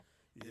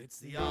It's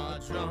the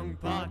Odd Drunk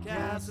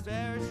Podcast, a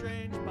very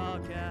strange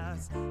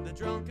podcast. The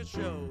drunkest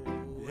show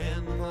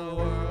in the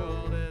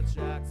world. It's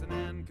Jackson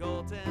and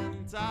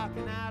Colton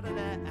talking out of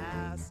their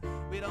ass.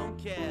 We don't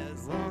care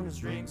as long as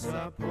drinks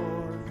are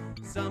poured.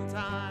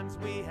 Sometimes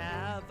we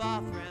have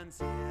our friends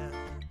here.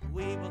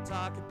 We will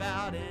talk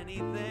about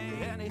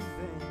anything.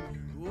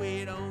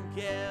 We don't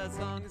care as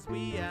long as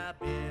we have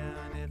beer.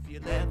 And if you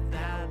let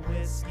that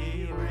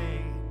whiskey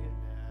ring.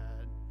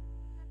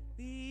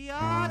 The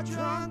Odd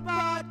Drunk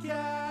Podcast.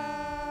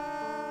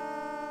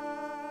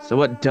 So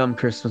what dumb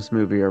Christmas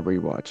movie are we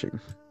watching?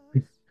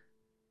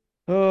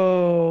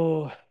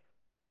 Oh,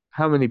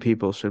 How many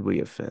people should we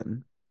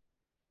offend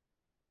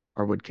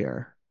or would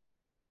care?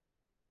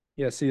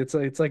 yeah. See,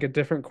 it's like a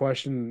different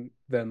question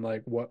than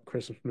like what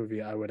Christmas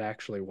movie I would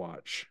actually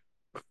watch.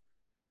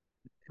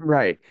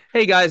 Right.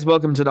 Hey guys,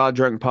 welcome to the Odd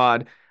Drunk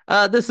Pod.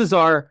 This is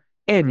our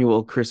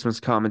annual Christmas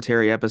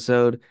commentary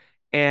episode.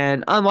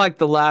 And unlike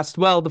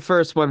the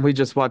first one, we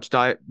just watched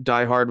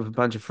Die Hard with a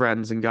bunch of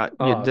friends and Uh,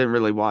 didn't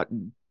really want,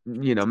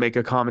 make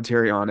a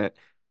commentary on it.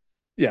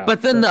 yeah,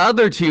 But then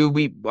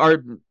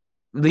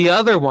the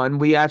other one,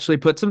 we actually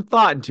put some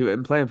thought into it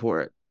and planned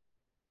for it.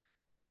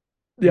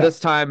 yeah. This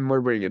time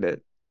we're bringing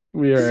it.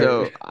 We are.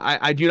 So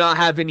I do not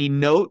have any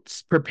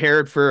notes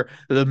prepared for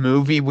the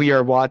movie we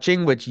are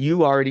watching, which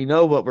you already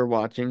know what we're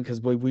watching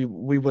because we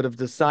would have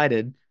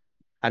decided.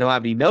 I don't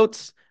have any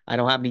notes. I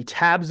don't have any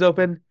tabs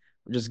open.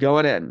 I'm just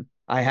going in.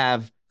 I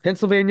have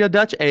Pennsylvania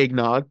Dutch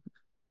eggnog.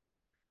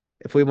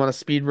 If we want to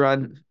speed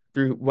run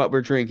through what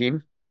we're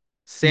drinking,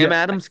 Sam Yeah.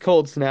 Adams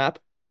Cold Snap,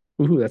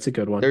 Ooh, that's a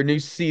good one. their new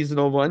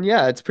seasonal one.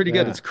 Yeah, it's pretty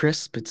good. Yeah, It's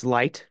crisp. It's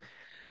light.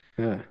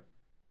 yeah.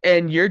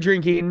 And you're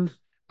drinking,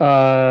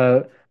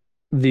 Uh,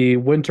 the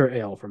Winter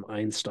Ale from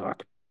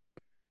Einstock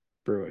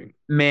Brewing.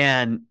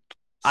 man.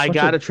 I Such a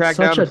gotta track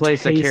such down a a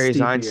place that carries tasty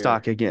beer.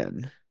 Einstock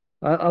again.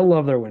 I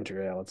love their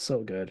Winter Ale. It's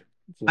so good.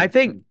 I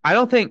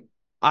don't think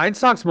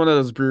Einstock's one of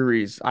those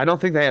breweries. I don't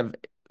think they have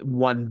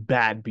one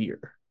bad beer.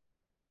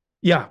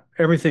 Yeah,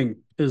 everything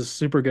is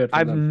super good from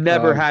I've them.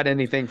 never had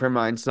anything from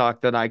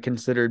Einstock that I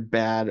considered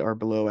bad or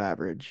below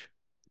average.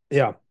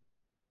 Yeah,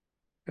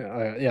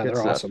 yeah, Good they're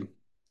stuff. awesome.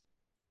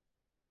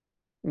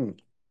 Mm.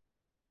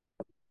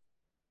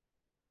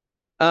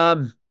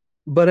 Um,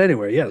 But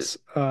anyway, yes.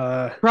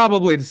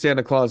 Probably the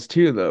Santa Claus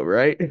too, though,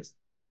 right?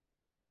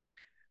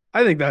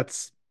 I think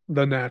that's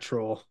the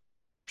natural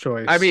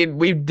I choice. mean,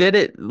 we did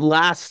it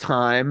last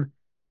time.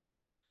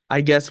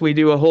 I guess we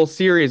do a whole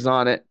series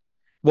on it.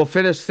 We'll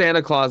finish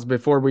Santa Claus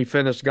before we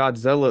finish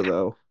Godzilla,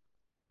 though.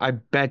 I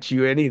bet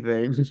you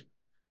anything.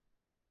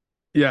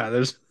 Yeah,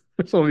 there's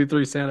only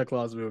three Santa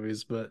Claus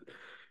movies, but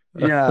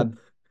Yeah.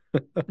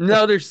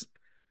 No, there's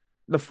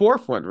the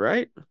fourth one,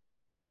 right?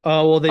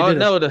 well, they Oh did a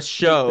no, the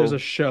there's a show,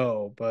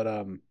 show, but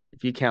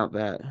if you count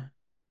that.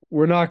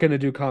 we're not going to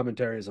do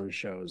commentaries on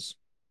shows.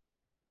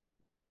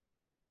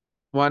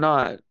 Why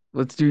not?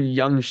 Let's do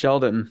Young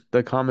Sheldon,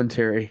 the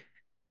commentary.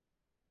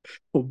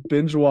 We'll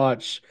binge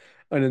watch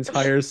an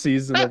entire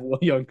season of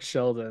Young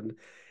Sheldon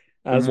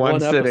In as one one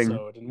sitting.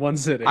 episode in one I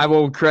sitting.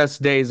 will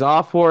request days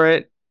off for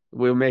it.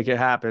 We'll make it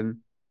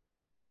happen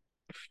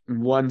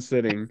in one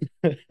sitting.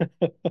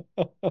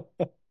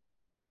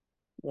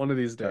 One of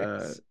these Uh,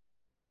 days,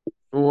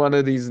 One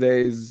of these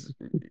days,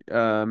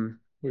 um,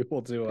 we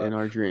will do in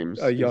our a dreams,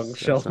 Young because that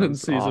Sheldon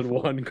sounds season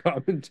awful. one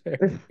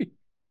commentary.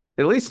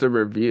 At least a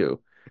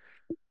review.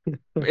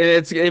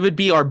 It would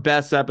be our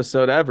best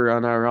episode ever,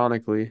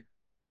 unironically.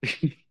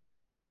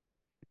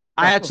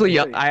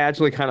 Probably. I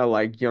actually kind of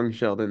like Young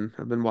Sheldon.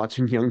 I've been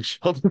watching Young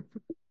Sheldon.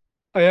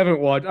 I haven't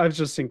watched. I've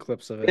just seen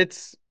clips of it.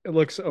 It's It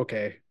looks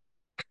okay.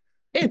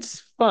 it's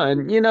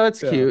fun.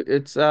 It's Yeah. cute.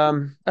 It's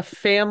a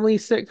family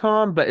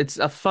sitcom, but it's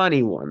a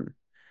funny one.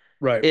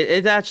 Right.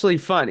 It's actually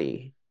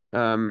funny.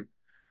 Um,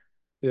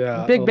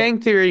 Yeah. Big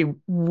Bang Theory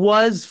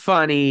was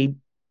funny,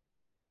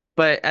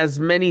 but as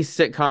many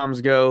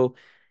sitcoms go,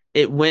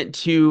 it went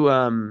too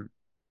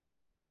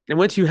it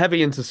went too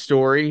heavy into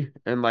story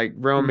and like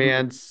Mhm.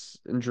 romance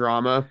and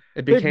drama.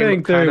 It Big became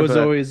Bang Theory kind of was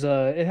a always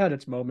it had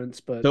its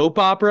moments, but soap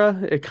opera.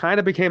 It kind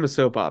of became a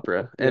soap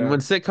opera. And yeah. when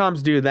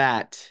sitcoms do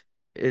that,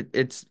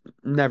 it's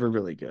never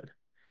really good.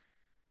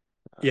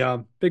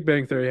 Yeah, Big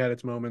Bang Theory had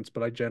its moments,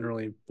 but I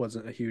generally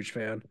wasn't a huge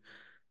fan.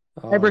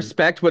 I Um,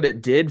 respect what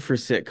it did for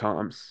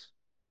sitcoms,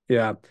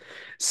 yeah.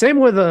 Same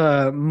with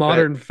but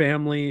Modern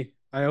Family.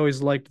 I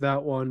always liked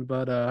that one,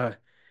 but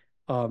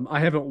I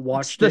haven't it's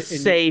watched the it in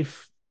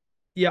safe.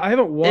 yeah, I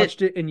haven't It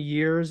watched it in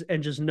years,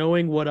 and just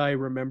knowing what I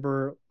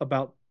remember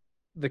about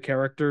the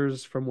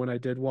characters from when I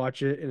did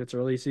watch it in its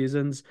early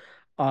seasons,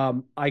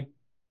 I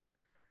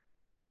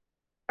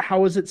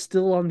how is it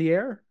still on the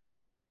air?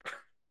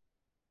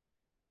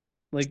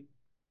 Like,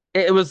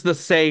 it was the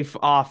safe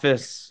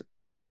Office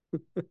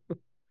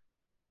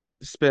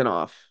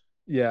spinoff,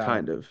 yeah.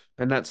 kind of,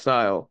 in that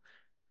style.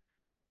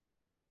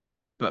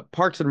 But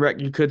Parks and Rec,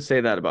 you could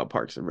say that about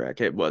Parks and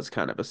Rec. It was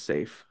kind of a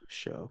safe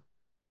show.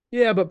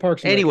 Yeah, but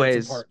Parks and Rec had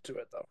some Anyways, heart to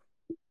it though.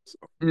 So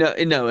no,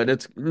 no, at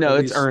it's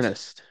least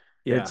earnest.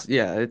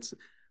 yeah. It's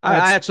I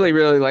That's actually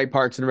really like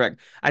Parks and Rec.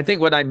 I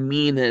think what I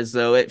mean is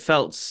though, it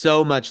felt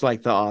so much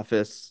like The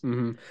Office,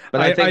 mhm.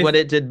 but I I think I what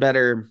it did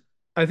better,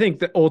 I think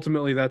that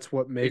ultimately that's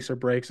what it, makes or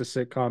breaks a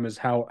sitcom is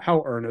how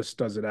earnest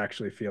does it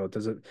actually feel?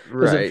 Does it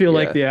right, feel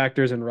like yeah, the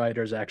actors and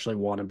writers actually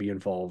want to be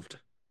involved?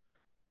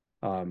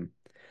 Um,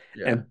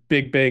 yeah. and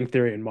Big Bang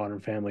Theory and Modern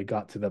Family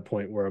got to that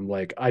point where I'm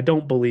like, I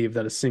don't believe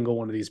that a single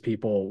one of these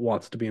people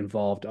wants to be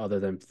involved other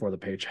than for the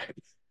paycheck.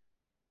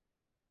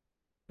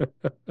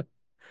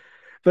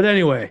 But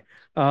anyway,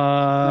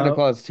 Santa uh,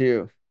 Claus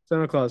too.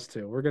 Santa Claus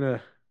 2. We're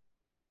gonna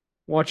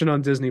watch it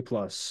on Disney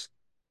Plus.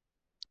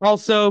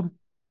 Also,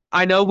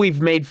 I know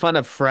we've made fun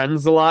of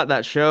Friends a lot,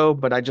 that show,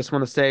 but I just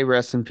want to say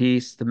rest in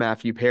peace to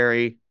Matthew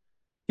Perry.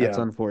 That's Yeah.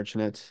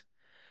 unfortunate.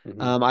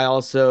 Mhm. I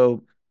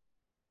also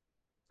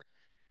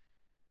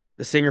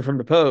the singer from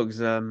the Pogues,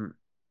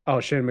 Oh,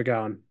 Shane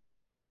McGowan.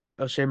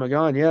 O'Shea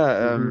McGowan, yeah,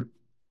 Hmm.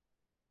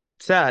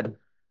 sad.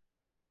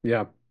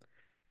 Yeah.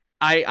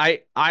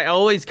 I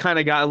always kind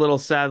of got a little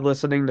sad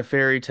listening to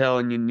Fairy Tale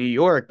in New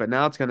York, but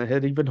now it's gonna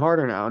hit even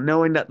harder now,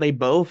 knowing that they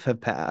both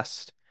have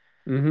passed.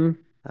 Hmm.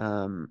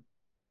 Um,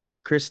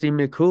 Christy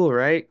McCool,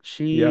 right?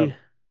 Yeah. She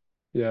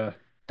Yeah.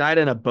 died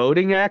in a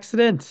boating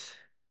accident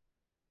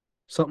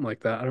Something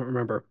like that. I don't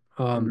remember.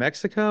 in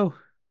Mexico.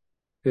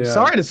 I'm Yeah.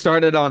 sorry to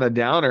start it on a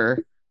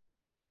downer,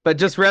 but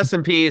just rest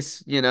in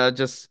peace.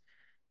 Just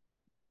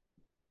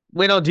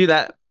we don't do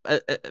that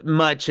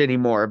much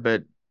anymore,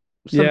 but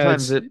Yeah,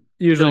 sometimes it's it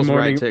usually feels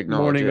right morning to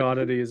acknowledge morning it.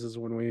 oddities is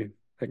when we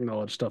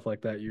acknowledge stuff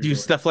like that Do usually.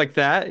 stuff like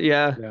that,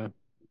 yeah. Yeah.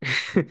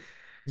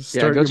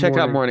 Yeah, Start go your check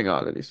out morning Morning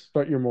Oddities.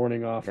 start your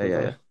morning off Yeah, with yeah,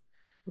 a yeah.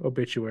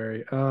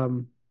 obituary.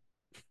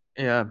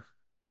 Yeah.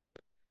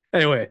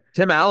 Anyway,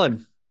 Tim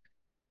Allen.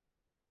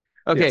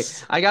 Okay,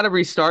 yes. I got to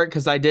restart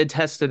because I did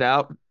test it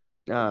out.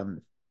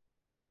 Um,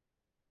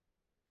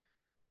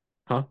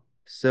 Huh?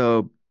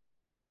 so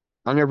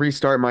I'm gonna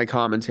restart my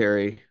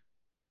commentary.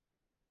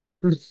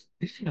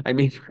 I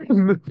mean,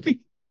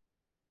 movie.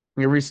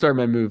 I'm gonna restart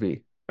my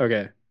movie.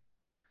 Okay.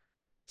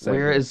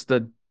 Same Where here. is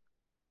the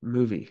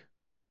movie?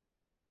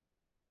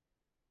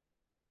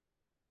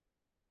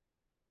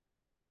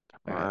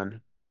 All Come right.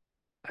 on.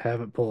 I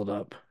have it pulled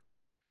up.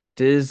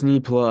 Disney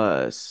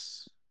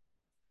Plus.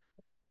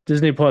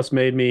 Disney Plus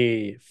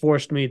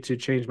forced me to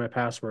change my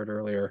password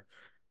earlier,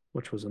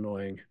 which was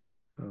annoying.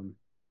 Um,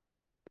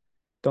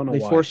 don't know They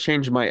why. force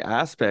changed my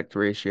aspect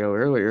ratio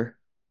earlier.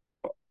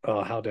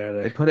 Oh, how dare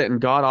They they? put it in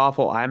god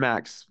awful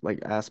IMAX like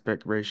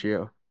aspect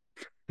ratio.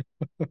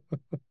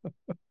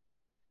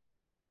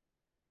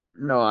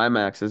 No,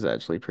 IMAX is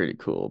actually pretty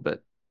cool,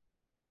 but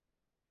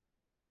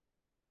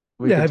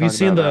we Yeah, could have you talk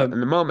seen about that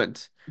in a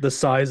moment. the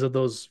size of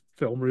those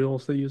film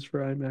reels they use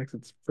for IMAX?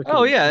 It's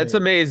Oh freaking yeah, it's insane.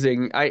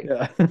 amazing.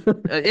 Yeah.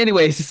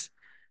 Anyways,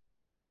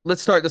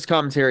 let's start this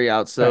commentary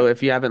out. All So right.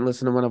 if you haven't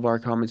listened to one of our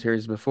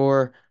commentaries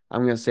before,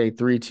 I'm gonna say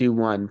three, two,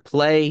 one,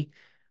 play.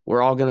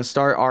 We're all gonna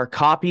start our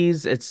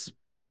copies. It's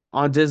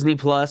on Disney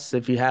Plus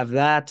if you have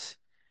that.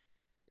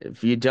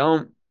 If you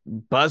don't,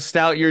 bust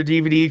out your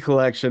DVD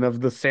collection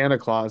of the Santa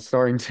Claus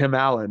starring Tim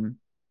Allen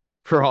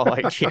for all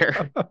I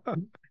care.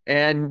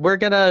 And we're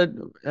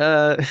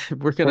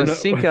We're gonna no.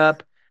 sync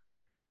up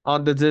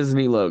on the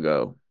Disney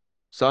logo.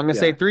 So I'm gonna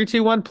say Yeah. three,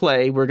 two, one,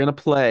 play. We're gonna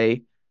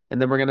play,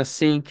 and then we're gonna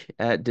sync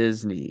at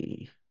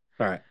Disney.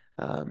 All right.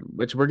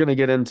 Which we're gonna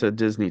get into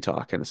Disney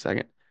talk in a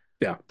second.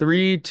 Yeah.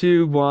 Three,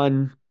 two,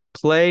 one,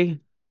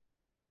 play.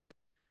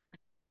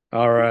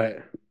 All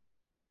right.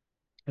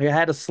 I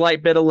had a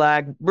slight bit of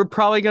lag. We're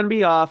probably gonna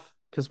be off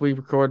because we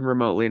record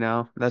remotely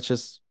now. That's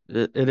just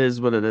it is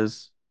what it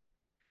is.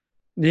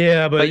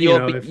 Yeah, But but you'll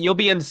be if you'll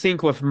be in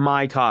sync with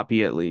my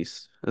copy at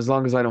least, as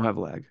long as I don't have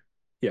lag.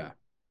 yeah,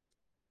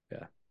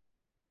 yeah.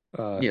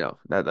 Uh,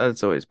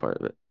 That's always part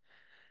of it.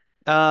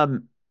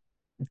 Um,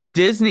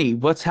 Disney,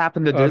 what's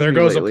happened to there Disney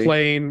goes a lately?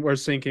 plane. We're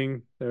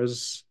sinking.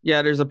 There's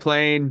Yeah, there's a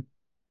plane.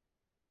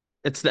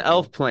 It's the uh,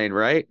 Elf plane,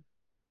 right?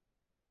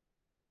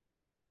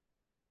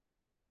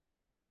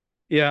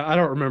 yeah. I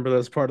don't remember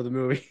this part of the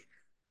movie.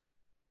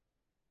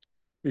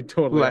 Be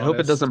Ooh, totally I hope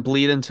it honest. doesn't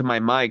bleed into my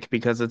mic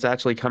because it's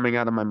actually coming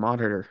out of my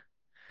monitor.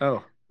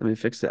 Oh. Let me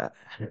fix that.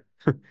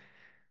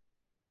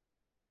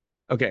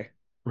 Okay,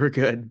 we're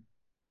good.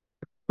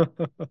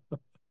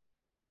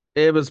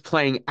 It was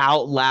playing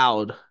out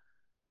loud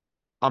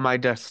on my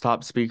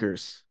desktop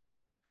speakers.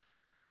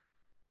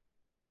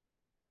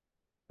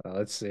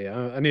 Let's see.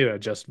 I need to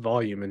adjust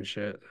volume and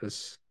shit.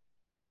 This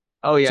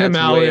Oh yeah, Tim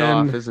it's way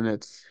off, Allen. isn't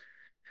it?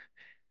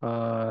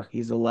 Uh,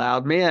 He's a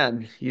loud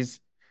man. He's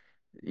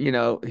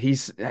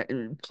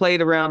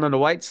played around on the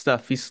white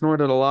stuff. He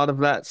snorted a lot of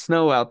that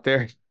snow out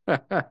there.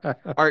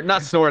 Or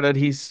not snorted,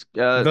 he's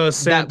the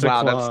that Santa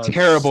wow, that's Claus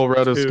terrible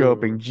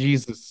rotoscoping. 2.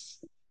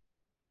 Jesus.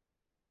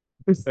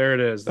 There it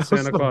is. The That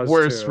was Santa the Claus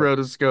worst 2.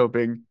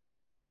 rotoscoping.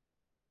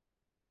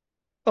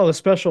 Oh, the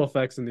special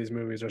effects in these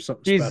movies are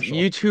something These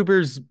special.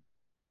 YouTubers,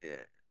 eh,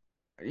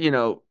 you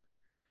know,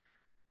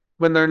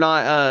 when they're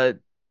not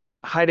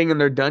hiding in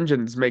their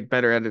dungeons, make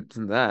better edits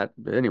than that.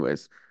 But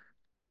anyways,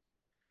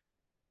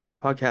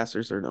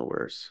 podcasters are no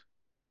worse.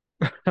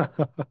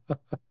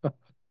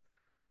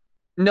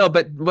 No,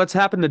 but what's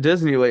happened to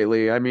Disney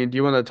lately? I mean, do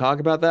you want to talk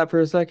about that for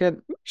a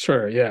second?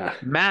 Sure, yeah.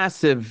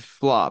 Massive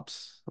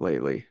flops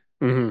lately.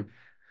 Hmm.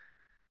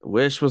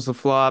 Wish was a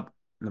flop.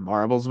 The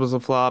Marvels was a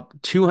flop.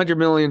 $200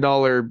 million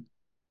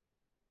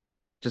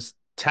just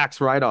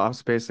tax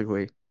write-offs,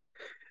 basically.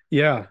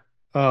 Yeah.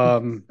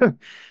 Um,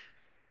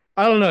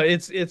 I don't know.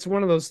 It's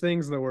one of those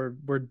things that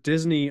where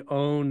Disney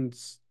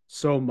owns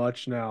so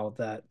much now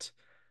that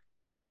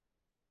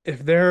if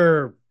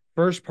their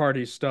first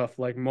party stuff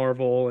like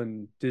Marvel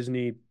and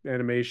Disney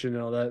animation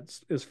and all that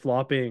is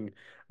flopping,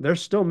 they're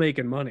still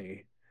making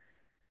money,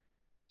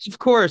 Of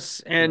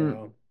course, you and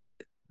know.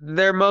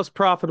 their most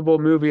profitable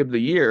movie of the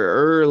year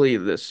early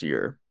this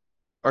year,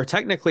 or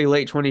technically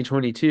late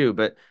 2022,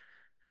 but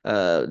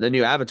the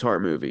new Avatar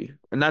movie.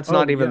 And that's Oh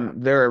not yeah.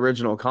 even their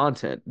original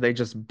content. They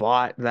just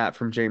bought that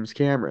from James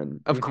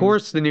Cameron. Of Hmm.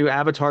 course, the new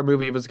Avatar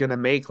movie was going to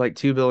make like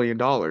 $2 billion.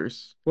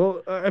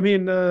 Well, I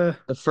mean,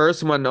 The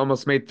first one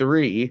almost made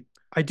three.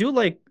 I do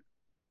like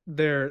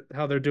their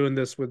how they're doing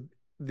this with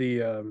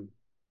the um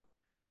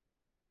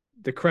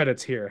the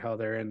credits here, how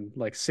they're in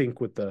like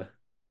sync with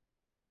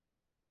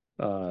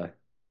uh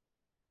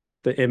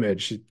the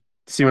image.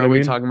 See what I Are we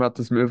mean? talking about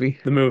this movie?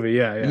 The movie,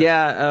 yeah, yeah.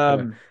 Yeah,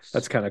 Yeah.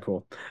 That's kind of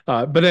cool.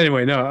 But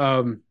anyway,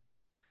 no,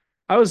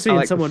 I was I seeing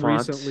like the someone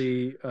font.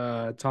 recently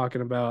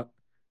talking about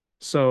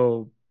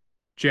so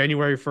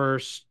January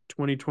 1st,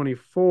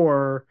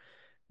 2024,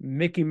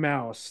 Mickey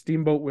Mouse,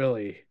 Steamboat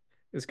Willie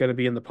is going to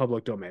be in the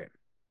public domain.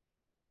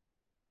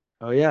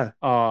 Oh yeah,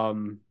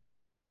 Um,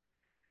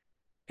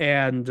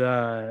 and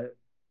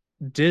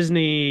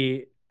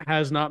Disney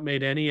has not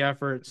made any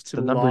efforts it's to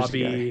the numbers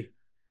guy. lobby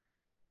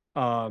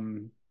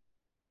um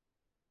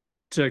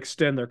to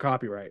extend their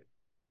copyright.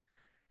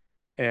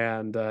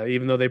 And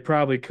even though they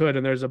probably could,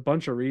 and there's a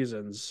bunch of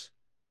reasons.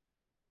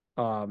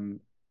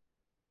 Um,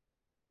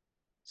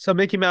 So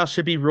Mickey Mouse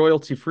should be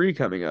royalty free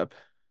coming up.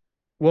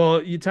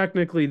 well, you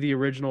technically the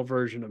original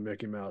version of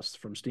Mickey Mouse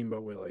from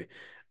Steamboat Willie.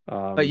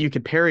 But Um, you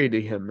could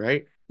parody him,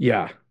 right?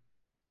 yeah.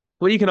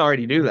 Well, you can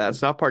already do that.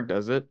 South Park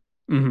does it.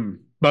 Hmm.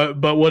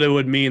 But what it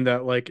would mean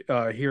that like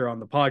here on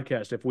the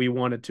podcast, if we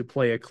wanted to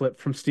play a clip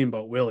from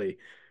Steamboat Willie,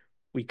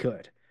 we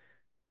could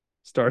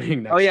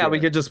starting Oh next yeah, we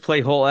year. could just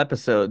play whole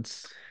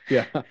episodes.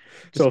 Yeah.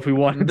 So Just if we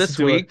wanted to this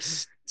do a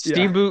week's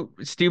yeah.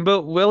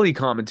 Steamboat Willie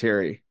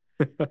commentary.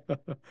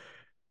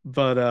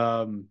 But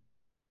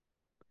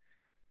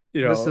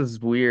you This know, is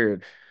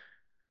weird.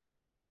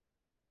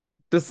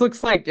 This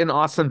looks like an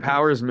Austin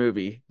Powers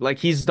movie. Like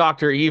he's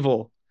Dr.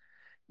 Evil.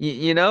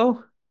 You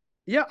know?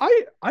 yeah,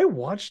 I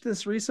watched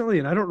this recently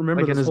and I don't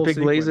remember Like in this his whole big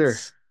laser.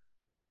 sequence.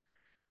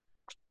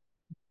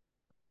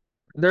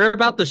 They're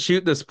about to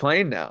shoot this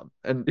plane down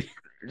and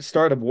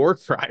start a war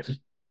crime.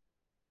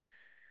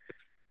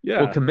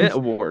 Will Yeah, commit a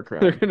war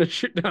they're crime. gonna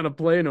shoot down a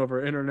plane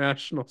over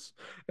international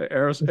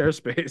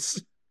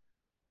airspace.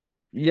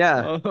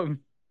 Yeah,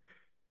 Um,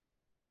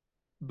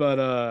 but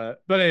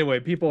anyway,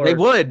 people they are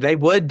would. They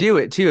would do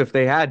it too if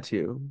they had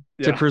to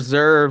yeah,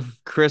 preserve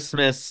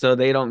Christmas so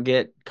they don't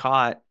get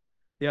caught.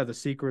 yeah, the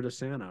secret of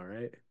Santa,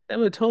 right? That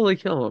would totally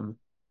kill him.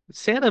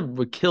 Santa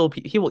would kill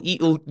people. He will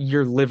eat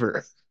your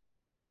liver.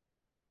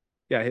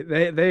 Yeah,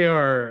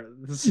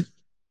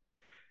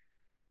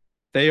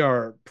 they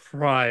are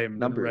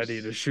primed and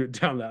ready to Numbers. shoot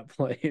down that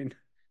plane.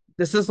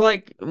 This is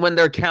like when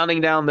they're counting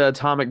down the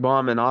atomic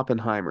bomb in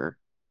Oppenheimer.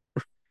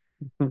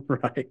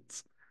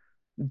 Right.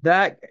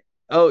 That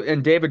oh,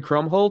 and David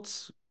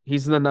Krumholtz,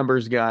 he's the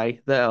numbers guy,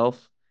 the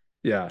elf.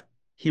 Yeah.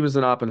 He was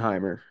in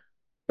Oppenheimer.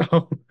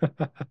 Oh,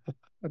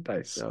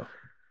 nice. So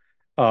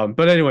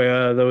But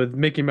anyway, with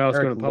Mickey Mouse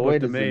going Eric to public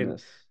Lloyd is in domain,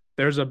 this.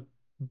 there's a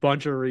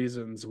bunch of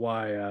reasons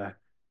why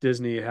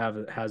Disney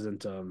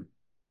hasn't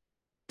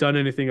done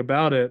anything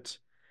about it.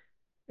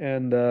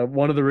 And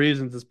one of the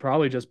reasons is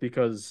probably just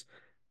because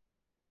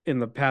in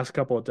the past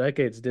couple of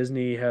decades,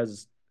 Disney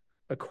has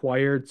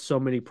acquired so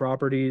many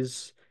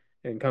properties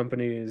and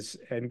companies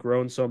and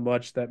grown so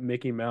much that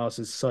Mickey Mouse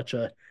is such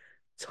a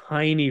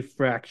tiny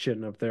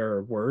fraction of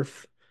their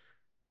worth.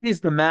 He's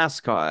the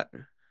mascot.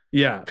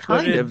 Yeah,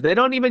 Kind of. They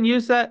don't even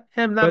use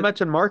him that but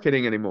much in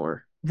marketing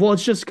anymore. well,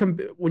 it's just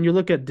when you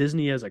look at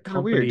Disney as a Kind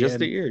of weird, company just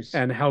the ears.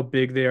 and how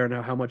big they are and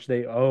how much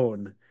they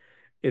own,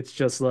 it's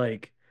just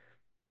like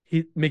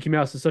Mickey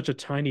Mouse is such a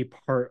tiny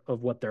part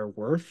of what they're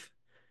worth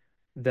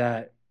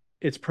that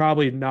it's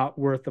probably not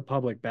worth the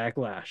public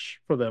backlash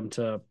for them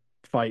to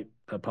fight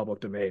the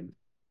public domain.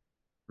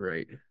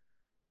 Right.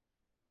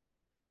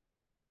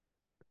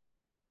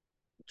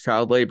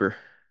 Child labor.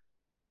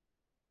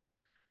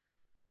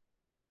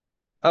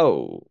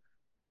 Oh,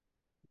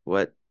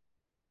 what?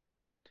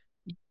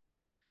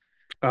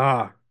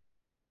 Ah,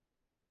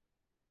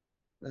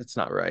 That's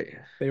not right.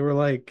 they were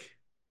like,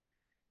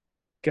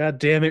 God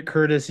damn it,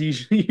 Curtis, you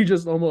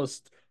just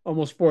almost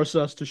forced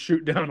us to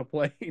shoot down a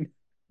plane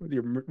with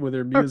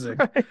your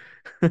music.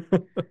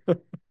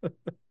 Right.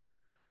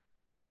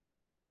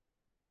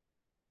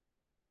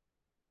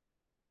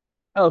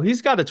 Oh,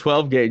 he's got a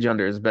 12 gauge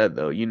under his bed,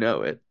 though. You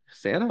know it.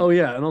 Santa? Oh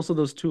yeah, and also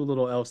those two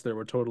little elves there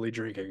were totally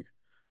drinking.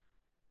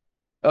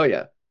 Oh,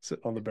 yeah. Sit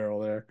on the barrel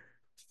there.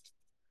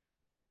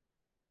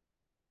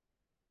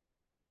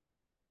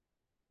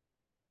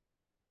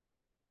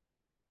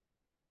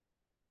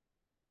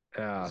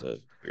 It's Yeah. a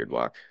weird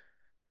walk.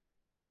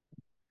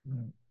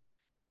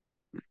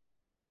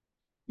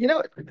 You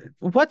know,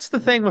 what's the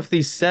thing with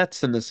these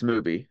sets in this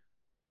movie?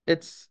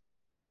 It's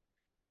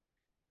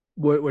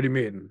What do you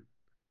mean?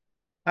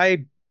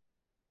 I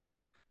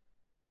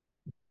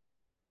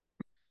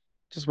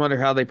just wonder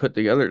how they put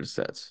together the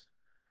sets.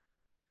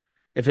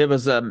 If it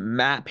was a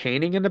matte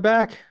painting in the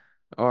back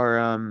or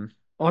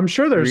I'm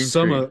sure there's green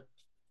some screen.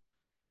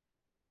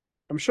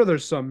 I'm sure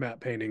there's some matte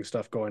painting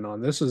stuff going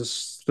on. This is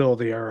still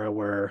the era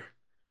where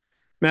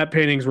matte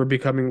paintings were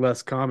becoming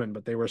less common,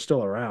 but they were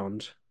still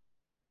around.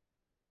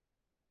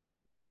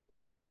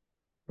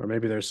 Or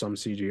maybe there's some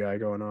CGI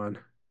going on.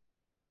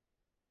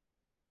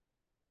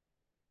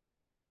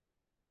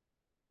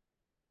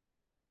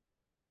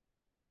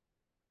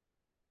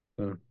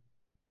 So,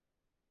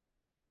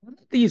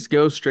 These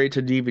go straight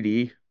to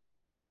DVD.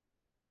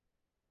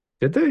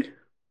 did they?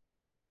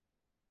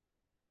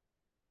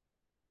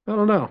 I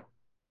don't know.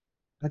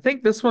 I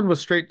think this one was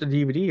straight to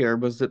DVD, or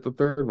was it the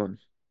third one?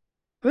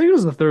 I think it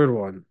was the third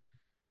one.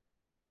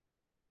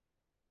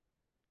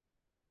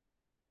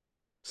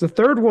 So the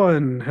third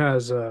one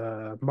has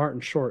Martin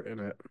Short in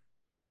it.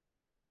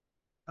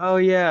 Oh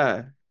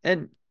yeah.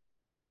 And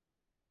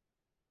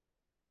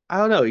I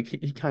don't know,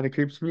 he kind of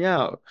creeps me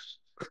out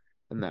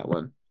in that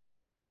one.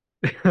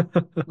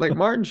 Like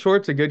Martin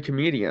Short's a good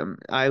comedian.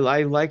 I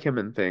like him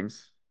in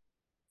things.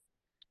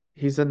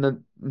 He's in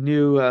the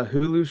new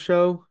Hulu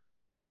show.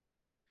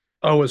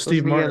 Oh, with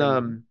Steve Wasn't he in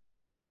Martin.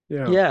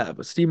 Yeah. yeah,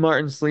 but Steve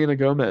Martin, Selena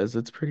Gomez.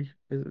 It's really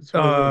good.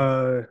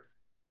 Uh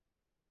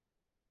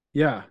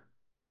yeah.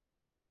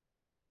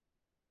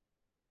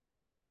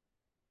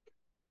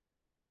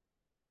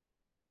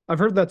 I've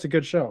heard that's a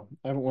good show.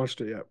 I haven't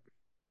watched it yet.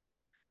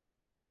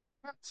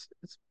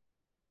 It's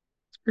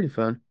pretty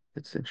fun.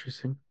 It's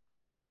interesting.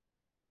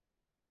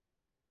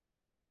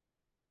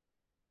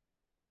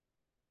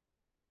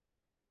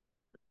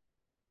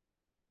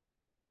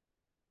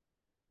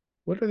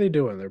 What are they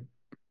doing? They're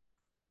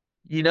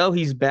You know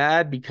he's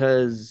bad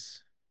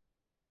because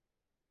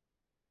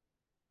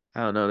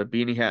I don't know, the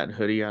beanie hat and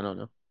hoodie, I don't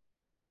know.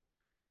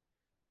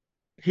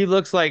 He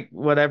looks like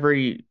what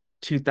every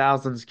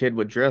 2000s kid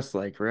would dress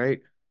like,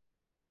 right?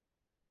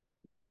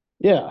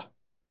 yeah,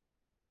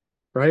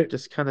 right?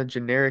 Just kind of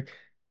generic.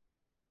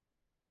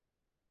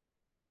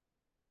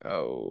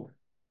 Oh,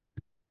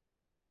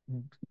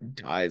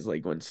 dies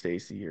like Gwen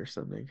Stacy or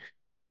something.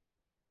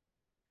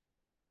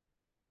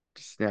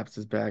 Just snaps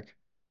his back.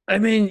 I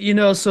mean,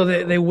 so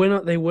they Oh.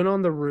 went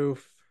on the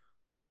roof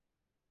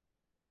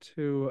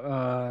to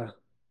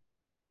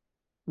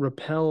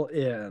rappel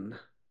in.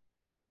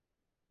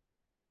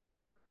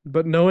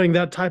 But knowing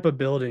that type of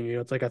building,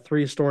 it's like a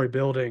three-story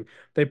building,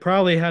 they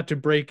probably had to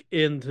break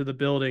into the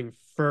building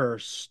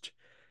first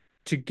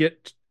to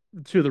get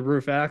to the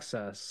roof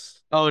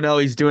access. Oh no,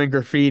 he's doing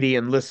graffiti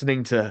and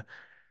listening to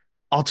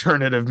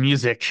alternative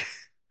music.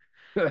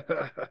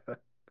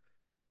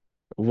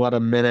 What a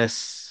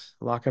menace.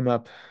 Lock him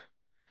up.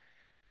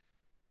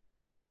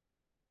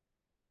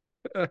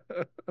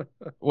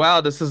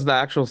 Wow, this is the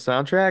actual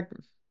soundtrack?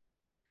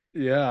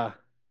 Yeah.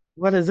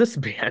 What is this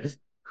band?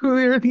 Who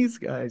are these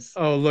guys?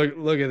 Oh,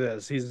 look at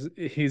this.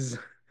 He's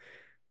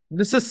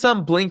This is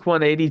some Blink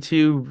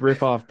 182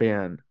 ripoff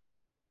band.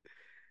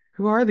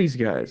 Who are these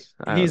guys?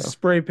 I don't he's know.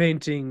 spray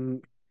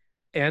painting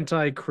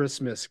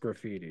anti-Christmas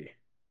graffiti.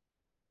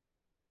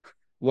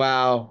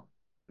 Wow,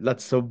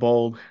 that's so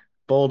bold.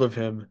 Bold of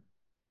him.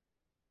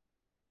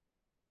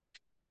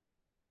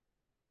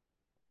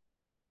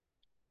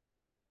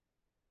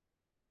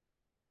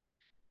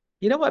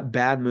 You know what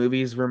bad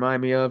movies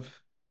remind me of?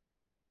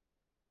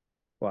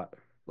 What?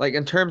 Like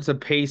in terms of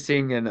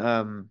pacing and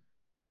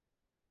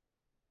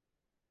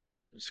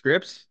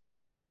scripts?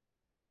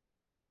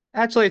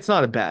 Actually, it's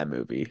not a bad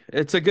movie.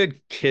 It's a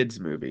good kids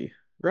movie,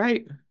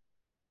 right?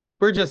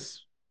 We're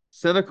just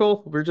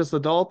cynical. We're just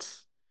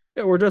adults.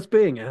 Yeah, we're just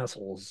being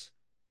assholes.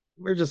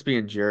 We're just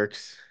being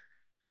jerks.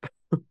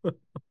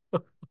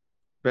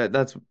 But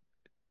that's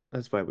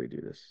why we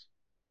do this.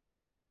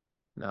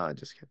 No, I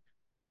just kidding.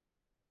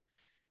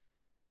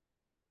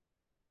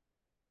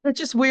 It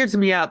just weirds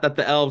me out that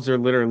the elves are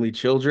literally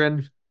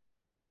children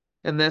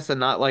in this and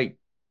not like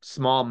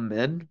small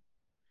men.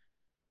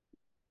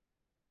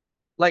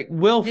 Like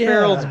Will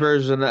Ferrell's Yeah.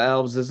 version of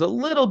elves is a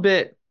little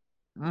bit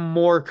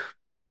more,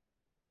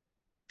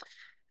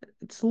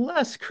 it's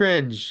less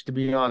cringe, to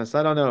be honest.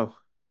 I don't know.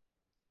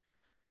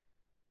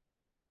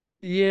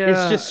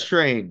 It's just Yeah.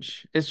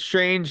 strange. It's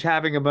strange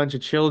having a bunch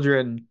of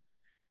children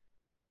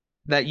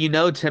that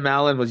Tim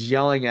Allen was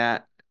yelling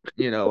at,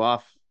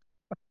 off,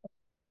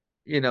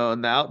 in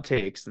the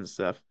outtakes and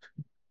stuff.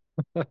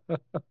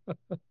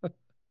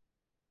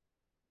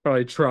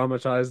 Probably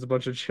traumatized a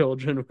bunch of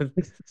children with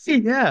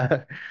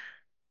Yeah.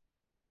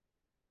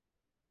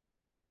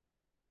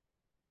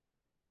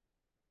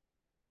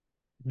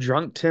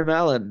 Drunk Tim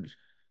Allen.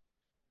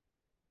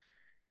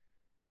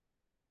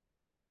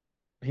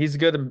 He's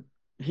good.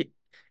 He,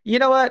 you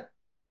know what?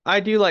 I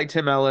do like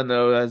Tim Allen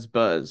though as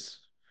Buzz.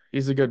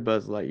 He's a good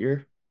Buzz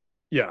Lightyear.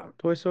 yeah.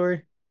 Toy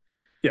Story.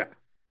 Yeah.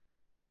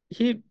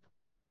 he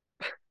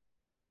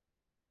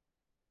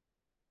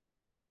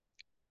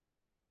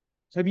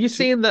have you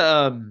She, seen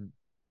the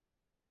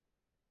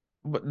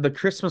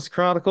Christmas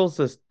Chronicles,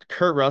 the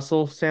Kurt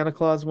Russell Santa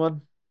Claus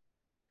one?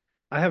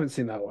 I haven't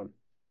seen that one.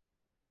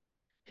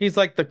 He's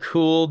like the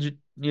cool,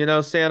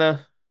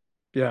 Santa,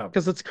 Yeah.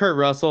 because it's Kurt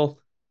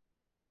Russell.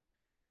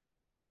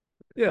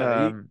 Yeah,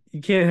 Um,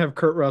 you can't have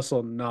Kurt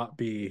Russell not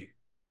be.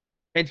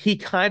 and he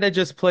kind of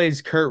just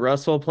plays Kurt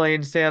Russell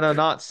playing Santa,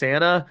 not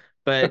Santa,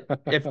 but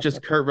if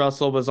just Kurt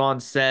Russell was on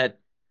set,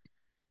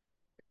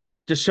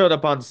 just showed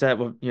up on set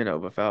with,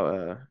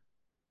 without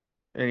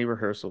any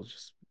rehearsals,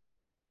 just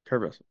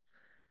Kurt Russell.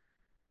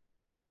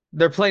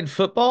 They're playing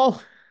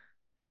football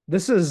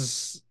This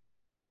is,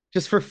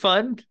 just for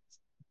fun.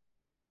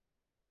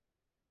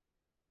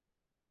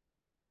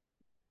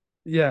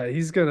 yeah,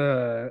 he's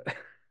gonna.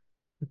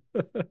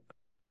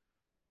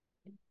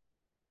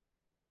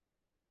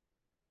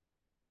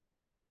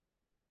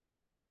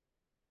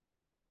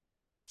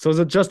 So is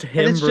it just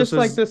And him it's just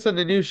like versus? this in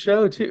the new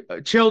show too.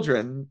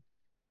 Children.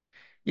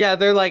 Yeah,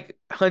 they're like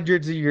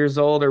hundreds of years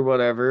old or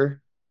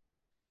whatever.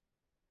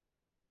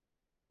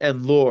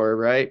 And lore,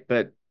 right?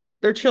 But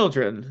they're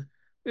children.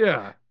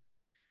 Yeah.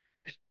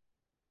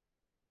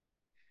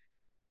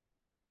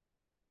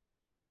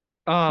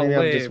 Ah, Maybe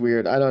I'm just lame.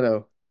 weird. I don't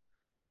know.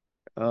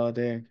 Oh,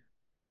 dang.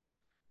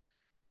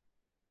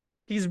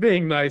 He's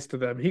being nice to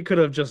them. He could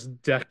have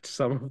just decked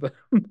some of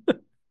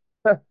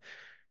them.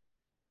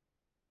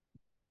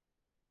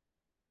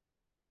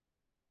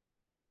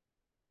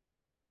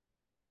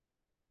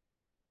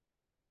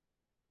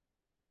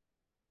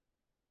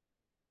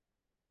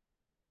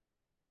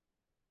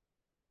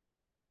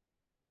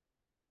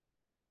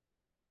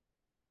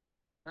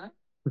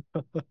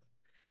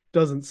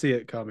 Doesn't see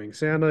it coming.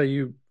 Santa,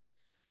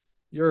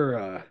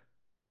 you're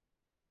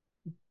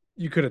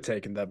you could have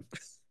taken them.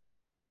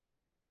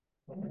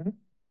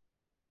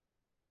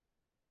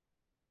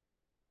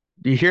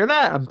 Do you hear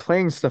that? I'm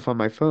playing stuff on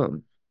my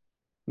phone.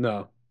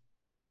 No.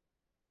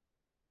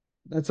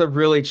 That's a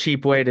really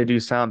cheap way to do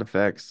sound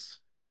effects.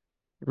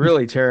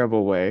 Really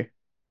terrible way.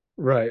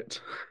 Right.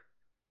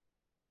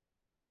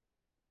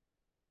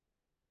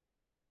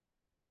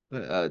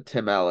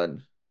 Tim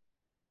Allen.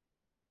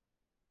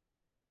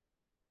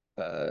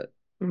 Uh,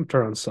 I'm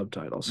turn on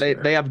subtitles they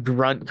here. have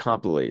grunt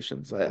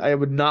compilations. I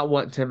would not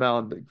want Tim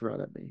Allen to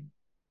grunt at me.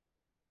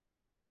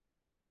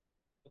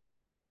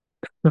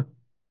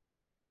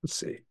 Let's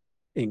see.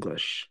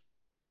 English.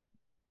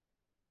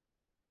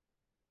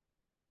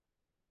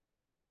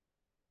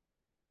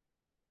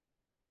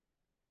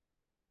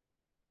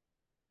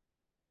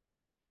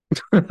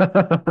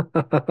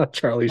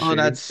 Charlie Oh, Sheen.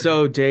 that's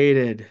so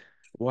dated.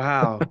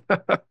 Wow.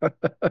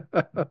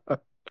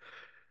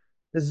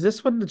 Is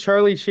this when the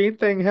Charlie Sheen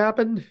thing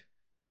happened?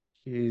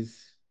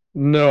 Jeez.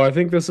 No, I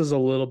think this is a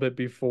little bit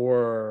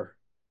before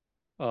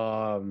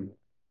um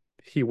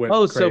he went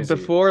Oh, so crazy.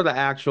 before the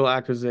actual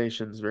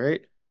accusations,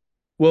 right?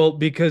 Well,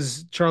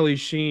 because Charlie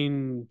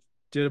Sheen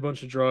did a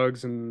bunch of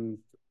drugs and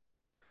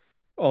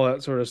all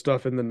that sort of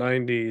stuff in the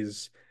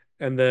 90s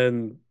and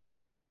then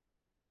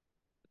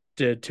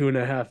did Two and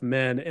a Half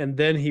Men and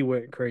then he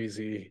went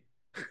crazy.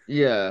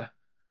 Yeah.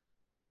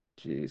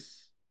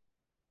 Jeez.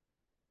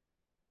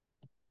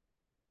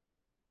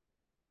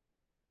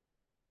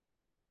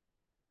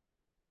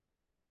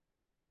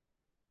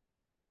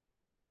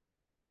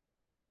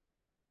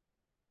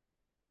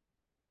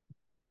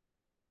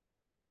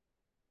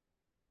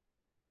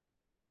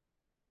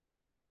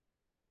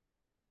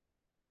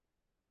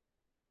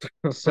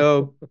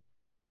 So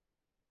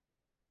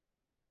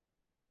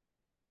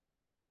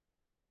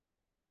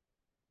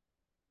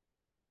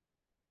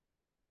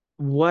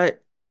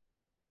what?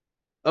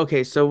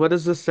 Okay, so what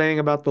is this saying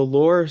about the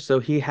lore? So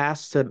he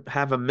has to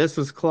have a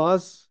Mrs.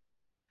 Claus,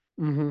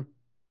 Hmm.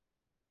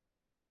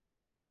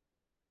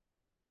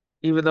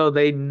 even though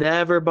they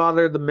never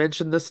bothered to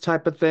mention this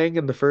type of thing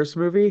in the first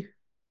movie.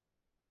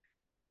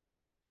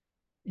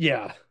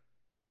 Yeah.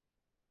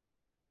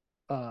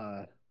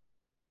 Uh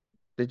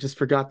They just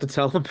forgot to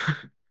tell him.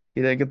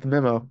 He didn't get the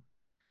memo.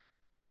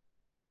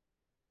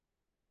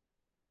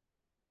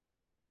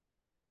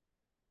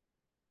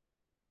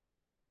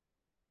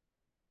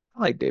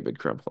 I like David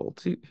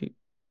Krumholtz.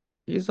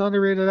 He's an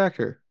underrated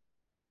actor.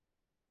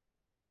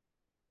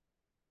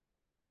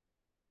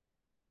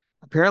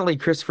 Apparently,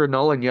 Christopher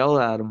Nolan yelled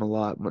at him a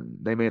lot when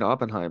they made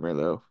Oppenheimer,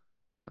 though.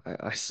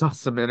 I saw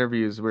some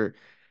interviews where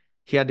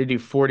he had to do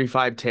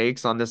 45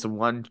 takes on this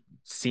one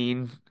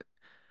scene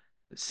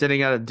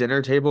sitting at a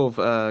dinner table with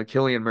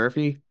Cillian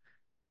Murphy.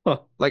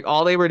 huh, Like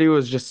all they were doing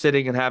was just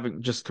sitting and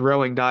having just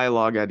throwing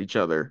dialogue at each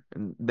other,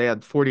 and they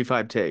had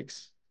 45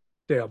 takes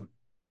damn.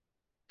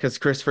 because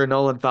Christopher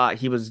Nolan thought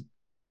he was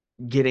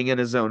getting in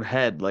his own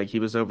head, like he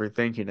was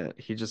overthinking it.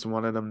 He just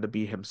wanted him to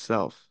be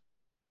himself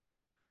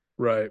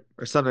Right.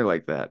 or something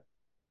like that.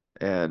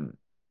 And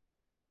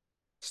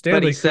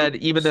but he Stanley said Kubrick.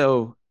 even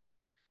though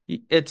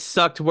it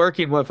sucked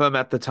working with him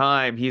at the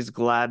time, he's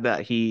glad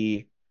that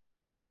he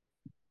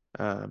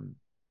um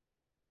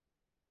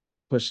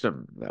pushed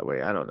him that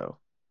way. I don't know,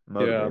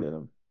 Yeah. motivated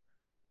him.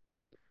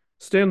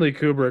 Stanley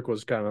Kubrick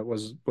was kind of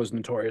was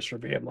notorious for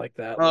being like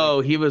that. Like,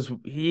 Oh, he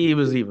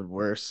was even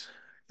worse,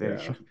 I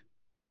yeah. think.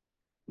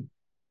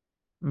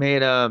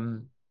 Made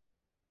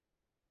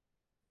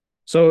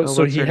So oh,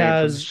 so what's her name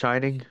from The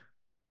Shining?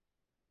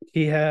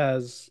 he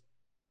has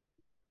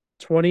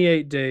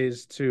 28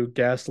 days to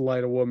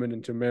gaslight a woman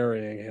into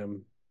marrying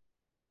him.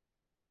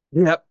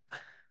 Yep.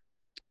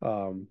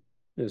 Um,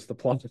 is the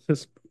plot of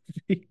this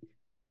movie.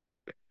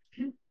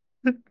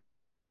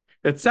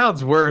 It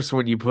sounds worse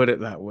when you put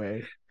it that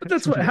way. But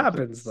that's what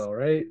happens though,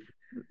 right?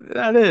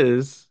 That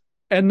is.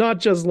 And not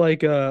just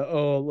like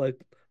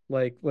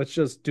like let's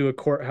just do a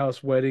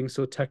courthouse wedding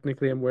so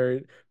technically I'm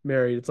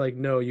married. It's like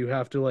no, you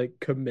have to like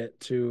commit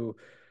to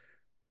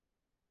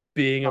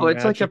being a Oh,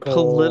 it's like a magical.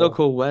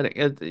 political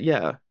wedding.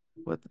 Yeah.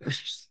 What?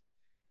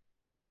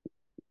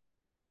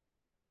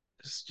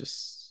 It's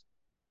just.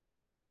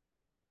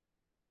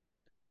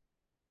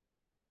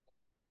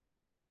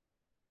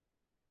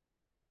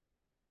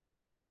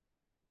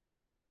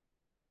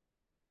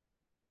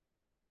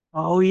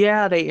 Oh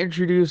yeah, they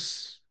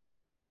introduce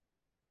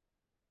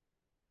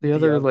the The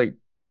other other. like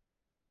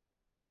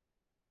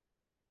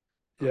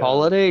Yeah.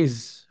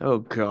 holidays. Oh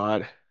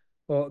God,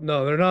 Well,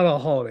 no, they're not all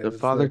the holidays.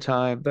 Father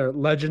Time. They're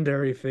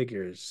legendary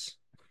figures.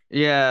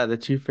 Yeah, the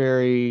Tooth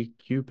Fairy,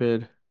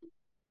 Cupid.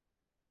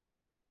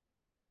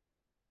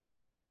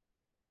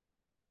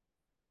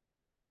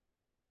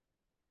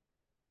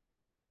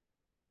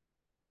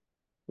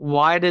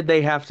 Why did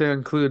they have to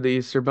include the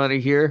Easter Bunny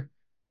here?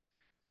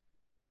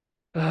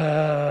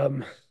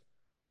 Um,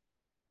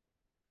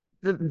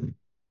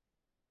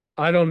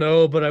 I don't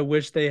know, but I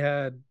wish they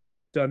had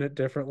done it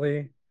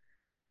differently.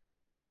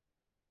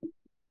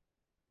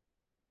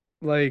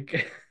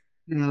 Like,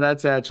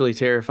 That's actually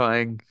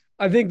terrifying.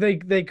 I think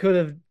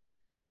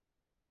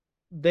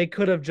they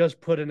could have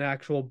just put an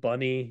actual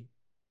bunny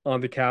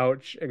on the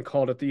couch and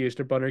called it the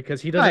Easter Bunny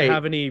because he doesn't Right.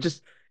 have any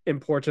Just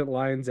important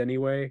lines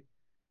anyway.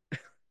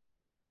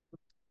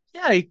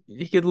 yeah,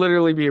 he could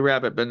literally be a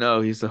rabbit, but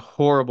no, he's a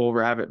horrible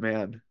rabbit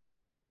man.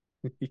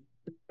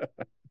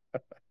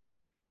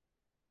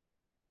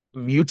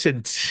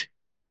 Mutant.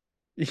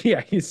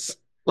 Yeah, he's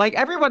Like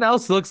everyone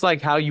else looks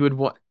like how you would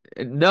want.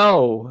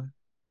 No.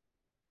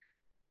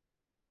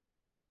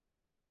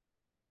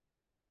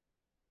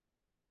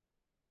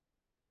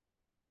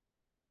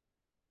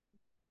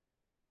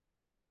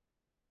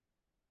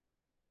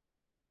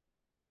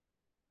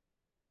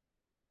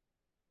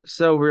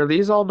 So were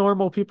these all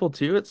normal people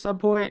too at some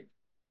point?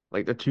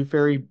 Like the Tooth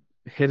Fairy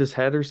hit his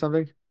head or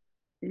something?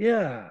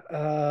 yeah.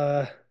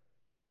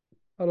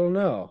 I don't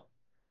know.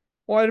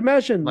 Well, I'd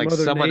imagine Like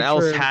Mother someone Nature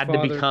else and had to Father.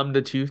 become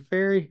the Tooth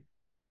Fairy?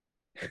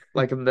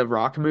 Like in the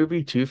Rock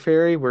movie, Tooth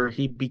Fairy, where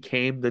he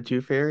became the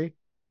Tooth Fairy?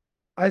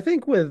 I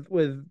think with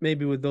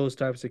maybe with those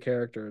types of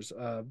characters,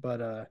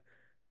 but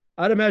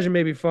I'd imagine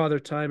maybe Father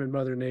Time and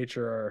Mother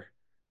Nature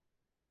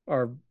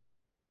are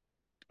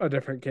a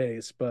different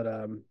case. But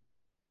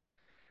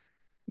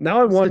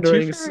now I'm It's the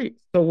Tooth wondering. Fairy.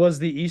 So was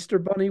the Easter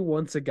Bunny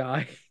once a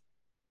guy?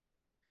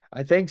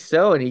 I think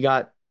so, and he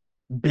got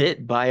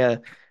bit by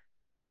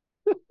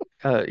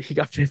he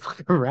got bit by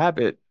a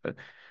rabbit,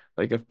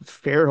 like a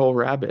feral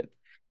rabbit.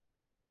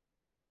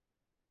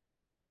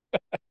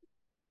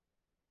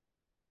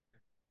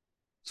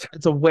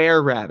 It's a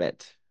were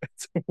rabbit.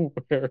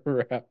 Where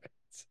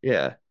rabbits?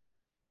 Yeah.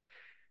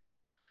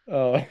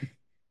 Uh,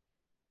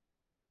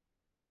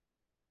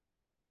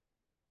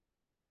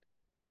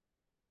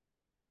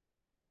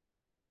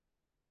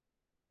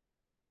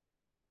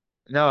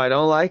 No, I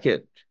don't like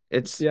it.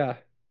 It's yeah.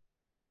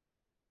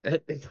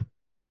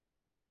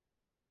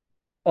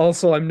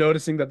 Also, I'm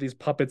noticing that these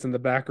puppets in the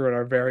background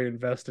are very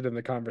invested in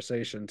the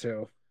conversation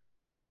too.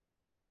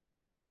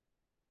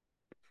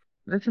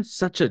 this is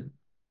such a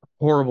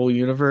horrible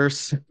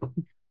universe.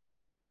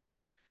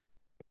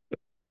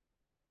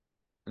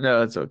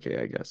 No, it's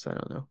okay, I guess. I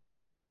don't know.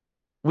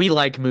 We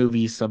like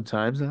movies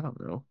sometimes. I don't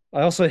know.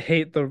 I also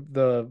hate the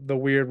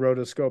weird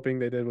rotoscoping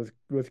they did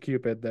with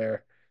Cupid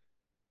there.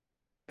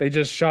 They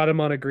just shot him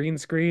on a green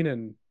screen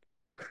and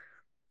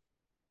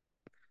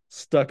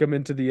stuck him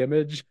into the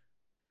image.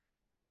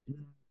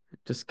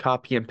 Just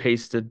copy and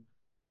pasted,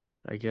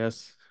 I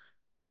guess.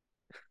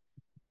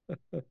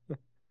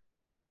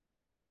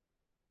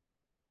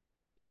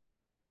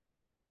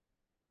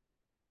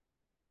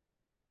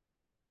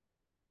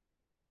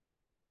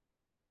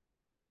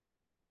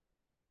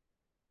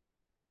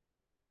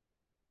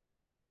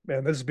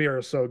 Man, this beer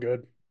is so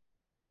good.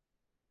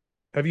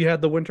 Have you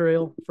had the winter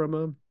ale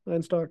from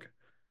Einstock?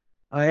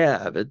 I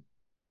have it.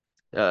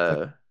 It's like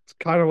it's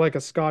kind of like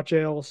a Scotch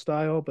ale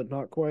style, but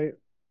not quite.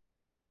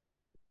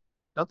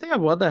 Don't think I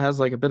have one that has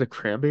like a bit of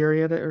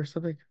cranberry in it or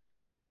something.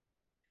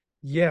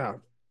 Yeah,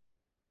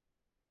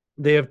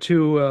 they have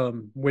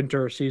two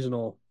winter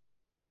seasonal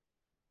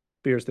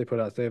beers they put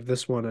out. They have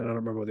this one, and I don't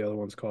remember what the other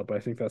one's called, but I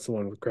think that's the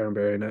one with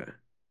cranberry in it.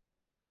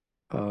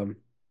 Um,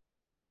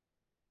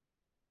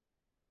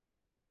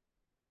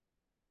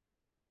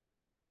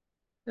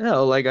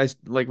 No,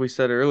 like we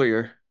said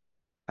earlier,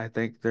 I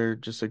think they're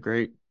just a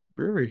great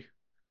brewery.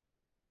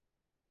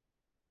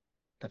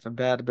 Nothing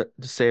bad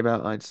to say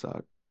about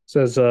Einstock.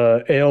 Says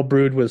ale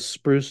brewed with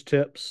spruce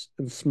tips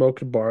and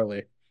smoked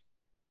barley.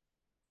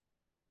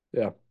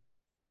 Yeah.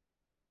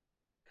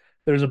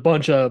 There's a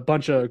bunch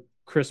of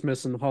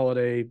Christmas and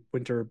holiday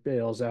winter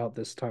ales out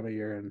this time of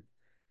year, and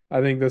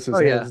I think this is Oh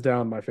yeah. hands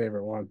down my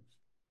favorite one.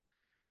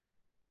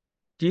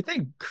 Do you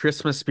think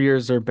Christmas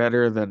beers are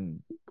better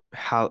than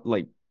how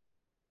like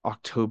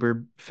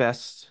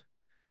Oktoberfest,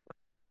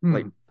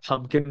 like Hmm.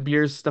 pumpkin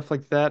beers, stuff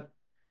like that?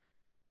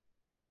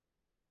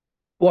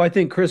 Well, I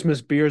think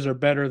Christmas beers are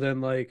better than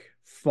like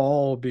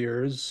fall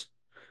beers,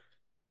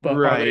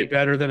 but are they Right.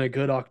 better than a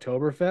good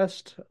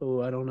Oktoberfest?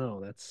 Oh, I don't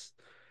know. That's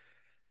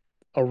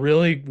a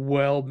really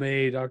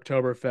well-made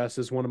Oktoberfest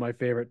is one of my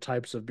favorite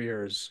types of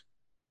beers.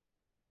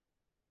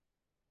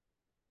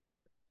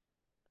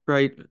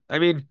 Right. I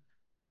mean,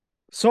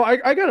 So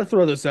I gotta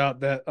throw this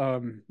out that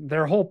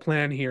their whole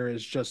plan here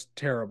is just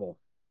terrible.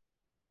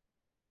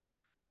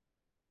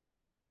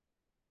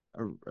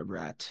 a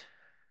rat.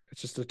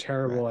 It's just a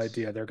terrible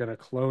idea. Rats. They're gonna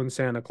clone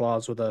Santa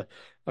Claus with a,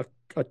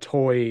 a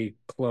toy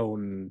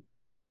clone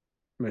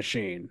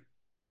machine.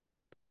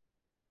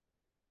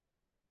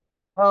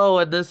 Oh,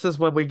 and this is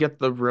when we get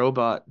the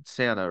robot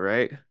Santa,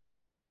 right?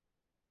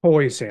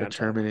 Toy The Santa.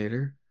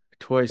 Terminator.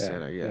 Toy Yeah,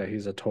 Santa, yeah, yeah.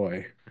 he's a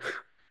toy.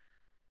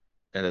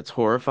 And it's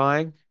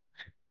horrifying.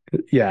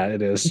 Yeah,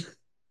 it is.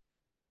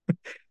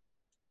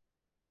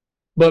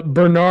 But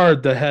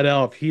Bernard, the head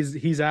elf,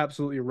 he's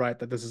absolutely right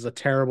that this is a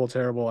terrible,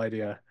 terrible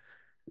idea.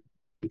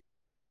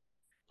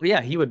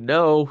 Yeah, he would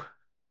know.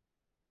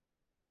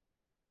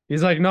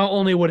 He's like, not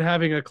only would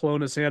having a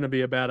clone of Santa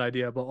be a bad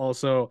idea, but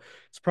also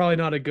it's probably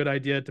not a good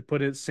idea to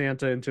put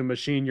Santa into a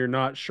machine you're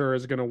not sure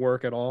is going to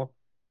work at all.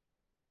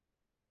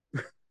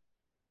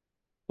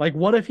 Like,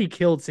 what if he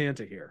killed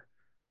Santa here?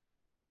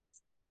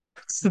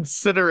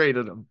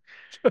 Incinerated him.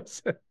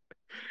 Just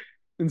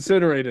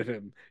incinerated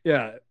him.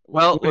 Yeah.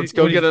 Well, Would he, let's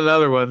go would get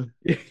another one.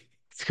 he,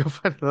 Let's go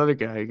find another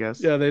guy, I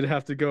guess. yeah, they'd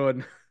have to go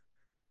and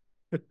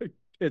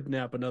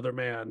kidnap another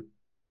man.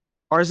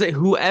 Or is it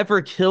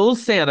whoever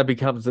kills Santa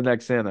becomes the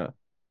next Santa?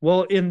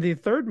 Well, in the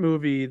third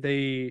movie,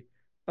 they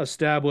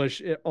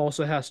establish it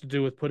also has to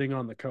do with putting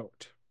on the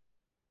coat.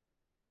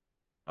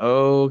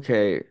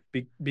 Okay.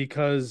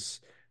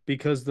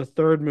 Because the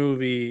third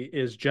movie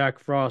is Jack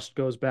Frost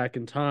goes back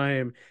in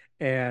time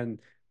and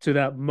to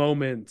that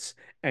moment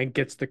and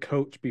gets the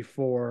coat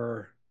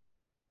before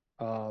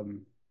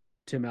um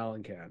Tim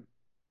Allen can.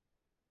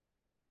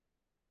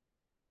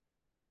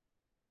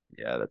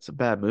 Yeah, that's a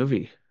bad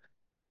movie.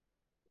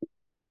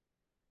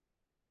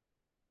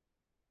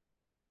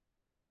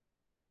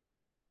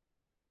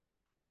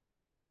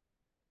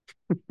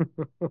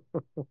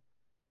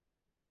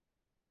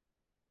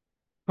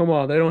 Come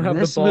on, they don't have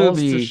the This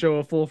balls to movie, show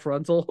a full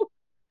frontal.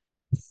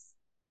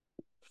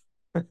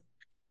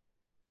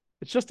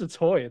 It's just a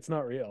toy, it's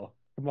not real.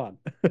 Come on.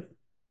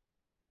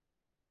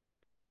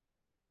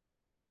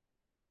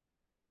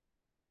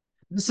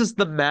 this is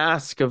the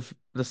mask of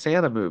the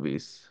Santa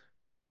movies.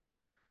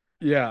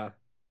 Yeah.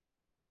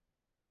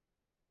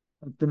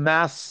 The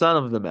masked son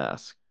of the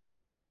mask,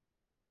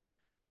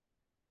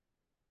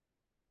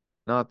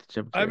 not the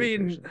Jim I Carrey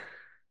mean, version.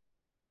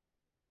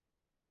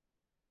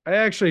 I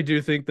actually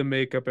do think the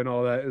makeup and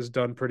all that is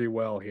done pretty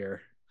well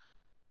here.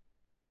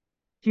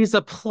 He's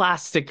a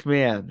plastic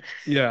man.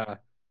 Yeah.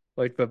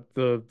 Like the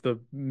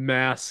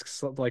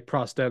masks, like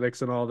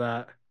prosthetics and all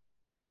that.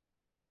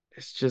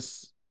 It's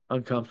just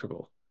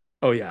uncomfortable.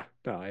 Oh yeah.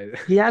 No,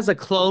 He has a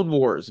Clone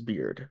Wars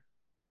beard.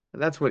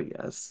 That's what he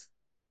has.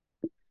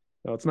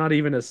 no, it's not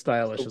even as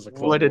It's a stylish as a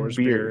Clone wooden Wars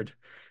beard.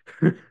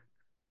 beard.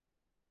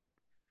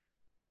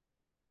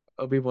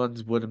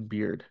 Obi-Wan's wooden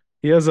beard.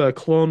 He has a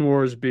Clone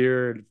Wars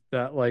beard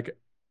that like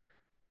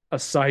a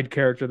side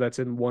character that's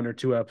in one or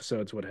two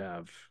episodes would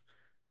have.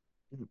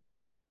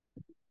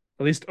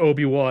 At least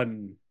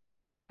Obi-Wan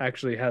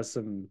actually has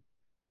some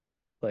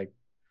like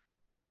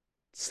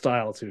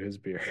style to his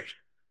beard.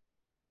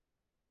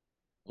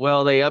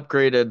 Well, they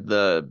upgraded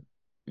the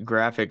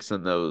graphics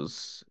in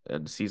those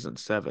in season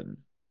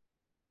 7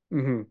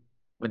 Hmm.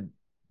 when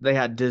they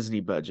had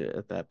Disney budget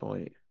at that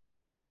point.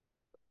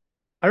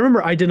 I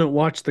remember I didn't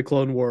watch the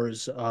Clone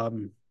Wars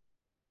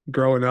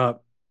growing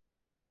up,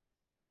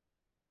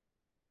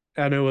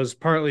 and it was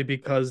partly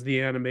because the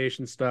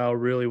animation style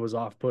really was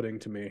off-putting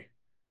to me.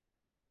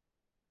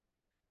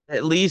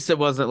 At least it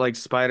wasn't like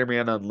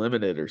Spider-Man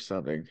Unlimited or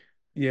something.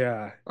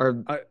 Yeah.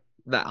 Or I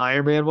the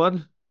Iron Man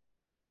one,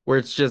 where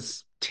it's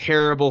just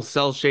terrible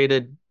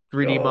cel-shaded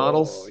 3D Oh,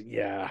 models.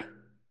 yeah.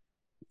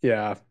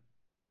 Yeah.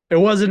 It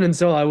wasn't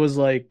until I was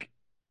like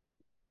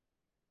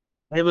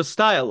It was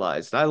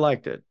stylized. I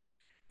liked it.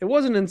 it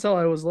wasn't until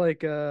I was like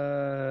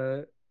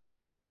done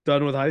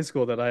with high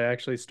school that I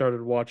actually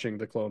started watching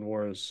the Clone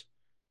Wars.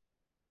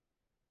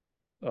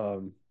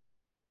 Um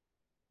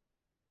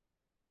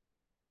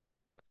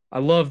I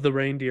love the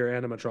reindeer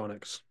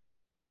animatronics.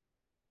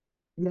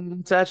 Yeah,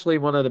 it's actually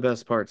one of the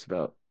best parts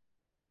about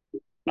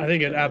I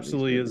think it these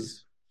absolutely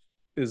movies.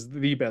 is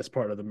the best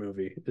part of the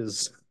movie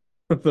is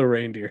the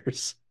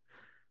reindeers.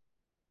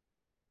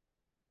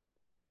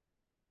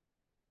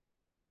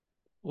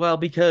 Well,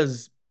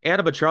 because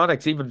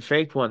animatronics, even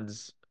fake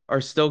ones,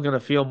 are still gonna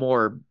feel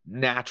more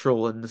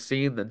natural in the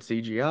scene than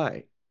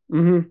CGI.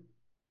 Hmm.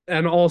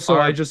 And also,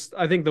 Our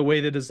I think the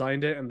way they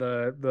designed it and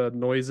the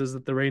noises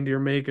that the reindeer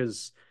make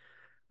is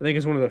I think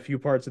it's one of the few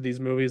parts of these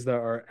movies that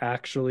are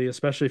actually,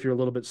 especially if you're a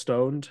little bit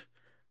stoned,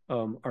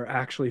 are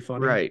actually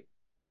funny. right.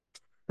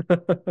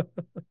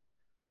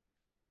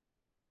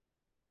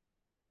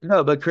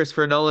 No, but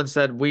Christopher Nolan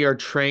said we are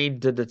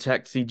trained to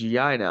detect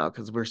CGI now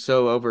because we're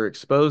so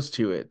overexposed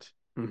to it.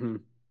 Hmm.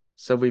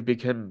 So we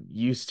become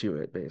used to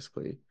it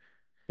basically.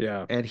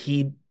 Yeah. And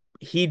he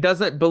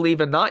doesn't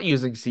believe in not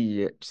using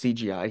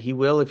CGI. He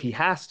will if he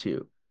has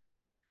to.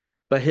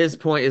 But his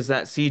point is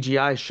that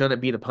CGI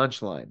shouldn't be the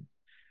punchline.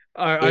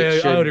 It I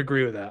would should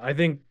agree with that. I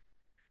think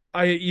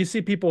I you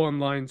see people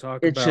online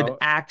talk it should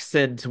about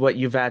accent what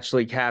you've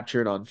actually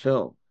captured on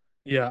film.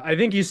 yeah, I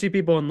think you see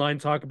people online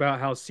talk about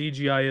how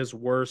CGI is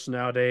worse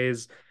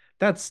nowadays.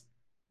 That's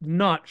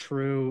not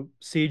true.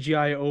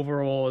 CGI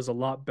overall is a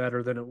lot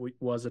better than it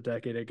was a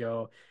decade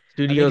ago.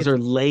 I think Studios it's are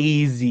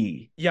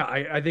lazy. yeah,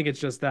 I think it's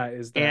just that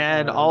is that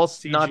And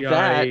also not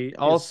that, CGI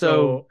is also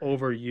so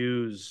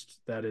overused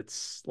that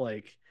it's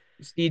like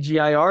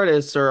CGI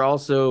artists are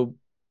also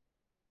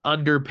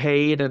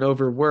underpaid and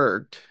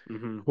overworked.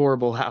 mhm,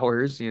 Horrible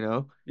hours.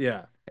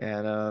 yeah.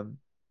 And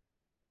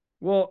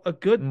Well, a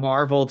good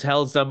Marvel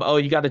tells them, "Oh,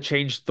 you got to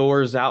change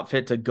Thor's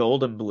outfit to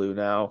golden blue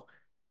now."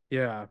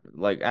 yeah.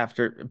 Like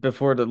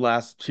before the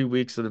last 2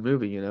 weeks of the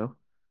movie.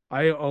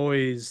 I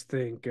always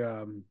think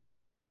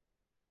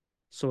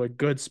so a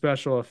good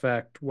special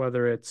effect,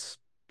 whether it's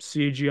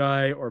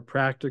CGI or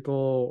practical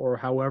or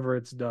however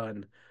it's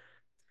done,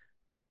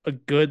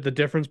 the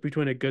difference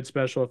between a good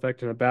special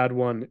effect and a bad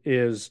one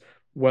is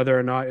whether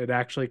or not it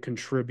actually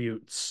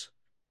contributes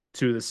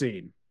to the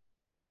scene.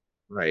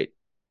 Right.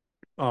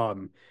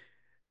 Um,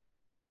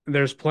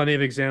 there's plenty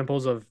of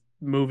examples of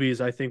movies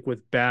I think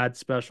with bad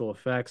special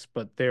effects,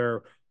 but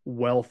they're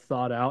well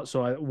thought out.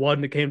 So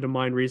one that came to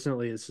mind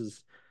recently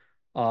is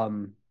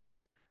um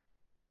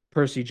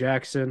Percy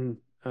Jackson,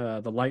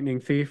 The Lightning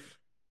Thief,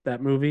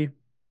 that movie.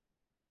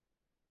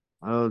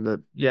 Oh,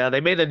 yeah,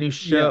 they made a new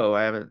Yeah, show.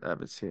 I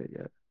haven't seen it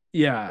yet.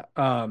 yeah.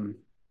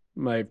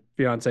 My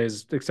fiance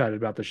is excited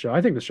about the show.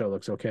 I think the show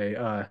looks okay.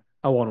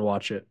 I want to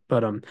watch it,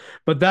 but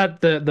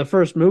that the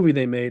first movie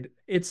they made,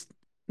 it's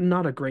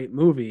not a great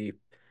movie,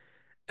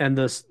 and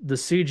the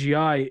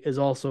CGI is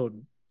also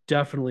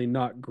definitely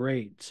not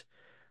great.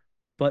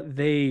 But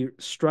they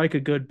strike a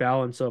good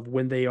balance of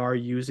when they are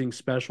using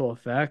special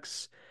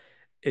effects,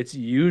 it's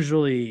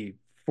usually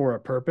for a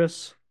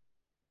purpose,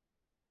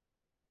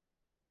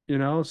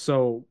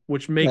 so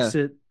which Yeah. makes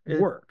it It,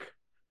 work.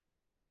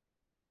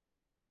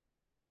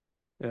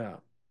 Yeah.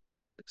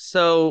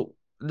 so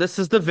this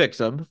is the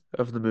victim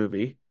of the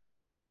movie,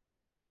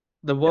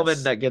 the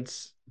woman Yes. that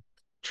gets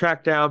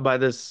tracked down by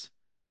this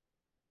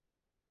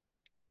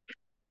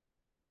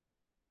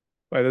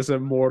By this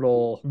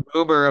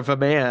boomer of a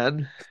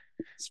man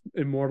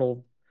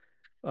immortal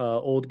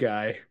old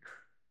guy.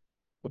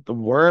 with the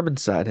worm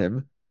inside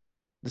him,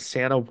 the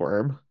Santa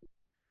worm.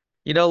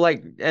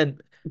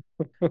 And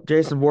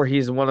Jason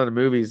Voorhees in one of the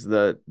movies,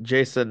 the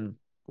Jason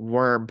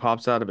worm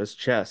pops out of his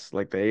chest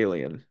like the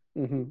alien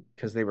Hmm.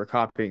 because they were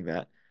copying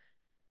that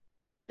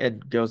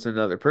and goes to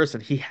another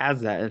person. He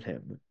has that in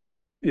him.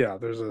 Yeah,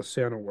 there's a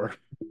Santa worm.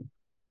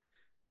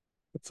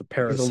 It's a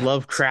He's a parasite.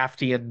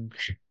 Lovecraftian.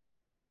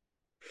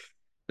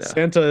 Yeah.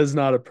 Santa is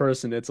not a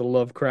person, it's a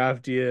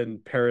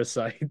Lovecraftian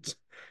parasite.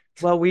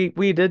 Well,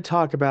 we did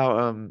talk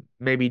about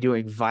maybe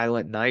doing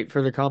Violent Night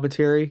for the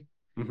commentary,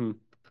 Hmm.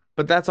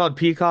 but that's on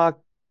Peacock,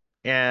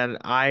 and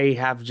I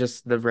have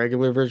just the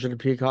regular version of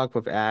Peacock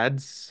with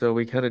ads, so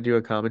we kind of do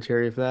a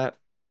commentary of that.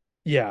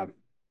 Yeah,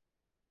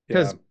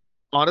 yeah. Because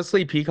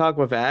honestly, Peacock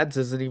with ads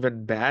isn't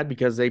even bad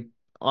because they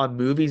on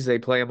movies they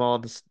play them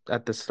all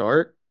at the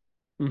start.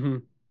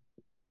 Hmm.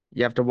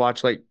 You have to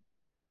watch like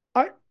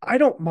I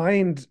don't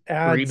mind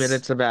 3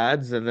 minutes ads of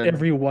ads, and then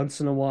every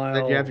once in a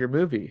then you have while. your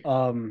movie.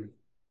 Um,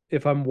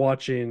 if I'm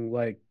watching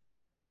like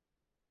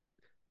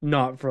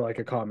not for like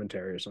a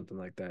commentary or something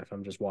like that, if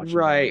I'm just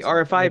watching by Right.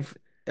 Or myself.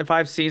 if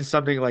I've seen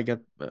something like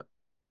a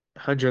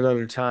hundred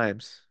other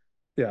times.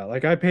 Yeah,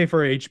 like I pay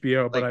for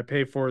HBO, but I Like,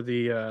 pay for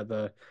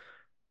the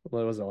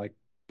what was it like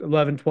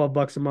 11, 12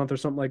 bucks a month or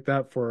something like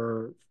that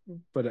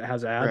but it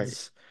has right.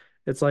 ads.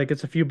 It's like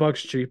it's a few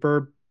bucks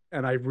cheaper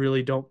and I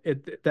really don't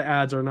the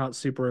ads are not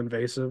super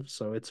invasive,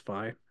 so it's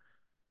fine.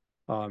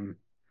 Um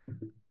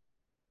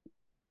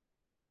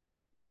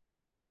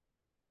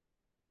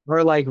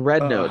Or like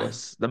Red uh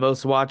Notice, the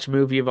most watched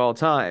movie of all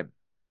time.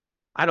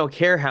 I don't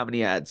care how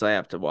many ads I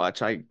have to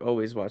watch. I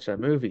always watch that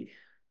movie.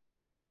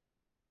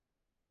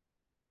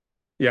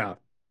 yeah,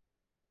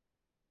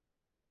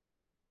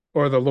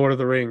 or the Lord of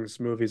the Rings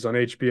movies on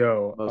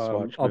HBO. Most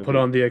watched I'll put movie.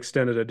 on the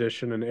extended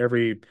edition and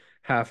every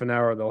half an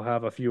hour they'll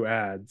have a few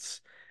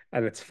ads.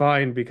 And it's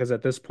fine because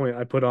at this point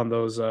I put on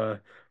those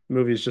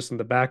movies just in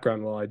the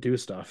background while I do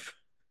stuff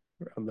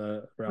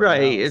around the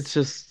Right. It's house.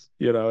 just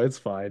It's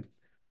fine.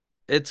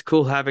 it's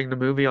cool having the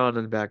movie on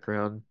in the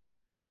background.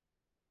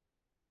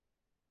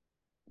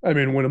 I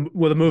mean,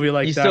 with a movie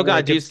You like still that where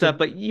gotta it do gets stuff, to,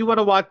 but you want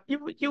to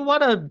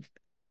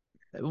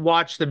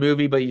watch the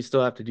movie, but you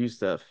still have to do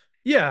stuff.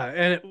 yeah,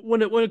 and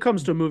when it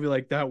comes to a movie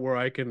like that where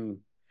I can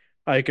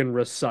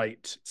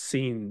recite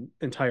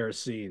entire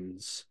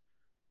scenes,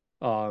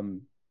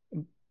 um,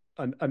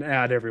 an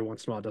ad every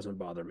once in a while doesn't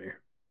bother me.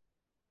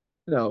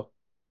 No,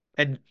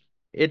 and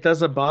it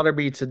doesn't bother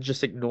me to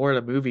just ignore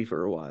the movie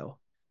for a while.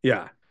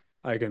 Yeah,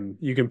 I can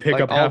you can pick Like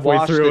up I'll halfway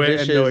wash the through it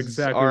and know dishes,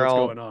 exactly or what's I'll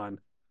going on.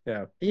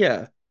 Yeah.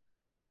 yeah.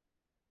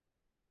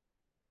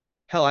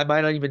 Hell, I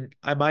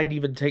might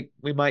even take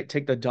we might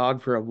take the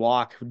dog for a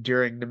walk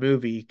during the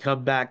movie,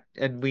 come back,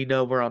 and we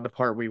know we're on the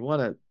part we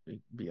want to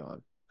be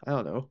on. I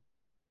don't know.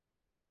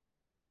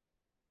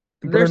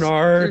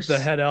 Bernard, the There's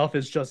head elf,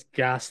 is just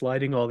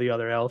gaslighting all the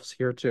other elves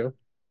here too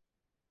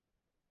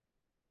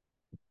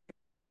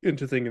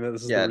into thinking that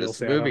this is the yeah, real this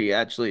Santa. movie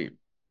actually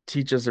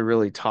teaches a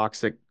really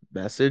toxic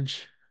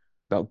message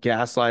about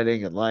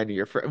gaslighting and lying to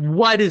your friend.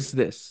 What is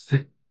this?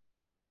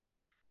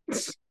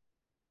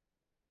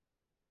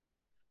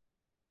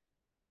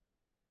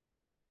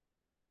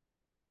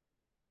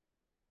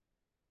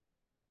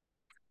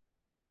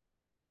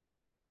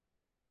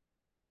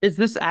 Is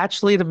this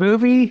actually the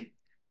movie?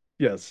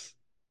 Yes.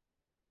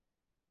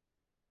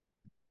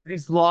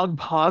 These long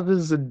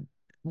pauses and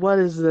what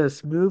is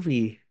this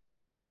movie?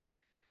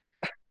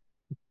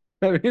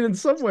 I mean, in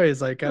some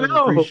ways, I kind of No.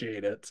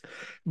 appreciate it,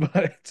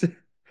 but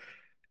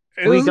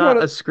We got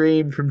a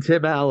scream from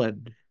Tim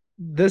Allen.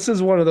 this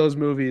is one of those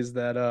movies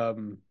that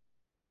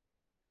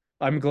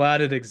I'm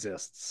glad it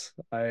exists.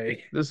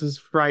 This is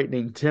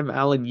frightening. Tim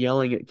Allen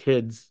yelling at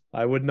kids.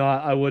 I would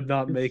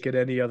not It's, make it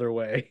any other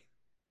way.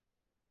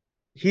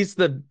 he's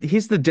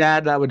the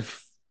dad that would,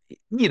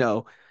 you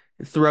know,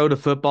 throw the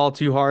football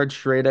too hard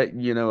straight at,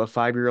 a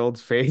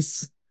 5-year-old's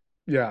face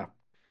Yeah.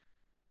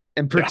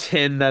 and Yeah.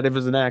 pretend that it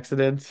was an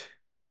accident.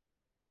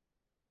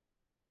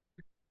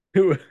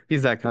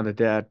 He's that kind of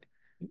dad.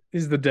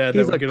 He's the dad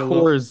that He's would a get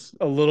Coors.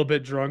 a little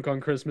bit drunk on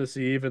Christmas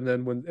Eve, and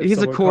then when if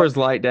He's a someone caught, Coors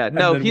Light dad. and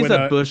No, then he's when a a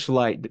Bush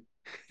Light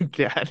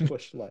dad.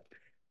 Bush Light,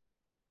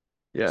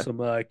 Yeah. some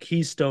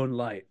Keystone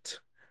Light,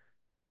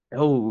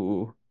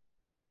 Oh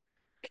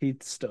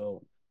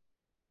Keystone.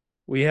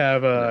 We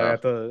have no.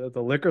 at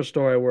the liquor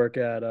store I work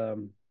at,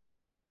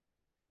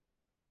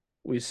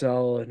 we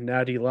sell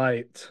Natty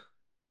Light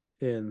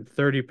in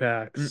 30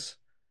 Mm. packs,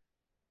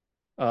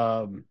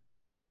 um,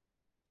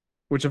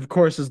 which of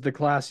course is the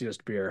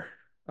classiest beer.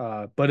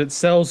 But it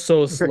sells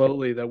so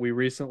slowly that we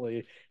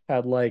recently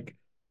had like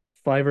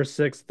five or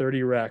six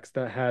 30 racks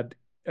that had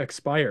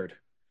expired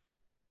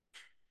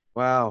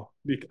Wow.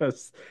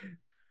 because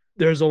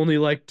there's only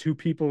like two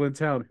people in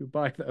town who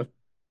buy them.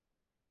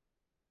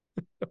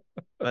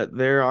 But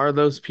there are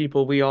those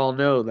people we all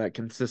know that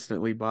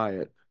consistently buy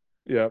it.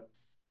 Yep.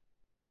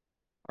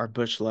 Our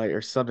Bush Light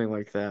or something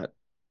like that.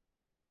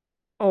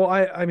 Oh,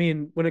 I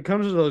mean, when it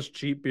comes to those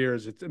cheap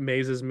beers, it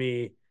amazes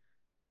me.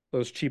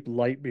 Those cheap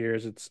light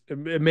beers, it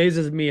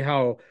amazes me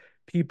how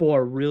people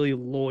are really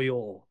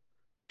loyal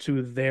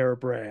to their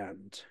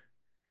brand,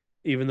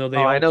 even though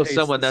Oh, they I all know taste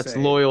someone the that's same.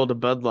 loyal to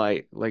Bud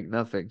Light like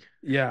nothing.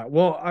 Yeah.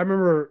 Well, I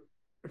remember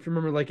if you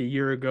remember like a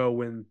year ago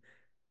when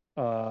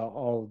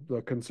all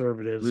the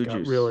conservatives Blue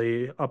got Juice.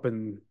 really up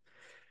and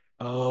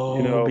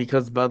you Oh, know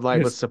because Bud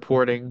Light was pissed.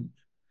 supporting,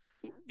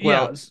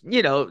 Yeah,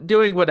 well,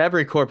 doing what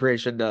every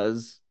corporation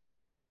does.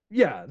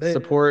 yeah,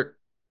 Support,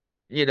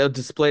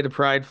 display the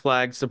pride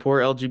flag,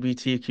 support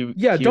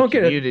yeah, LGBTQ don't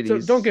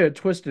communities. get it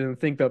twisted and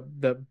think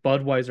that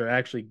Budweiser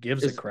actually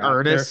gives a Is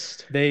crap.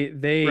 earnest. They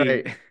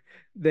Right.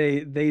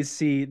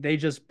 they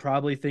just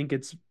probably think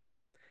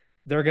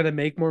they're gonna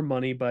make more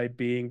money by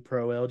being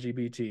pro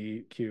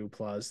LGBTQ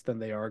plus than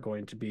they are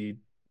going to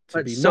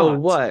But be so not.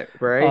 what,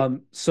 right?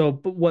 So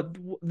but what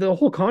the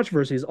whole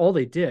controversy is all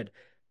they did.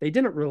 They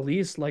didn't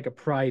release like a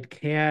Pride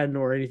can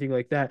or anything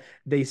like that.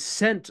 They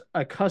sent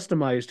a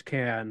customized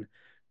can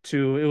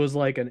to it was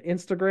like an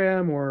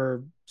Instagram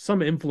or some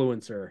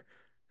influencer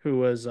who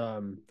was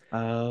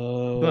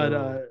but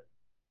Oh.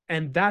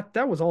 and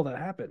that was all that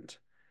happened.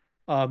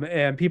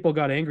 And people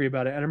got angry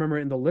about it. And I remember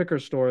in the liquor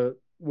store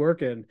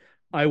working,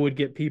 I would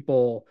get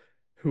people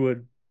who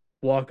would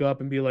walk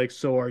up and be like,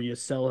 "So are you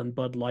selling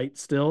Bud Light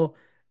still?"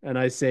 And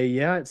I say,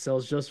 "Yeah, it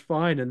sells just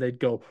fine." And they'd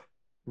go,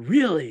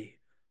 "Really?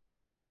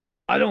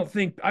 I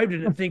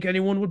didn't think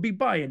anyone would be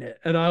buying it."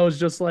 And I was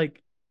just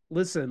like,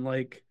 "Listen,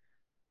 like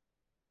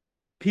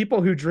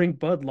people who drink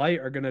Bud Light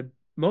are gonna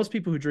most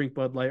people who drink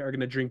Bud Light are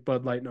gonna drink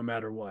Bud Light no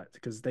matter what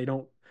because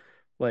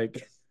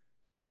like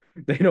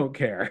they don't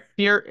care."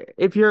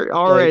 If you're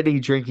Like already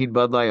drinking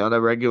Bud Light on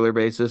a regular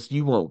basis,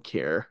 you won't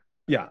care.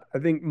 yeah, I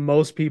think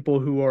most people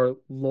who are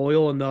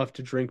loyal enough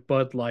to drink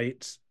Bud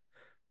Light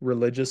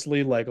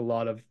religiously, like a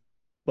lot of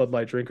Bud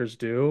Light drinkers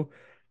do,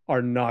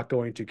 are not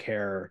going to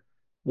care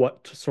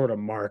what sort of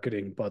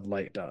marketing Bud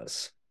Light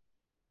does,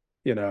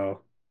 you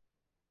know?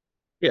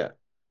 Yeah,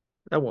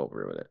 that won't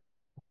ruin it.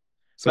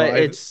 So But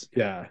it's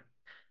yeah,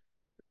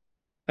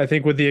 I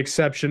think with the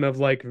exception of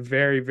like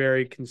very,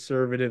 very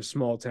conservative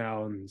small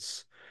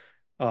towns,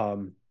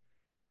 um,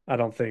 I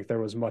don't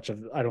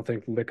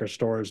think liquor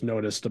stores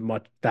noticed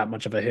that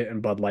much of a hit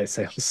in Bud Light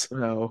sales.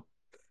 No.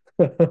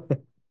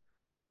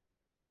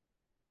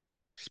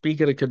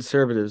 Speaking of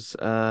conservatives,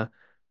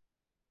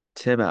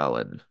 Tim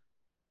Allen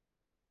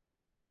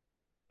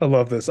I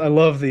love this. I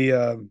love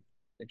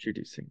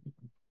introducing.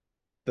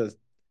 the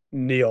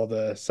Neil,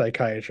 the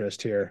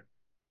psychiatrist here.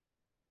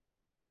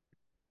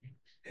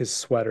 His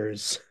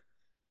sweaters.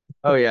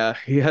 Oh yeah,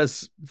 he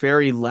has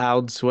very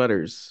loud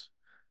sweaters.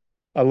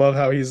 I love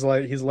how he's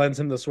lends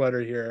him the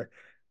sweater here.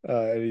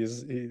 And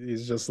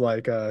he's just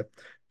like,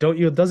 don't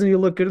you doesn't he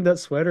look good in that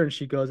sweater? And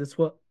she goes, it's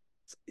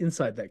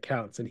inside that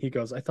counts. And he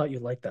goes, I thought you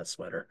liked that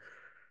sweater.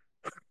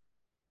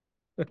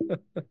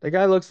 The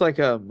guy looks like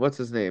what's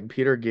his name?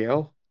 Peter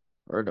Gale?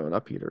 Or no,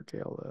 not Peter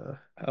Gale.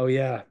 Oh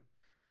yeah.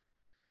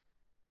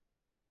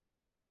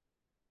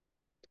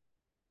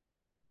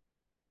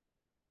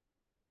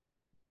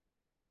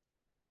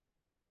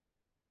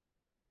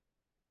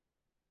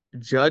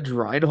 Judge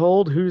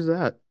Reinhold? Who's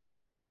that?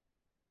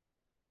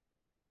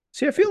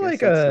 See, I I feel guess like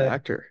that's the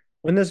actor.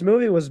 when this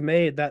movie was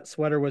made, that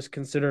sweater was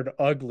considered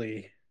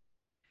ugly.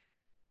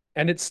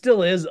 And it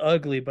still is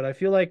ugly, but I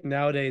feel like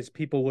nowadays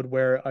people would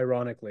wear it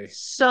ironically.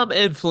 Some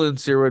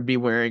influencer would be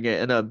wearing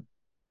it in a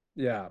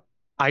Yeah.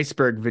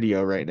 iceberg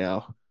video right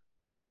now.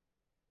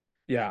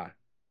 Yeah.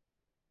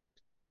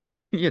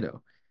 You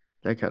know,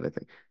 that kind of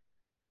thing.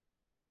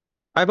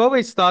 I've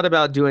always thought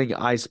about doing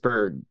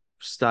iceberg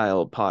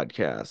style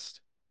podcast. Is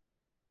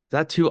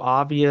that too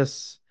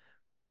obvious?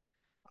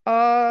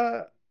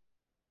 Uh,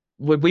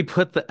 Would we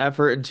put the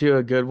effort into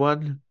a good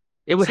one?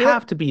 It would See that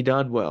have to be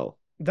done well.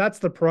 that's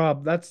the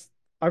problem.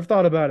 I've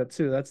thought about it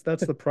too. That's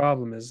the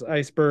problem is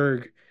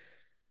iceberg.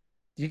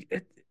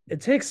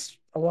 It takes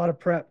a lot of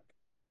prep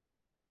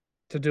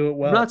to do it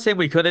I'm not well. saying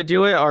we couldn't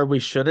do it or we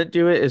shouldn't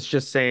do it. It's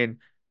just saying,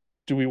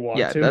 Do we want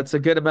yeah, to? that's a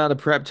good amount of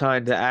prep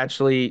time to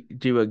actually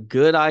do a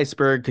good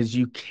iceberg because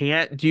you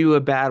can't do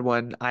a bad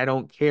one. I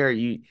don't care.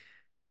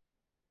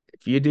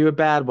 If you do a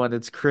bad one,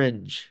 it's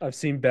cringe. I've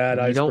seen bad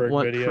And you don't iceberg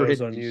want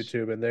videos on cringe.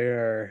 YouTube and they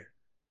are,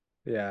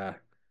 yeah.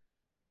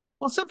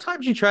 Well,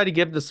 sometimes you try to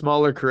give the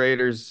smaller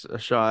creators a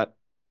shot.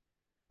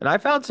 And I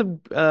found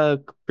some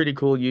pretty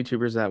cool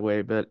YouTubers that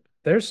way, but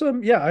There's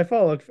some, yeah, I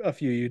follow a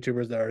few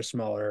YouTubers that are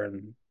smaller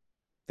and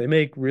they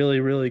make really,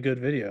 really good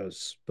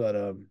videos.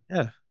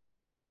 yeah.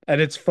 And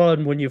it's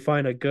fun when you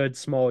find a good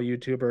small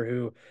YouTuber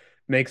who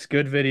makes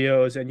good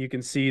videos and you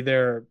can see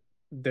their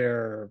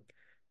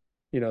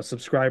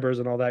subscribers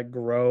and all that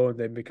grow and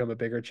they become a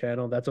bigger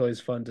channel. That's always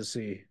fun to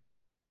see.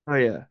 Oh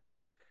yeah.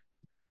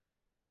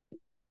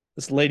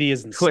 This lady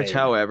is Twitch, insane.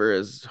 however,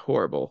 is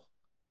horrible.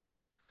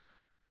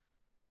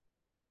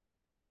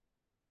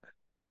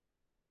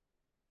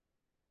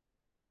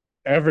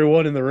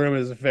 Everyone in the room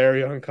is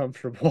very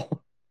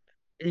uncomfortable.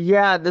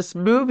 Yeah, this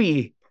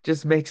movie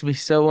just makes me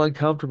so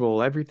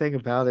uncomfortable. Everything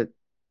about it.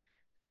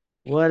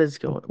 What is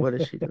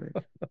she doing?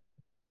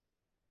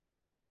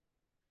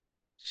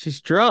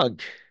 She's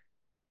drunk.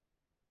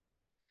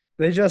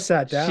 They just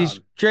sat She's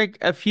down. drank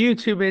a few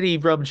too many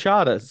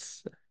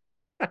rumchadas.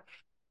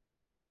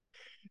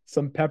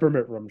 Some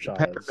peppermint The rumchadas.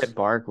 peppermint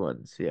bark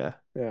ones, yeah.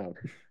 Yeah.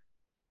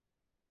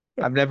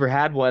 I've never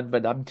had one,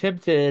 but I'm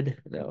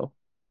tempted. No.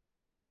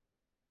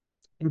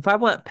 If I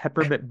want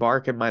peppermint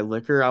bark in my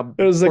liquor, I'm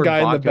There's the pouring guy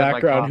in the vodka in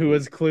my background who coffee.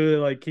 is clearly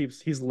like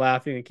keeps he's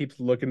laughing and keeps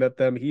looking at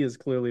them. He is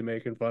clearly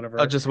making fun of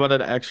Oh, her. just one of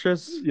the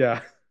extras?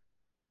 Yeah.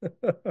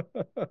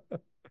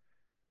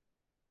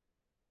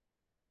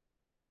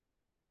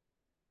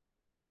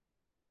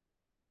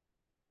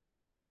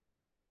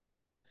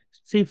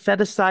 See,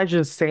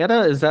 fetishizes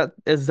Santa?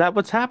 Is that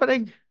what's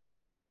happening?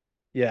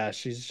 Yeah,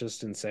 she's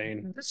just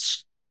insane.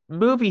 This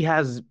movie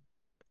has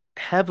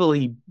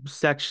heavily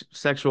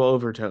sexual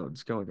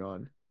overtones going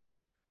on.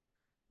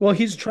 Well,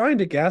 he's trying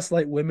to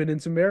gaslight women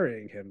into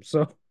marrying him.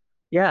 So,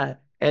 Yeah,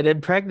 and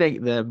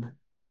impregnate them.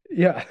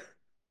 yeah.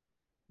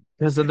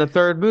 Because in the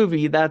third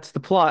movie, that's the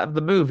plot of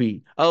the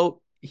movie.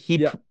 Oh,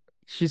 Yeah.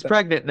 she's That,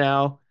 pregnant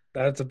now.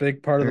 that's a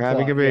big part of They're the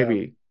having a plot. Yeah.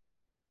 baby.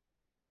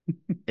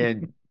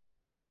 And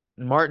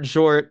Martin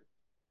Short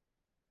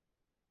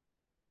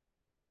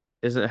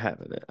isn't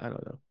having it. I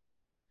don't know.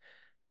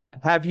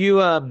 Have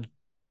you um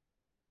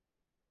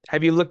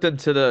have you looked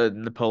into the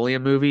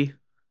Napoleon movie?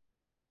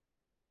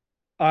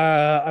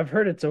 I've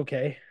heard it's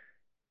okay.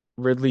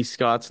 Ridley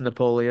Scott's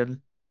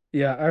Napoleon,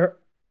 Yeah,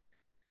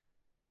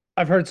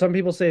 I've heard some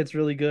people say it's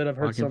really good. I've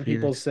heard Joaquin some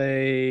people Phoenix.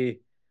 say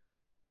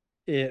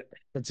it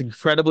It's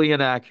incredibly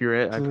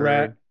inaccurate, I've dra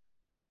heard.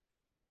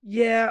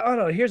 Yeah, I don't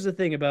know. Here's the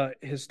thing about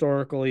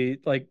historical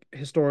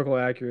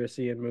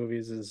accuracy in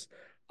movies is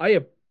I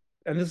ap-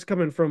 and this is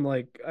coming from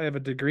like I have a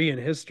degree in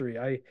history.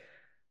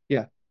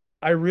 Yeah.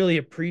 I really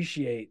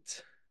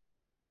appreciate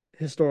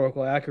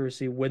historical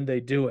accuracy when they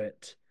do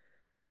it.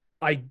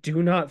 I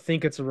do not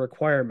think it's a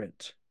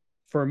requirement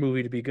for a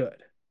movie to be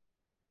good,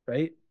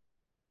 right?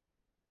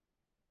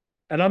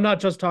 And I'm not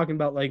just talking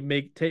about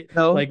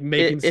No, like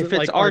making if it's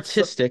like arts.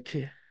 artistic,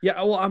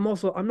 Yeah, well,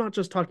 I'm not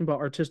just talking about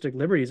artistic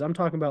liberties. I'm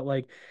talking about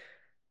like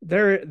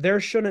there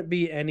shouldn't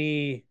be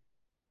any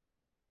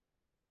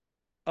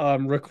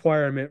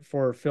requirement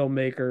for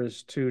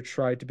filmmakers to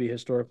try to be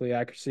historically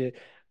accurate.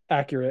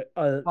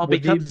 Well, it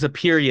With the becomes a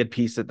period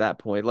piece at that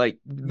point, like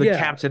the Yeah,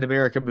 Captain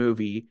America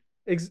movie,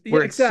 yeah,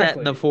 where it's set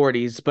in the exactly.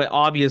 40s, but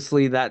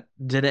obviously that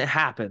didn't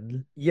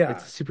happen. It's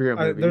Yeah, a superhero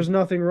movie. there's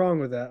nothing wrong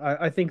with that.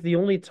 I think the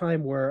only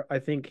time where I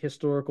think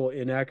historical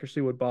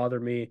inaccuracy would bother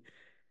me,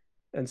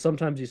 and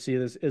sometimes you see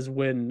this, is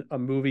when a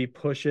movie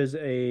pushes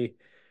a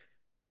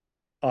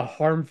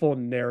harmful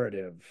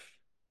narrative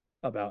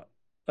about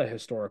a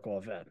historical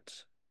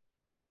event.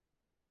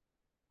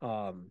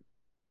 Um,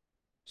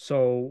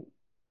 so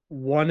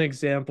one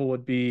example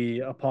would be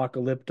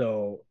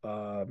Apocalypto,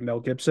 Mel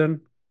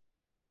Gibson.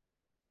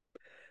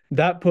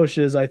 That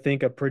pushes, I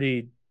think, a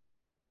pretty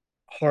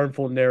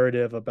harmful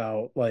narrative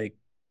about like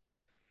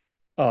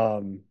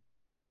um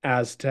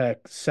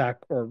Aztec sac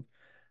or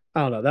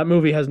I don't know. That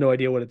movie has no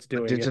idea what it's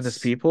doing. Indigenous It's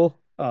people.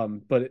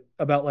 but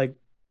about like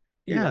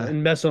Yeah,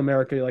 in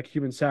Mesoamerica, like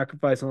human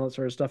sacrifice and all that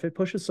sort of stuff. It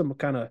pushes some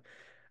kind of,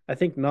 I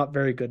think, not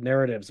very good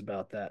narratives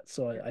about that.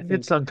 So I it's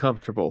think,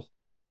 uncomfortable.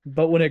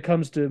 but when it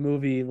comes to a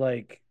movie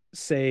like,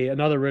 say,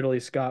 another Ridley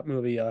Scott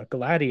movie,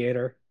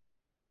 Gladiator,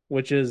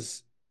 which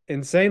is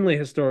insanely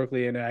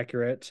historically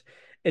inaccurate,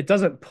 it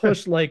doesn't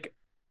push like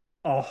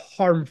a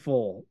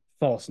harmful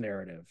false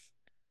narrative.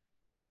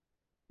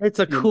 It's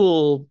a You,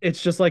 cool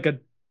it's just like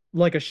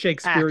a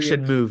action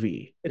Shakespearean,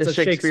 movie, a it's a Shakespearean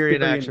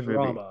Shakespearean action movie.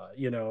 drama,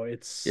 you know,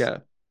 it's Yeah.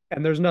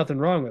 and there's nothing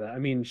wrong with that. I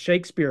mean,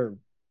 Shakespeare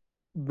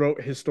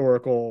wrote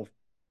historical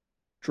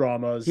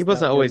He dramas that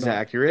wasn't were always not,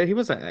 accurate. He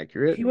wasn't he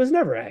accurate. was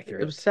never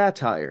It was accurate.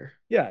 satire.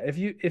 Yeah,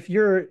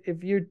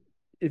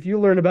 if you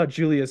learn about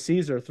Julius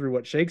Caesar through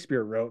what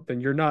Shakespeare wrote,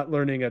 then you're not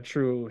learning a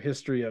true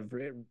history of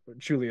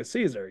Julius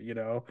Caesar, you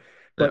know.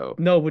 But No,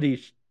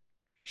 nobody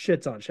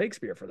shits on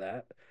Shakespeare for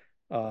that.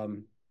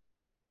 Um,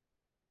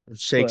 but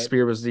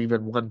Shakespeare was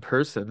even one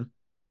person.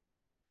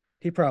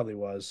 he probably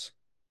was.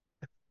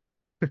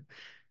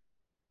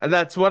 And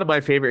that's one of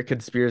my favorite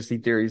conspiracy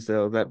theories,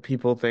 though, that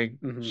people think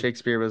Mhm.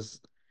 Shakespeare was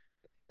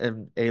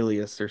an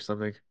alias or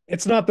something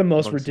It's not the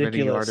most amongst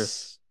many artists.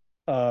 ridiculous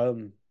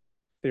um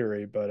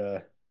theory,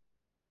 but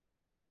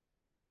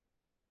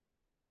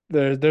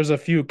there's a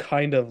few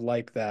kind of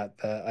like that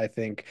I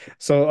think.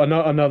 So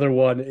another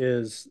one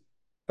is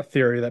a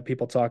theory that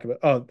people talk about.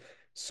 Oh,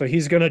 so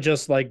he's gonna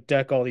just like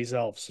deck all these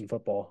elves in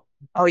football.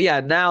 Oh yeah,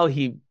 now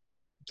he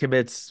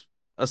commits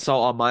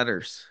assault on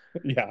minors.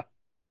 Yeah.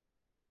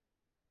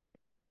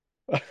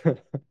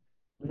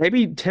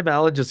 Maybe Tim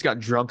Allen just got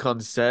drunk on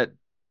set,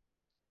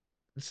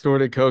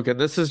 snorted coke, and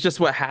this is just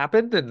what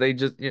happened, and they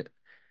just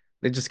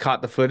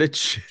caught the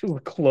footage.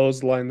 Just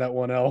clothesline that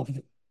one elf.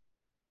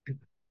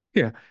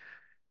 Yeah,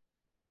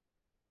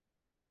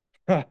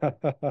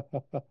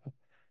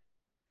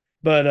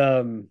 But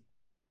I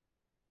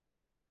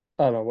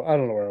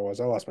don't know where I was.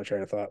 I lost my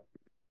train of thought.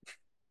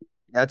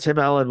 yeah, Tim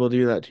Allen will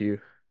do that to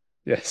you.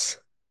 Yes.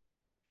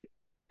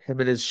 Him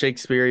and his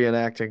Shakespearean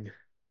acting.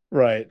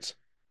 Right.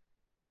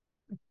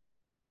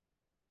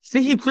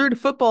 See, he threw the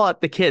football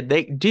at the kid.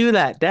 They do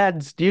that.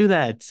 Dads do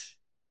that.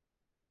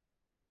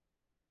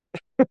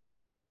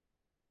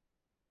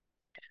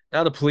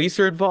 Now the police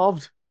are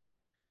involved.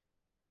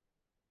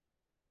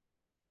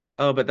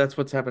 Oh, but that's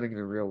what's happening in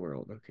the real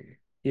world. Okay.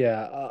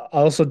 Yeah. I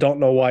also don't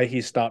know why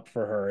he stopped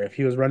for her. If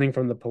he was running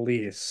from the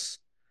police.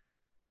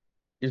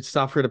 You'd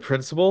stop for the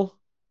principal?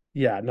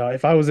 Yeah, no,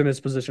 if I was in his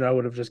position, I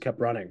would have just kept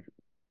running.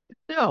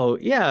 No,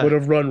 Would yeah.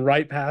 have run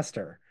right past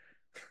her.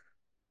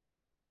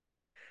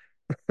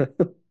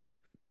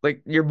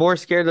 Like you're more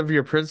scared of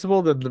your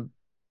principal than the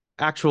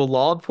actual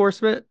law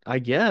enforcement, I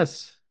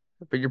guess.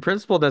 But your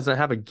principal doesn't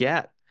have a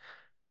gat.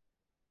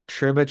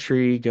 Trim a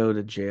tree, go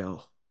to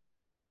jail.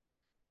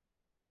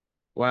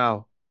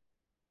 Wow.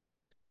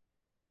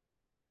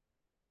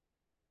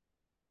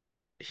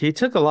 He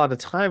took a lot of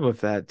time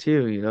with that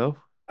too, you know?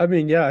 I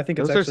mean, yeah, I think it's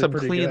Those are actually some pretty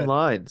clean good.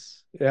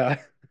 lines. Yeah,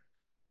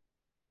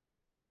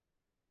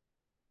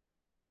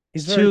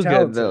 he's It's very too good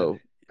talented.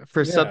 though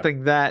for Yeah.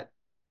 something that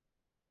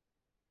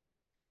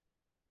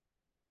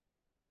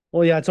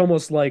Well, yeah, it's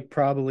almost like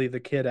probably the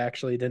kid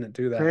actually didn't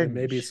do that, and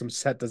maybe cringe. some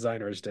set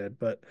designers did,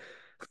 but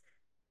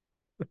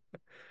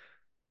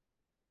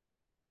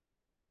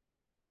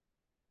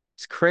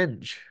It's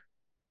cringe.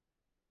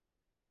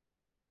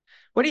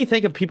 What do you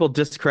think of people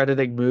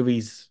discrediting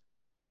movies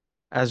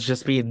as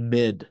just being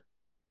mid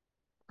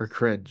or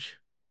cringe?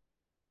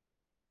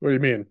 what do you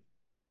mean?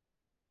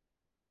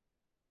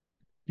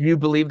 Do you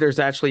believe there's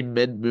actually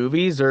mid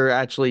movies or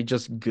actually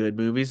just good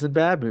movies and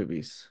bad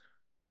movies?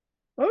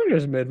 I think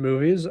there's mid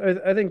movies.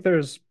 I think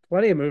there's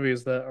plenty of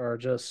movies that are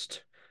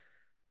just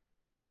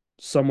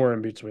somewhere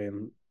in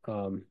between.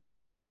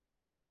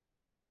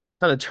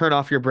 Kind of turn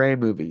off your brain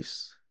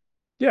movies.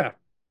 Yeah,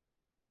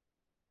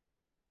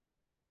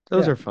 Those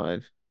yeah, are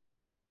fine.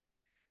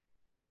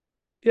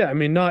 yeah. I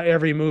mean, not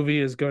every movie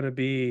is going to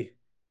be,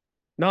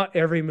 not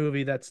every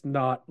movie that's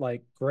not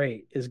like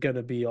great is going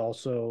to be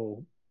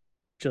also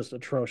just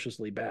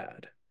atrociously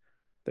bad.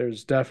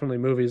 There's definitely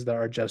movies that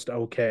are just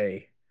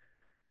okay.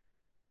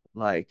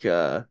 Like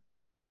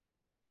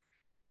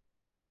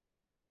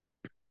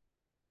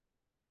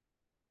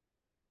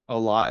a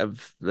lot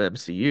of the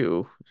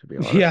MCU, to be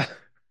Yeah, honest.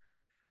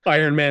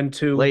 Iron Man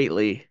 2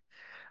 Lately,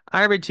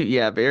 Iron Man 2,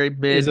 yeah, very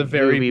is a mid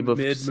very movie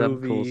with mid some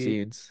cool movie.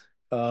 scenes.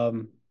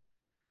 Um,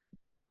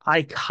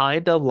 I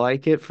kind of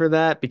like it for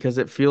that because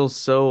it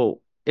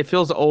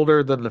feels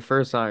older than the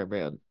first Iron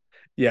Man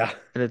yeah.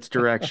 in its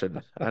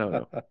direction. I don't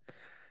know.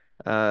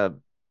 Uh,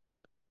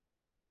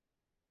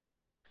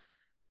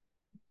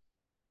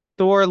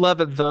 Thor: Love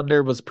and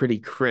Thunder was pretty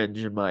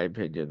cringe in my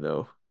opinion,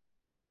 though.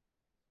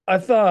 I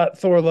thought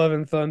Thor Love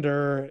and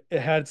Thunder, it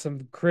had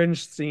some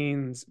cringe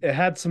scenes. It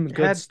had some It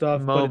good had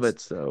stuff, but it's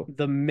moments though.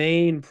 the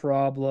main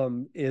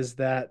problem is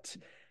that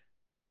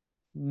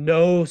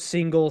no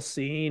single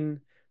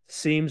scene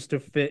seems to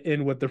fit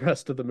in with the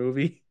rest of the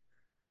movie.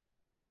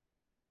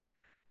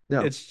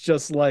 No, It's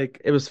just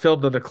like it was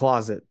filmed in a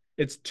closet.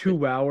 it's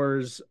 2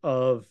 hours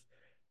of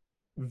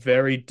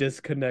very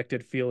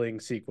disconnected feeling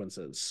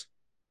sequences,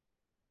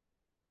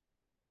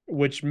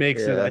 which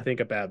makes it, I Yeah. think,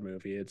 a bad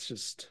movie. It's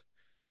just,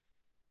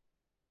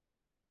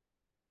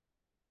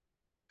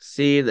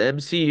 See, the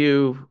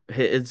MCU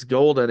hit its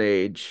golden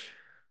age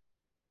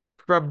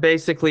from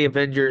basically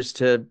Avengers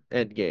to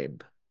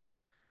Endgame.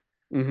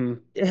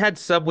 mhm. It had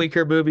some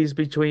weaker movies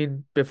before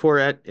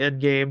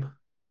Endgame.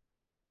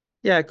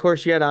 Yeah, of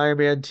course you had Iron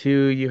Man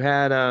 2, you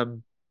had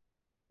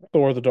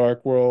Thor: The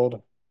Dark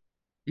World,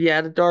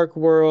 the Dark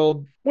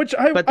World, which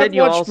I but I've then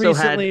you watched also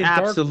had recently.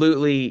 Dark,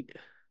 absolutely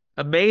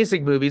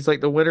amazing movies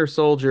like The Winter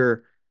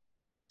Soldier,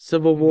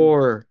 Civil mhm.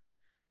 War,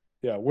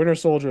 Yeah, Winter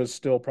Soldier is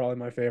still probably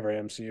my favorite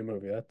MCU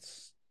movie.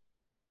 That's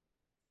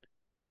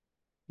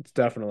it's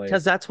definitely,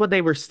 because that's when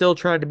they were still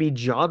trying to be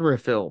genre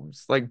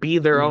films, like be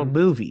their own mhm.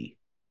 movie.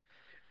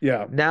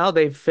 Yeah, Now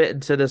they've fit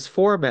into this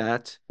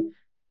format,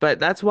 but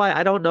that's why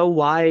I don't know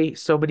why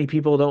so many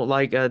people don't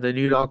like the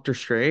new Doctor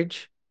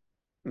Strange.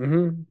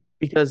 hmm.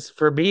 Because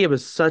for me, it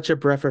was such a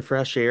breath of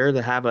fresh air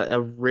to have an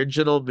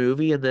original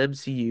movie in the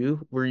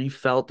MCU where you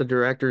felt the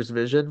director's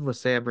vision with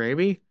Sam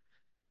Raimi.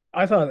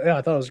 I thought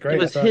it was It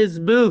great. I was thought, his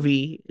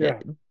movie.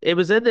 yeah, It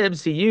was in the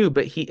MCU,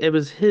 but it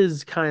was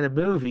his kind of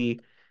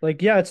movie.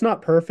 like yeah, it's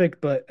not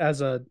perfect, but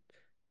as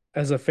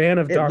a fan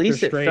of At Doctor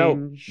least it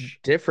felt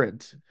Strange,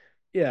 different.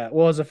 yeah,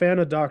 well, as a fan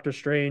of Doctor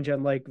Strange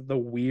and like the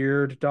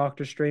weird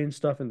Doctor Strange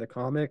stuff in the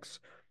comics,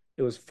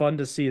 it was fun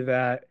to see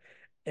that.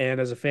 And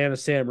as a fan of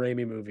Sam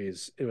Raimi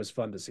movies, it was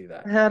fun to see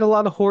It that. had a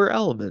lot of horror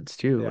elements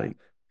too, Yeah. like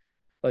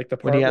Like the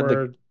when he part had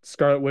where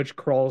Scarlet Witch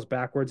crawls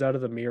backwards out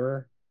of the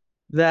mirror.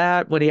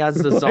 when he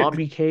has the Like,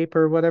 zombie cape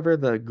or whatever,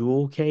 the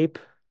ghoul cape.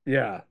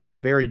 yeah,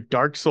 Very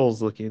Dark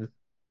Souls looking.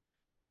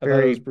 I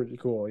thought it was Very, pretty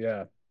cool.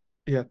 Yeah.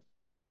 yeah.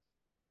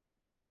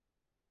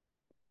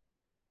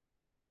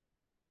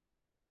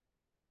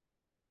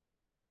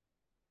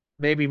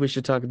 Maybe we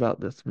should talk about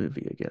this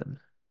movie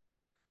again.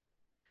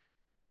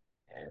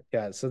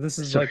 Yeah. So this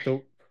is Sorry. like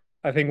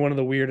I think one of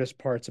the weirdest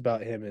parts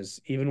about him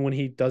is even when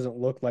he doesn't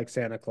look like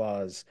Santa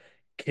Claus,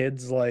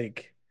 kids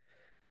like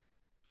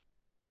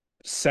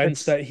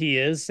sense It's that he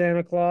is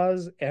Santa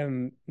Claus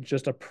and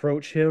just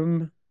approach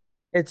him.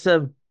 it's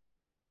a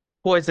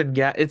poison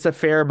gas. It's a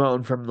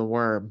pheromone from the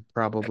worm,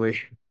 probably.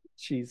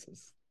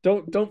 Jesus.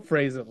 Don't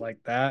phrase it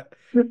like that.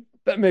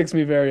 That makes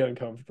me very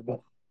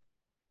uncomfortable.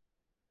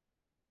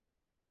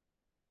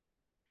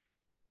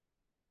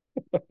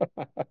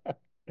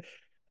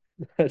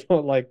 I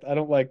don't like that. I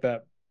don't like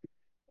that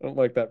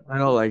I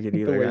don't like it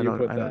the either. way you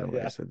I put don't know that.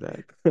 why I Yeah. said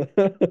that.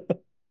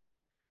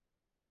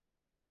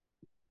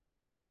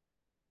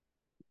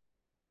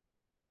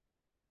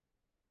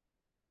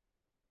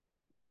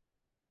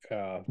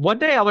 Yeah. One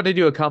day I want to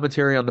do a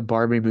commentary on the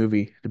Barbie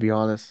movie, to be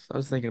honest. I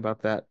was thinking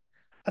about that.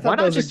 I Why thought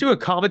that not was a just do a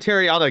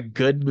commentary on a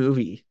good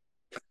movie?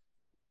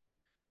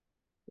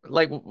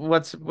 Like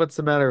what's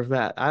the matter with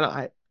that? I don't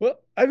I well,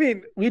 I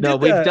mean, we No, did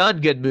we've the done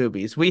good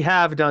movies. We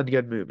have done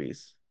good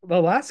movies.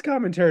 the last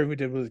commentary we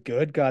did was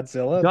good,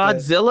 Godzilla,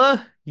 but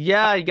Godzilla?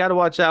 I, Yeah, you got to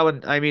watch that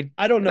one. I mean,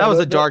 I don't that know. was The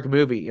a dark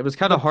movie. It was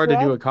kind the of hard to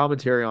do a prob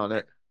commentary on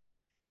it.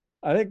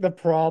 I think the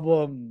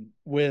problem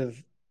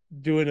with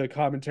doing a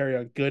commentary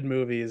on good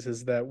movies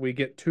is that we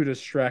get too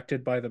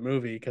distracted by the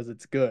movie because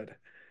it's good.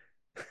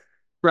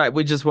 Right,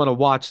 we just want to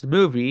watch the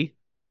movie,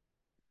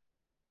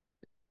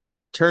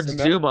 turn So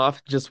now, Zoom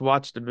off, just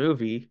watch the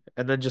movie,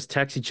 and then just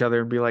text each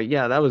other and be like,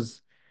 "Yeah, that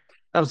was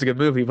a good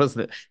movie,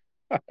 wasn't it?"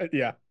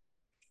 yeah,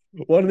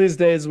 one of these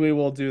days we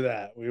will do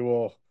that. We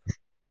will,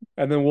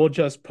 and then we'll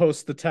just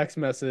post the text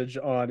message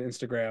on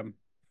Instagram,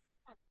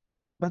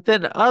 But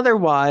then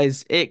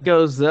otherwise, it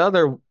goes the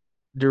other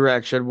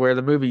direction where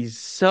the movie's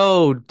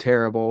so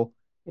terrible.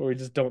 where we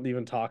just don't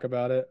even talk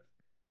about it.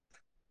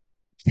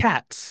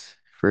 Cats,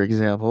 for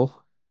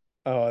example.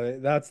 Oh,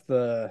 that's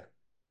the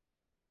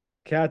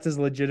Cats is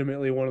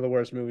legitimately one of the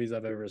worst movies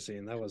I've ever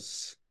seen. That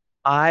was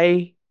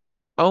I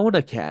own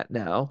a cat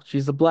now.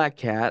 She's a black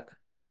cat,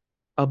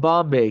 a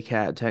Bombay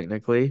cat,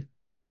 technically.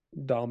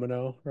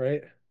 Domino,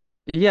 right?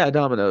 Yeah,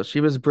 Domino. She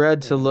was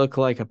bred to Yeah. look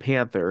like a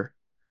panther.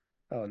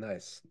 Oh,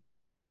 nice.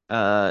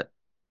 Uh,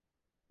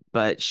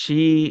 but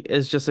she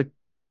is just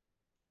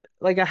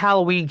like a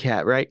Halloween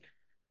cat, right?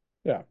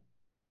 Yeah.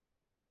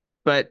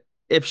 But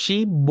if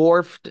she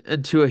morphed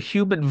into a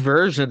human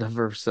version of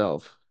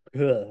herself,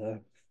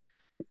 Ugh.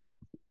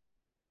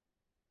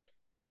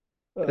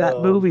 that Um,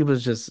 movie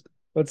was just.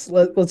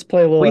 let's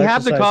play a little We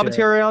have the exercise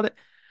here. commentary on it.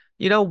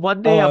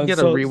 One day I'm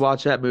gonna So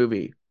rewatch that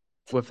movie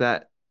with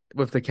that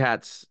with the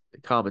cat's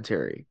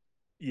commentary.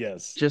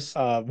 yes. Just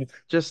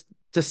just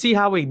to see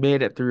how we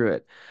made it through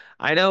it.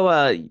 I know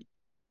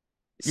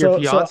your So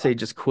fiance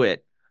just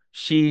quit.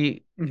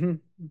 She mhm.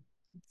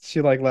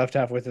 She like left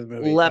halfway through the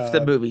movie. left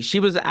the movie. She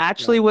was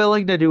Yeah. actually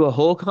willing to do a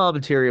whole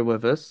commentary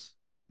with us,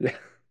 Yeah.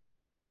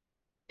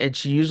 and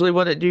she usually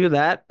wouldn't do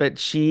that, but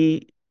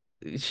she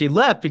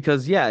left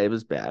because yeah, it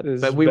was bad.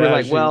 This But is we were bad.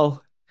 like, She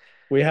well,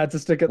 We had to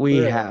stick it we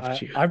through. have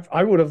to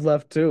I would have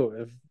left too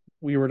if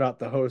we were not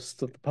the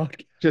hosts of the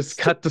just podcast.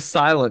 cut the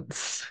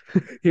silence.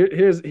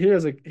 Here's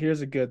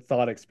a good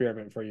thought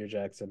experiment for you,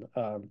 Jackson.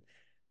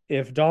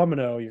 If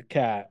Domino, your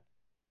cat,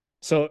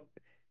 so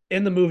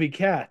in the movie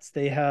Cats,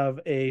 they have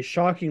a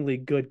shockingly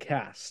good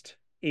cast: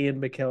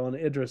 Ian McKellen,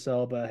 Idris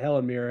Elba,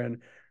 Helen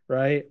Mirren,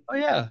 right? Oh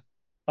yeah.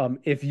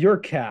 If your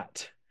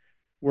cat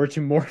were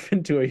to morph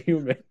into a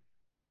human,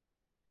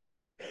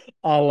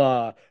 a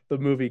la the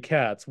movie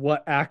Cats,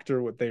 what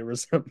actor would they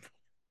resemble?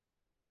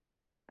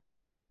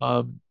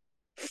 Um,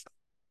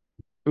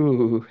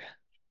 ooh,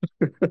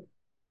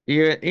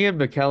 Ian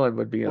McKellen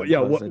would be What, yeah,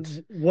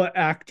 unpleasant. what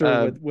actor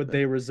Uh, would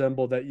they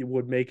resemble that you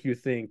would make you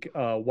think,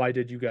 why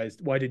did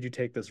you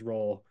take this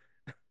role?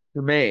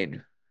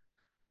 Jermaine,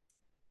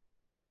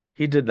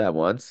 he did that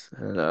once.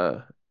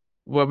 And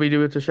what we do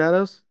with the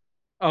shadows?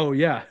 Oh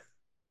yeah.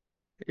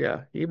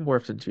 Yeah, he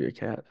morphed into a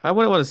cat. I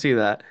wouldn't want to see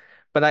that,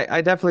 but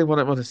I definitely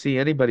wouldn't want to see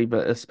anybody,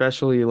 but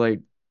especially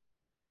like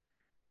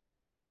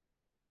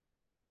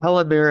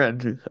Helen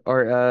Mirren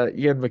or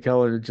Ian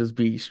McKellen would just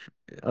be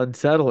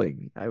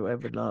unsettling. I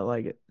would not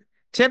like it.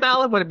 Tim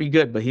Allen wouldn't be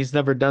good, but he's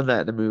never done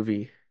that in a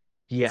movie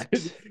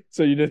yet.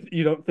 So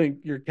you don't think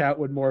your cat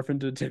would morph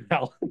into Tim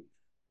Allen?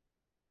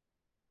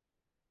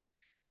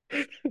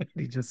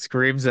 He just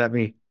screams at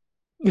me.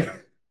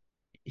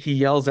 He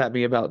yells at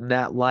me about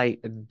Nat Light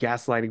and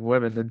gaslighting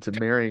women into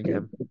marrying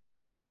him.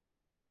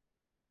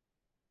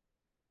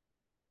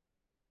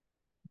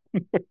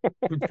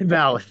 Tim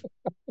Allen.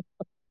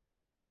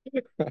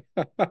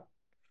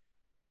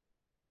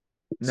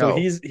 So No.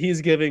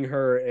 he's giving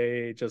her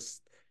a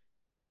just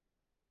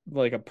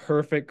like a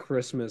perfect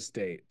Christmas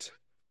date.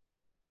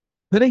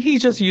 Couldn't he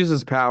just use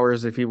his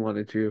powers if he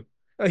wanted to?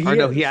 Or He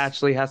no, he is.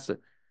 actually has to.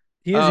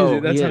 He is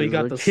using. Oh, he That's how he is.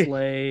 got the Okay.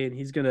 sleigh, and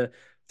he's gonna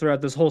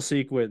throughout this whole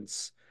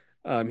sequence.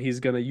 He's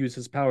gonna use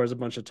his powers a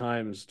bunch of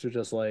times to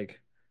just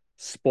like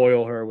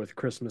spoil her with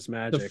Christmas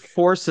To magic.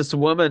 force this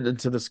woman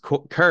into this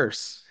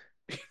curse.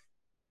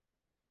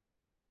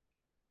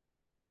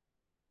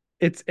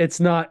 It's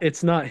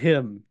not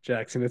him,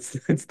 Jackson.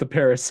 It's the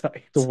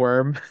The parasite.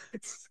 worm.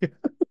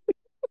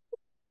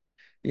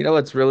 You know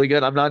what's really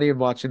good? I'm not even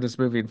watching this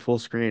movie in full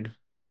screen.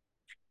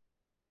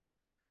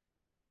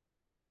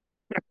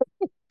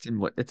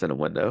 It's in a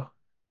window.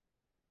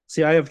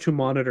 See, I have two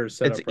monitors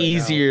set It's up right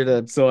now, easier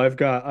to. so I've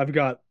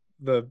got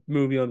the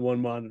movie on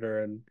one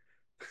monitor and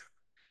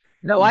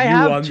No, I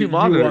have two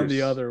you on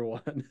the monitors. other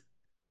one.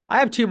 I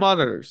have two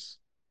monitors,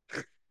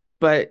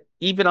 but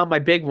even on my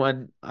big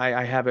one,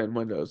 I have it in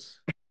Windows.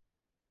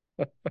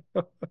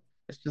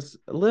 It's just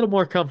a little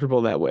more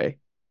comfortable that way.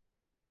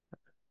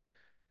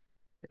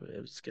 It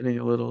was getting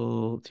a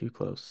little too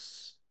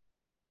close.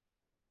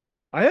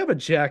 I have a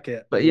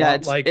jacket a But yeah, lot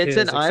it's like it's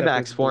in his, except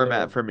it's IMAX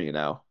format blue. for me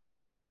now.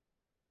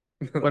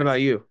 What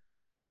about you?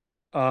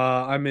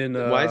 I'm in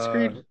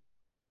Widescreen?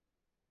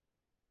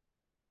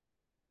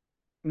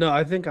 no,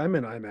 I think I'm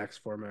in IMAX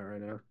format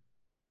right now.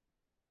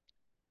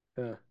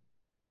 Yeah,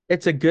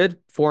 It's a good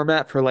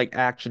format for like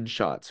action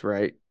shots,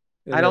 right?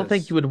 it I don't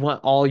think you is. would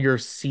want all your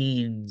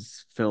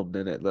scenes filmed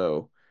in it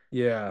though.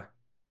 Yeah.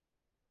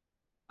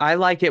 I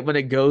like it when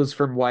it goes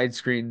from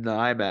widescreen to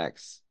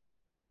IMAX.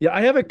 Yeah,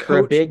 For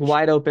a big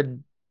wide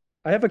open.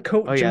 I have a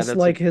coat Oh yeah, just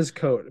like his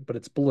coat, but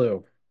it's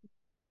blue.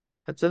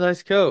 that's a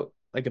nice coat.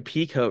 Like a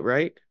pea coat,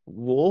 right?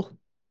 Wool?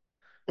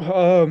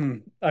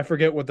 I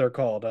forget what they're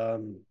called.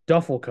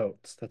 Duffel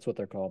coats. That's what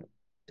they're called.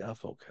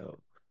 Duffel coat.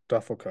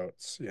 Duffel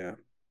coats. Yeah.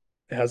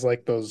 It has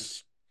like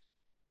those,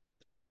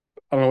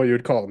 I don't know what you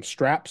would call them,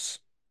 straps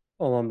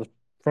along the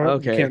front.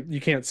 Okay.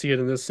 You can't see it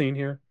in this scene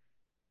here.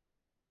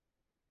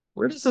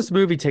 Where does this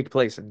movie take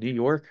place? In New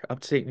York?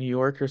 Upstate New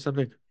York or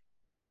something?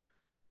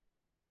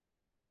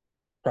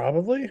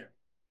 Probably.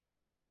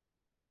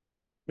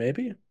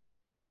 Maybe.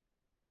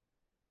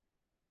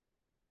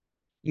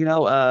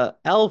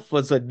 Elf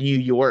was a New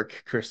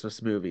York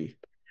Christmas movie.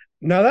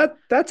 No,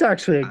 that's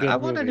actually a I good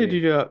wanted to movie.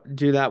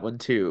 do that one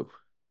too.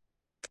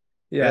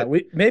 Yeah,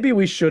 It,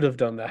 we should have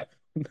done that.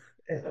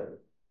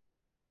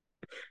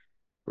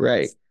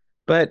 right. It's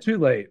But too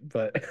late,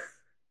 but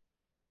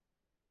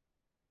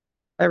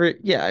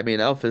yeah, I mean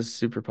Elf is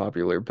super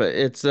popular, but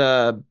it's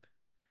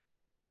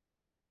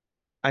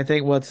I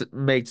think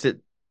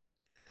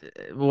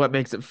what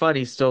makes it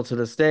funny still to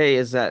this day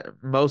is that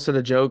most of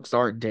the jokes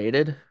aren't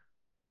dated.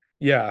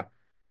 yeah.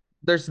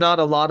 there's not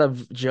a lot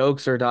of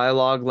jokes or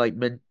dialogue like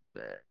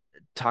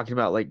talking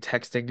about like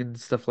texting and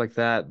stuff like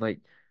that. Like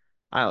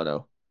I don't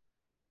know.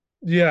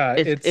 Yeah,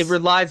 It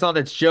relies on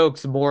its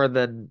jokes more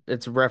than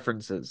its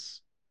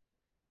references.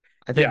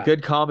 I think yeah,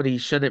 good comedy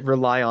shouldn't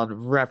rely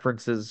on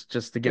references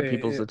just to get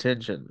people's they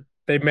attention.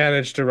 they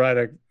managed to write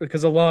a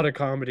because a lot of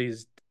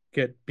comedies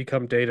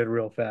become dated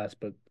real fast,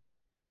 but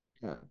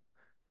Yeah.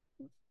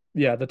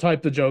 yeah, the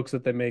type of jokes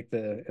that they make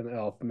the in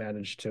Elf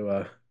managed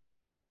to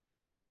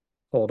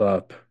hold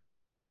up.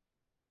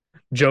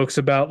 Jokes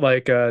about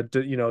like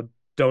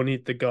don't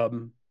eat the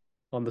gum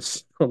on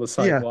on the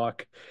Yeah.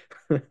 sidewalk.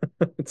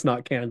 It's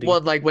not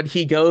Well, candy. like when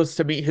he goes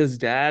to meet his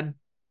dad,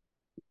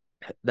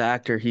 the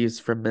actor, he's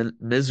from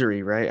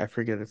Misery, right? I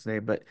forget his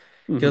name, but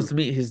he goes Hmm. to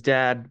meet his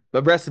dad.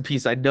 But rest in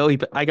peace. I know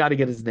I got to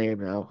get his name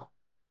now.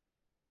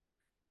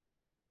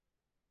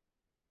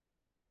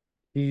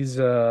 He's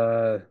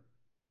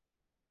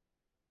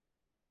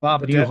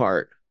Bob the dad,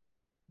 Newhart.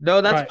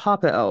 No, that's right?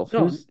 Papa Elf. No,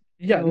 Who's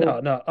yeah,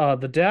 no? no.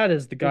 The dad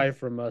is the guy Is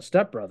from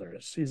Step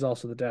Brothers. He's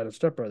also the dad of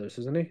Step Brothers,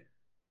 isn't he?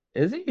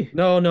 is he?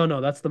 No, no,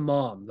 no. That's the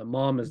mom. The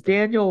mom is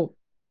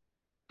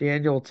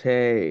Daniel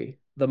Tay.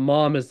 the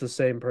mom is the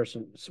same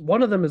person.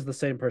 One of them is the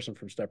same person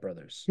from Step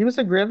Brothers. He was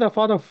in Grand Theft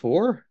Auto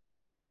 4?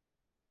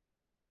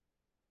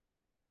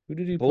 Who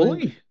did he play in?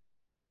 Bully?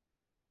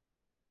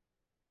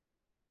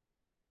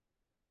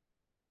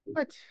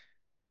 What?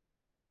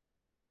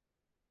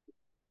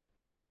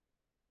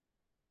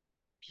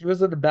 He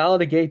was in the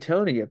Ballad of Gay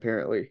Tony,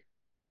 apparently.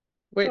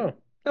 Wait, Oh,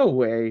 no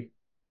way.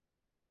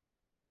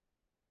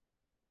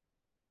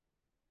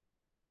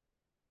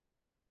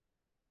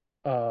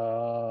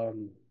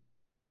 um,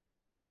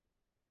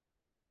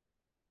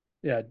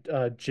 yeah,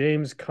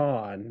 James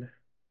Caan.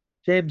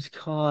 James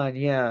Caan,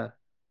 yeah.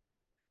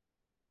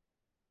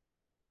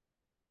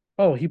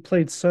 Oh, he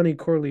played Sonny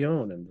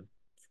Corleone in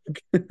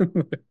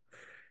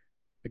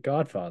The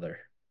Godfather.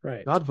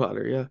 Right.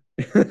 Godfather, yeah.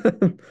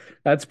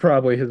 That's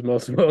probably his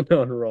most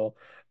well-known role.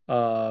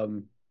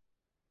 Um,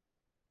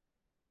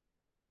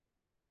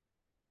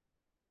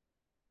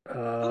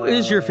 Who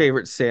is your uh,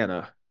 favorite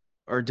Santa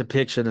or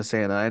depiction of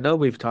Santa? I know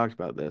we've talked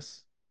about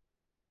this.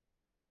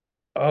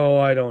 oh,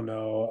 I don't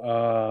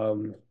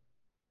know.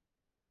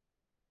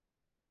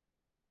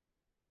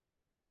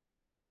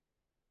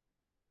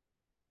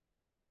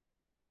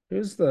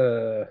 Who's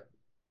the,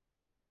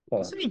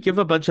 hold on. Doesn't he give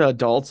a bunch of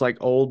adults like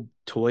old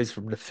toys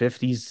from the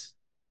 50s?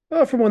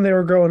 Oh, from when they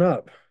were growing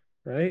up,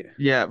 right?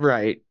 Yeah,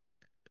 right.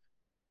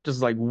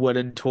 Just like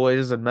wooden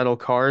toys and metal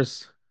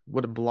cars,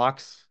 wooden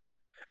blocks.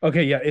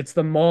 Okay, yeah, it's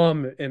the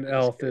mom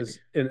That's scary.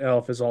 In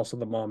Elf is also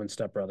the mom in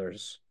Step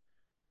Brothers,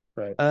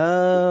 right?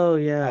 Oh,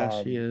 yeah,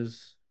 she Um,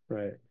 is.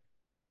 right.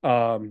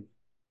 Um,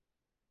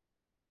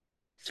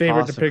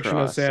 Favorite Toss depiction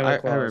of across. Santa I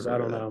Claus. I remember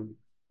don't that.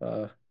 know.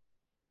 Uh,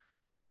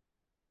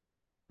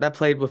 That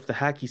played with the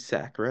hacky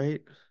sack,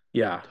 right?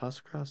 yeah, Toss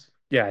across.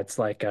 yeah, it's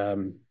like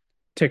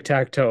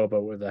tic-tac-toe,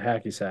 but with the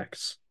hacky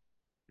sacks.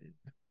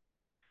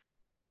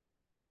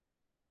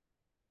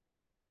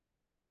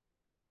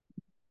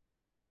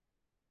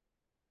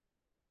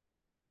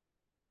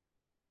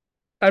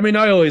 I mean,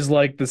 I always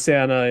liked the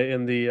Santa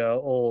in the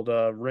old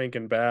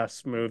Rankin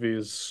Bass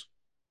movies.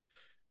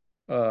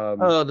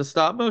 Um, Oh, the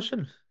stop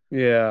motion?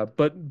 yeah,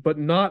 but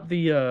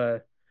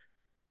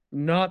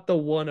not the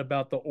one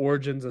about the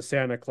origins of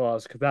Santa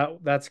Claus because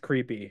that's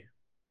creepy.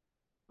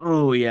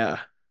 Oh,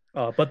 yeah.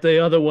 But the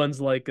other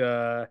ones like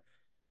the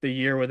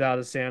Year Without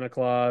a Santa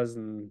Claus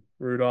and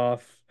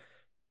Rudolph,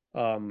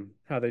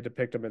 how they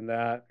depict him in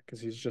that because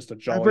he's just a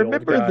I jolly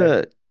old remember guy.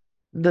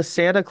 the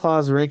Santa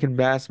Claus Rankin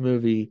Bass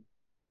movie.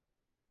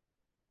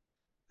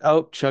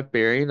 Oh, Chuck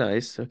Berry,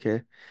 nice.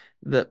 Okay.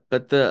 The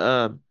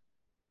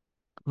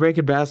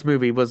Rankin Bass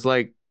movie was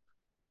like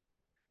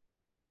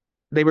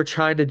they were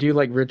trying to do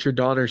like Richard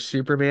Donner's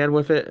Superman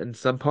with it in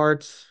some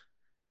parts.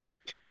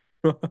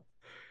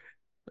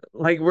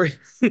 Like where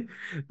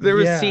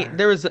Yeah,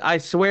 there was I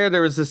swear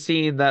there was a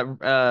scene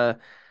that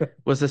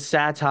was a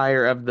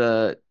satire of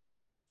the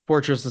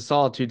Fortress of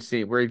Solitude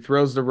scene where he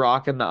throws the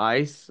rock in the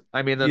ice.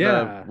 I mean in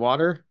the yeah,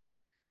 water.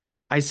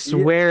 I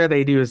yeah. swear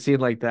they do a scene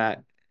like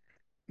that.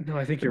 No,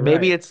 I think you're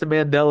Maybe right. it's the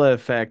Mandela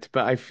effect,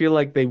 but I feel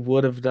like they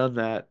would have done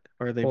that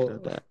or they've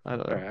done Well, that. I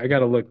don't all know. right, I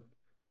gotta look.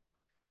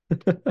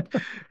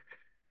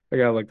 I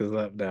gotta look this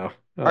up now.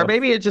 Or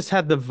maybe it just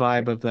had the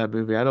vibe of that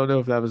movie. I don't know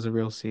if that was a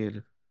real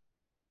scene.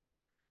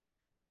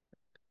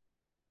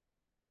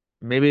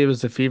 Maybe it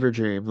was a fever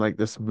dream, like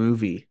this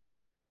movie.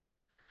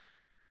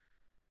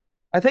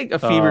 I think a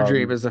fever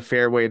dream Um, is a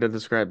fair way to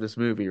describe this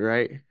movie,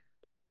 right?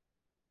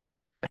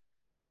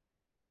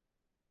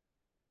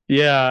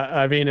 yeah,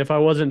 I mean, if I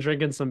wasn't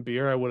drinking some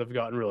beer, I would have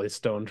gotten really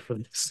stoned for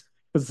this.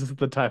 This is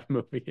the type of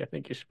movie I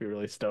think you should be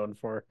really stoned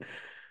for.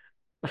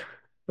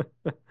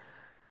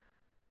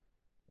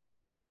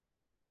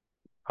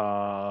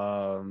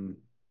 Um,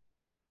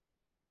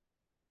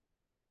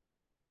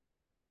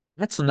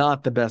 That's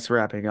not the best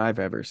rapping I've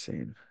ever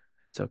seen.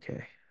 It's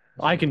okay.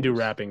 There's I other can do ones.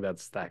 rapping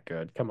that's that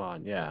good. Come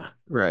on, yeah.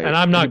 And Right.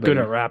 I'm not good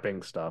at Anybody.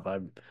 rapping stuff.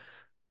 I'm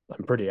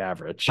I'm pretty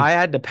average. I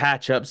had to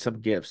patch up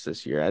some gifts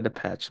this year. I had to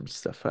patch some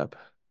stuff up.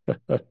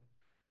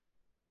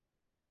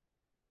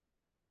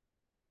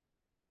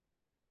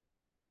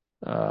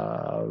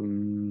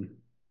 Um,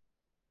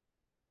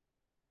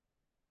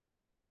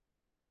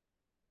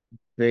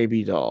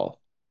 Baby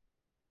doll.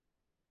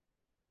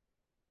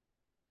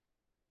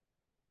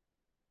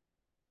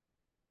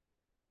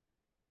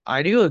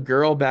 I knew a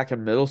girl back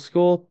in middle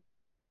school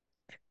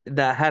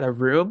that had a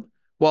room.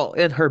 Well,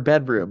 in her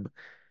bedroom,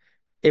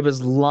 it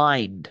was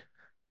lined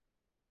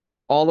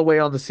all the way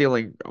on the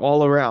ceiling,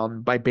 all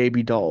around by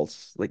baby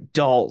dolls, like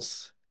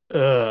dolls.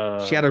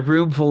 She had uh, a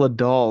room full of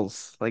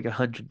dolls, like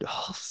 100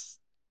 dolls.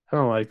 I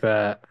don't like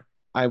that.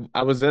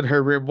 I was in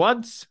her room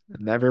once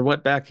and never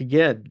went back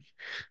again.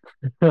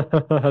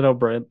 I don't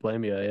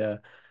blame you. Yeah.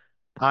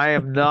 I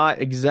am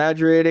not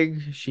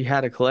exaggerating. She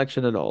had a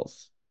collection of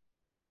dolls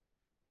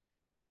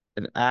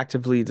and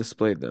actively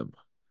displayed them.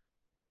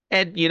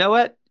 And you know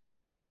what?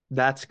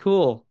 That's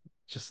cool.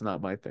 Just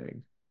not my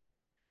thing.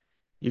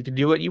 You can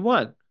do what you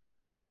want,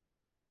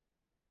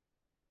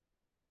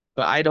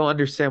 but I don't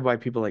understand why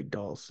people like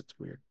dolls. It's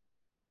weird.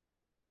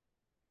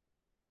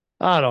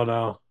 I don't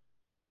know.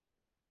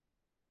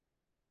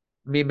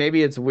 I mean,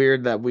 maybe it's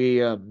weird that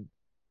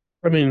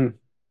I mean,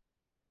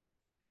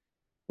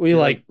 we we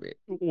like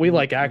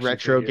like action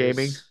retro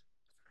gaming, figures.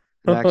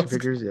 the action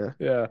figures. Yeah,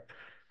 Yeah.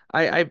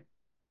 I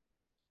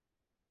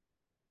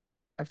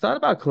I've thought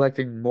about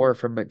collecting more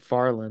from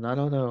McFarlane. I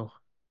don't know.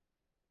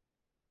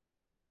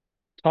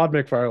 Todd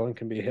McFarlane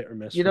can be hit or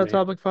miss You for know me.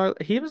 Todd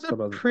McFarlane? He was a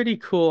Some of pretty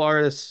cool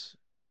artist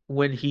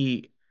when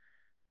he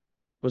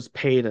was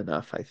paid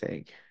enough, I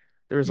think.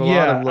 There was a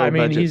lot of Yeah, I low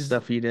mean budget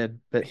stuff he did,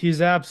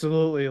 he's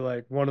absolutely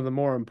like one of the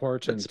more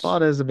but important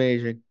Spawn is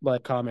amazing.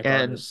 like comic And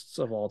artists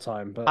of all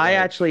time. But I like,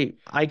 actually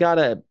I got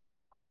a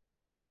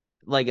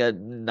like a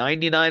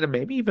 99 or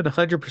maybe even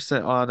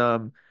 100%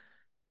 on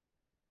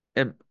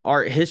an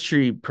art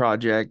history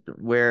project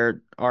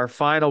where our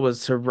final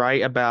was to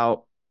write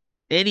about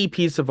any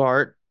piece of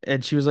art.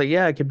 And she was like,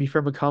 yeah, it could be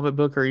from a comic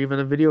book or even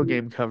a video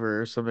game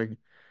cover or something.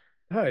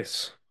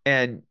 nice.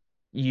 And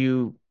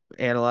you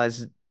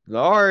analyze the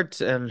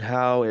art and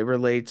how it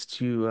relates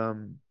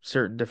to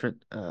certain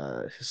different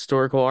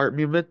historical art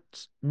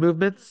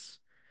movements.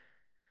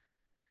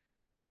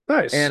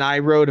 Nice. And I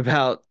wrote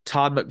about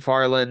Todd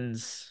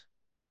McFarlane's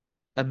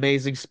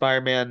Amazing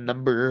Spider-Man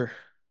number,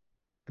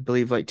 I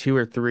believe like 2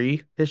 or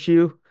 3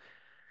 issue,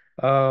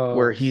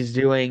 where Oh, he's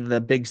doing the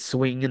big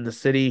swing in the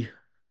city.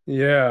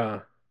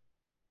 yeah.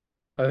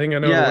 I think I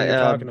know the one you're Yeah,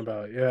 talking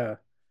about. Yeah.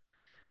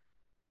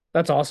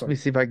 That's let me awesome.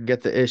 see if I can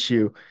get the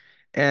issue.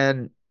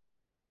 And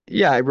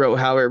yeah, I wrote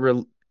how it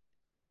re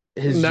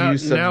his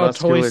use of Now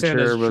Toy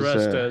Santa's musculature was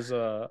dressed as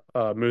oh,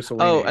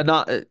 Mussolini. and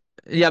not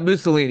yeah,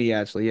 Mussolini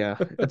actually, yeah.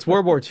 It's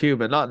World War II,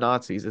 but not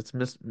Nazis. It's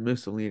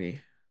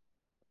Mussolini,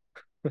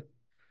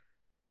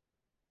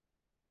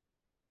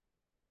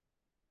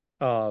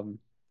 Um,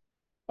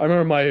 I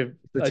remember my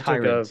the I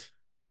took a tyrant.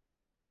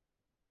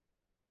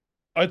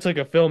 I took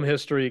a film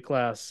history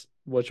class,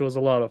 which was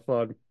a lot of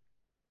fun.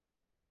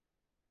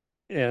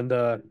 And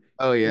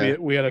Oh yeah.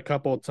 we had a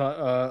couple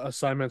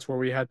assignments where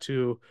we had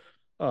to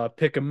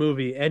pick a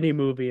movie, any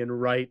movie,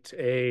 and write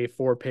a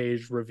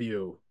 4-page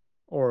review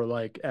or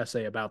like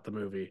essay about the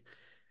movie.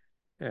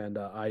 And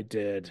I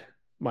did.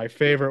 My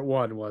favorite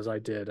one was I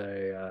did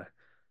a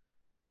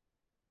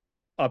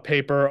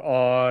paper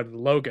on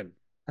Logan.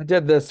 I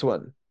did this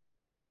one.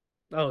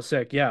 Oh,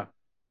 sick! Yeah,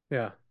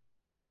 yeah,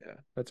 Yeah.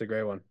 that's a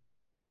great one.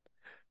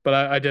 But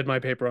I did my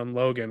paper on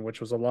Logan, which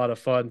was a lot of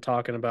fun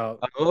talking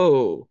about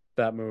Oh,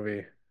 that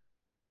movie.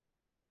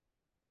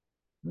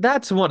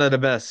 that's one of the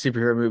best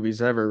superhero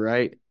movies ever,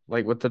 right?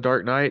 Like with The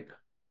Dark Knight.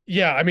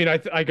 Yeah, I mean,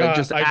 Like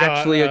just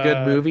actually a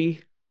good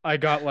movie. I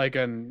got like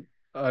an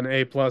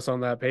A+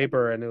 on that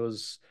paper, and it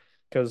was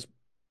because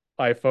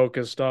I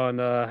focused on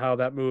how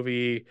that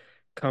movie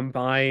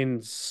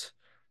combines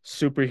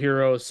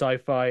superhero,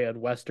 sci-fi,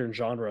 and Western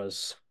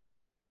genres.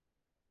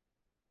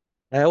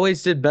 I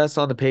always did best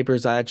on the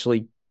papers I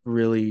actually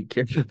really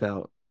cared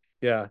about.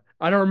 Yeah,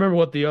 I don't remember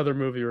what the other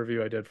movie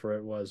review I did for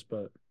it was,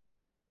 but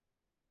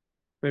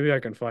maybe I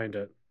can find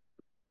it.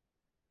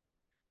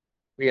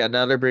 Yeah,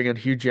 now they're bringing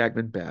Hugh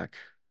Jackman back.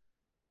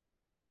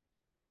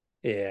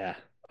 Yeah,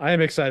 I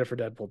am excited for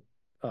Deadpool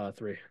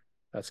 3.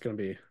 That's gonna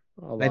be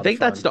a I lot of think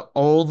that's fun. the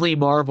only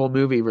Marvel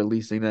movie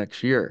releasing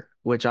next year,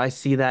 which I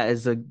see that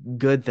as a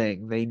good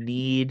thing. They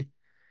need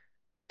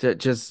to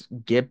just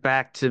get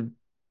back to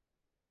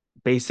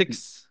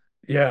basics,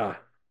 Yeah.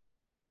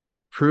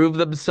 prove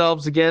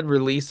themselves again,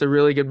 release a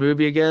really good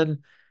movie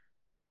again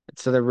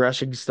instead of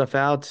rushing stuff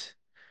out.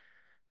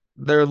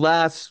 Their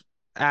last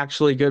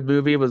actually good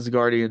movie was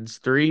Guardians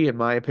 3, in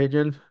my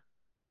opinion.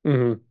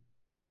 Hmm.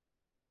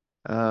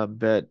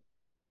 But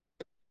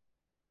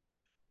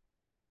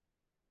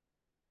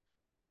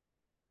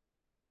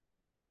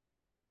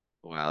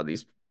wow,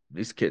 these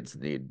kids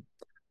need.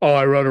 Oh,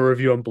 I wrote a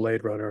review on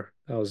Blade Runner.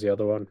 That was the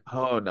other one.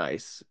 Oh,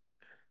 nice.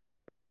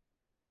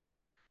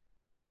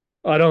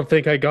 I don't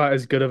think I got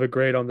as good of a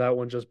grade on that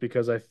one just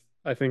because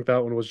I think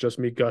that one was just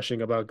me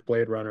gushing about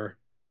Blade Runner.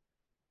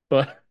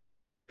 But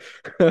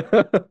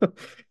but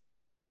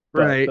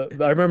Right.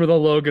 I remember the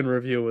Logan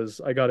review was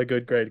I got a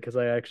good grade because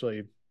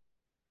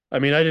I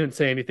mean I didn't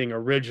say anything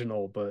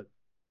original, but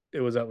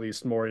it was at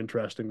least more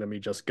interesting than me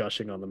just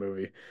gushing on the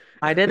movie.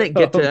 I didn't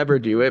get to Um, ever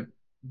do it,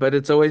 but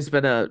it's always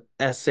been a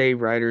essay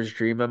writer's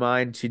dream of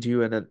mine to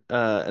do an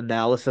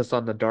analysis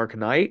on The Dark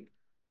Knight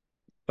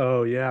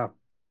oh yeah,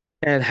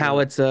 and how yeah.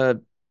 it's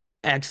a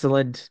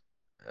excellent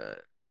uh,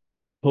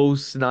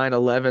 post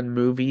 9/11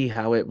 movie,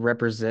 how it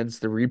represents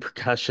the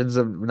repercussions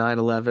of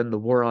 9/11, the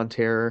war on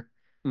terror.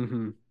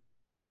 Hmm.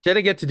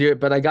 Didn't get to do it,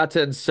 but I got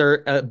to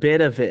insert a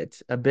bit of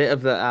it, a bit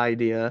of the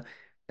idea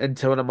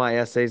into one of my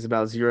essays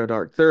about Zero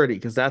Dark 30,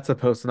 because that's a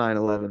post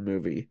 9/11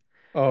 movie.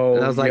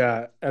 And I Oh was like,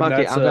 yeah, and fuck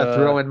it, that's I'm gonna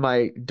throw in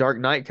my Dark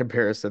Knight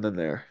comparison in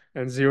there.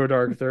 and Zero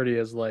Dark 30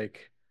 is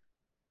like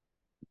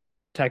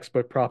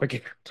textbook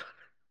propaganda,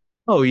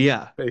 Oh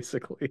yeah.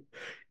 basically.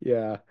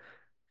 Yeah.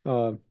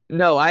 Um,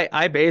 No,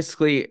 I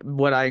basically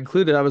what I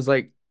included, I was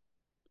like,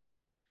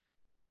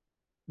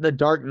 the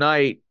Dark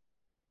Knight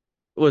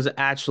was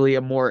actually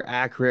a more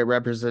accurate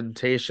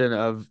representation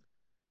of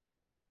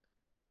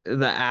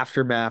the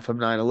aftermath of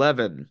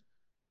 9/11.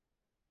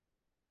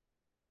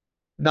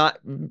 Not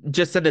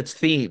just in its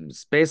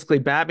themes. Basically,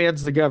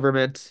 Batman's the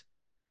government.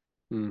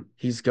 hmm.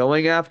 He's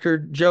going after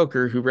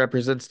Joker, who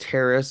represents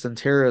terrorists and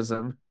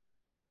terrorism.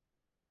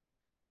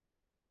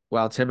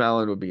 While Tim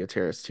Allen would be a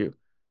terrorist too.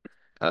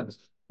 Uh,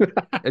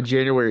 a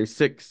January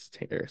 6th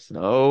terrorist.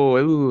 No,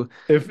 ooh,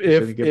 I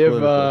shouldn't get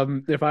political.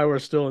 If I were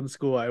still in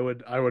school, I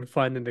would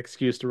find an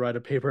excuse to write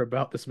a paper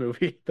about this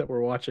movie that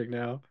we're watching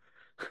now.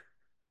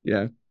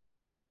 Yeah.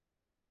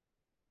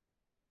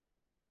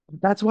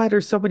 That's why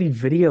there's so many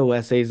video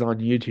essays on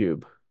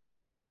YouTube.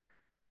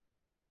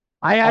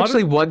 I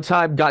actually On one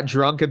time got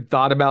drunk and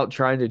thought about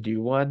trying to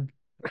do one,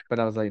 but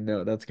I was like,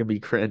 no, that's gonna be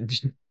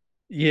cringe.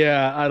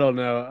 Yeah, I don't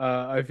know.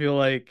 I feel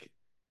like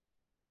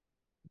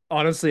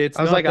honestly,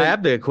 I was like, I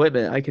have the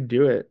equipment, I can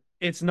do it.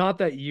 it's not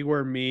that you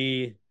or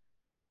me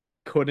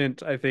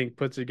couldn't, I think,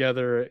 put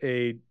together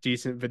a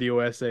decent video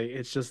essay.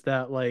 It's just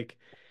that like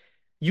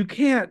you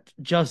can't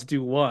just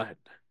do one.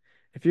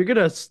 If you're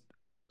gonna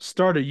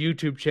start a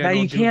YouTube Yeah, channel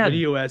you and do can.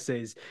 video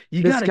essays,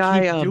 you This gotta guy,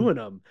 keep doing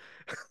them,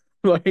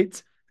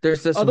 right?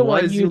 there's this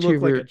one Otherwise, you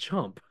look like a YouTuber,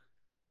 chump.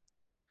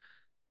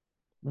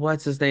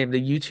 what's his name?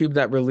 The YouTube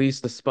that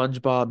released the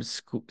SpongeBob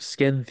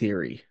skin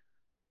theory.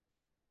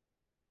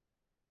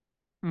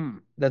 Hmm.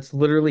 That's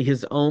literally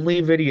his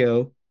only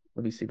video.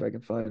 Let me see if I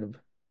can find him.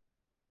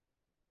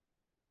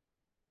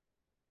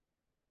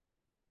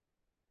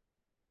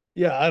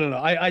 Yeah, I don't know.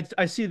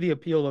 I see the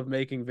appeal of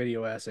making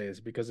video essays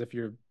because if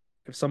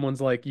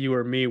someone's like you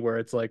or me, where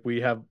it's like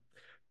we have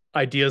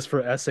ideas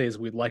for essays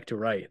we'd like to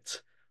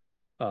write.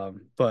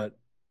 But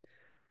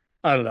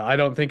I don't know. I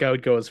don't think I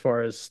would go as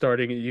far as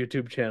starting a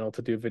YouTube channel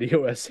to do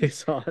video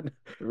essays on.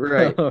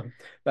 Right.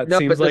 That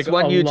No, seems but like this a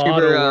one lot of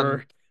YouTuber,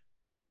 work.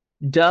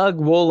 Doug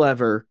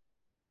Woolever,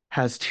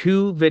 has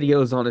two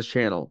videos on his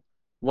channel.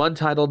 One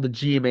titled The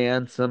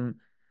G-Man,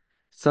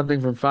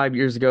 something from 5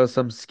 years ago,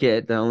 some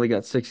skit that only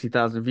got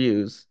 60,000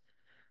 views.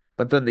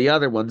 But then the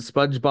other one,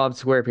 SpongeBob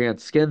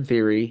SquarePants Skin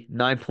Theory,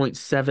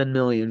 9.7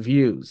 million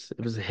views.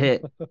 It was a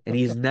hit, and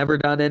he's never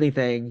done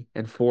anything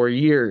in 4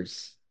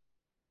 years.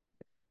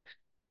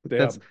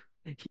 That's Damn,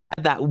 he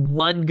had that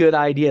one good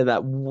idea,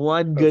 that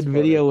one that's good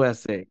funny. video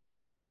essay,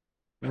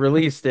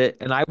 released it,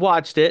 and I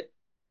watched it.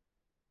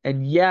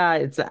 And yeah,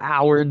 it's an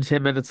hour and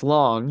 10 minutes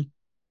long,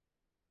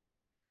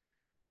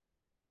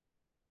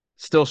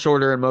 still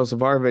shorter than most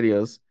of our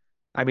videos.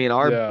 I mean,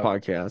 our Yeah.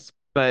 podcast,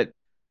 but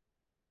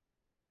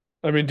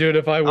I mean, dude,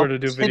 if I were to almost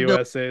do 10 video million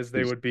essays,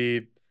 they views. would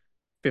be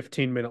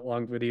 15-minute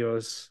long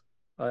videos.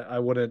 I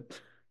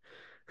wouldn't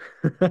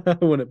I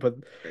wouldn't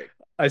put Right.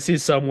 I see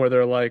some where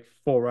they're like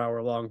 4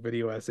 hour long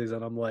video essays,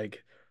 and I'm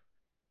like,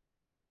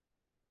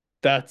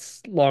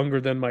 that's longer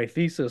than my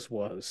thesis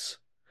was.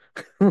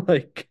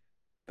 Like,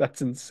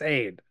 that's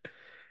insane.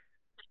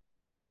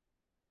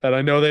 And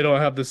I know they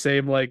don't have the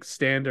same like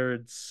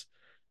standards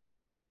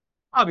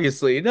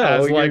Obviously,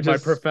 no, as you're like my just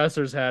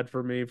professors had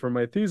for me for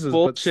my thesis,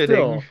 but bullshitting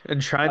still,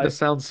 and trying to I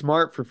sound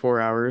smart for 4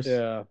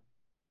 hours. yeah.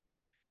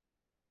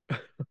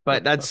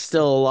 But that's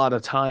still a lot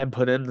of time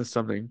put into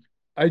something.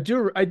 I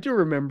do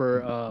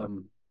remember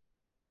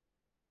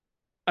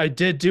I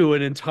did do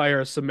an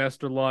entire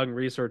semester long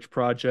research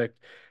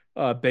project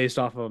based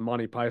off of a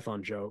Monty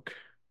Python joke.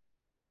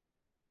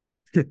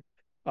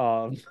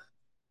 Um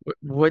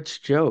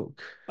Which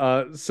joke?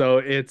 so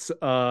it's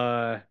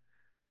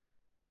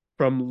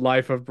from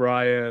Life of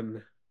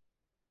Brian.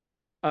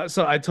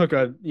 So I took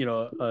a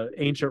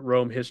ancient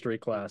Rome history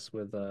class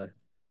with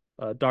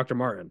Dr.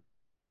 Martin.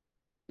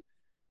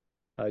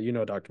 You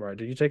know Dr. Martin.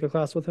 Did you take a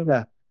class with him?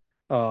 Yeah.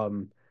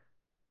 Um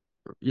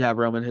Yeah,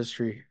 Roman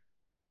history.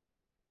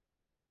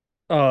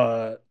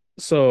 uh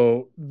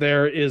so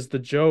there is the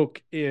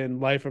joke in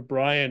Life of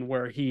Brian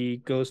where he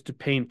goes to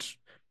paint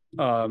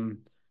um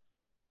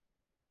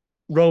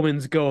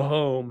Romans Go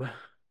Home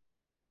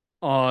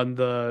on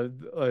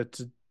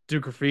the do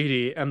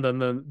graffiti, and then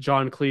the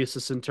John Cleese,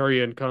 the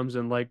Centurion, comes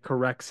and like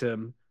corrects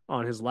him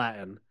on his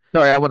Latin.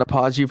 Sorry, I want to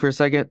pause you for a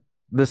second.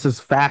 This is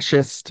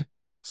fascist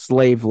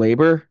slave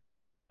labor.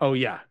 Oh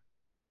yeah.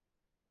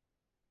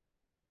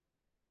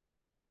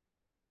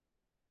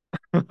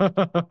 Just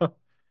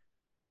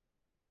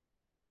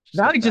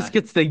Now a he just fact.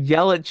 gets to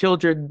yell at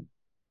children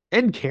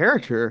in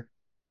character.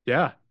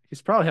 Yeah,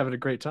 he's probably having a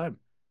great time.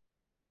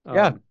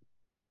 Yeah.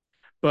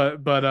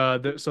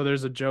 Um, so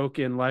there's a joke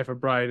in Life of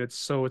Brian.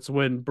 It's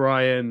when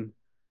Brian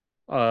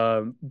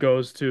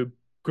goes to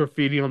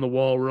graffiti on the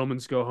wall,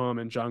 Romans go home,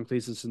 and John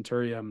Cleese's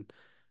Centurion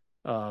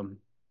um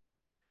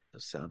The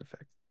sound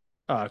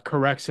effect.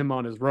 corrects him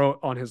on his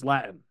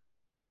Latin.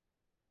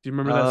 Do you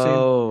remember that scene?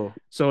 Oh,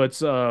 So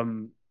it's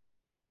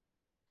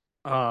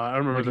I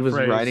don't remember when he the was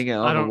phrase. writing it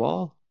on the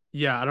wall.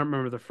 Yeah, I don't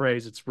remember the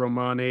phrase. It's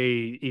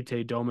Romane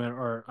ite domen,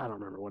 or I don't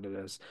remember what it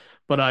is.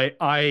 But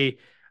I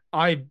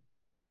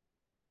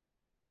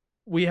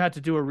we had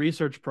to do a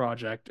research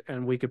project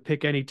and we could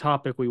pick any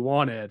topic we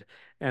wanted.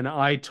 And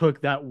I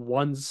took that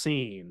one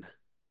scene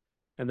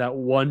and that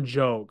one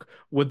joke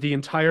with the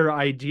entire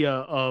idea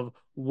of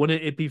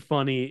wouldn't it be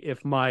funny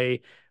if my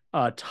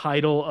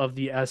title of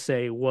the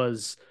essay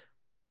was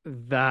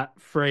that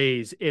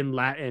phrase in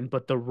Latin,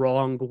 but the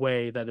wrong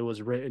way that it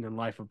was written in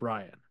Life of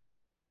Brian,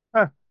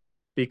 Huh.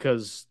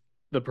 because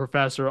the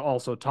professor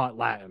also taught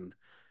Latin.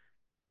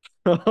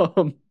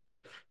 um,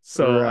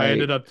 so I Right.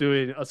 ended up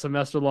doing a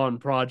semester long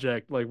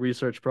project, like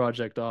research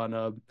project on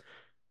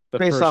the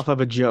Based off first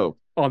of a joke.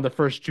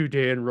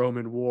 Judean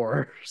Roman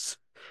wars.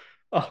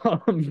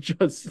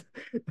 Just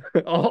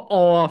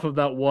all off of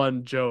that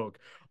one joke,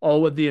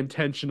 all with the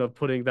intention of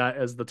putting that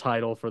as the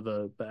title for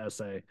the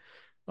essay.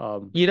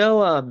 Um, You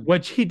know,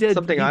 which he did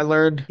something I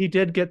learned. he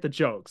did get the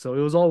joke, so it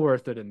was all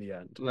worth it in the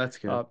end. That's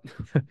good. Uh,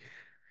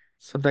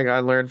 Something I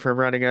learned from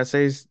writing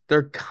essays,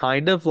 they're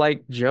kind of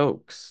like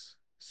jokes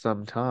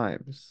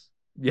sometimes.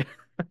 yeah.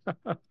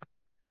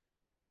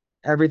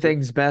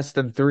 Everything's best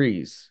in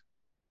threes.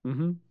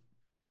 Hmm.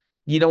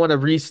 You don't want to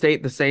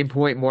restate the same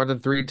point more than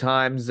three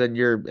times in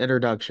your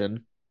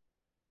introduction.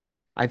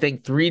 I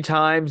think three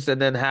times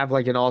and then have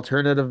like an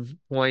alternative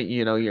point,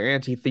 your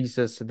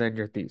antithesis and then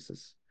your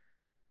thesis.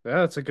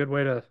 Yeah, that's a good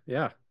way to,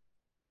 yeah.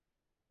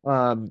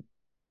 Um,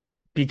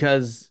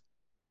 because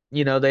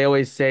they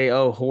always say,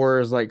 oh, horror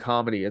is like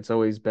comedy. It's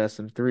always best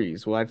in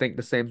threes. Well, I think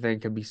the same thing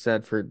can be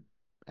said for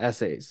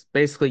essays.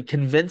 Basically,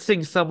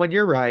 convincing someone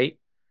you're right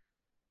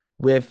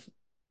with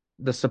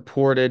the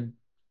supported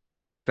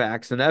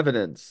facts and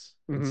evidence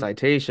and Hmm.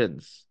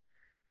 citations.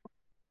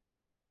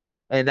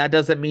 And that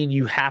doesn't mean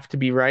you have to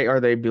be right or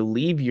they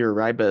believe you're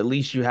right, but at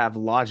least you have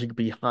logic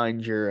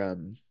behind your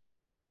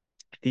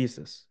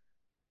thesis.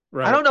 I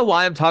Right. don't know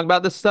why I'm talking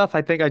about this stuff.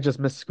 I think I just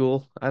missed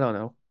school. I don't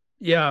know.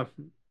 Yeah.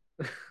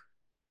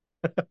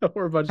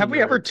 We're a bunch of Have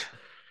we ever t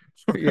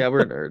nerds. Yeah,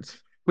 we're nerds.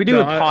 We do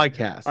No, a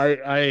podcast.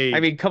 I I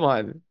mean, come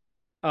on.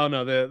 don't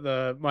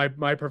know.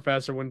 My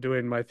professor, when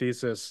doing my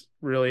thesis,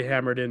 really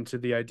hammered into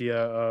the idea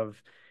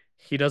of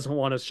he doesn't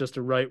want us just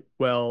to write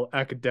well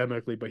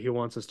academically, but he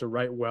wants us to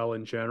write well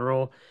in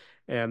general.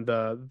 And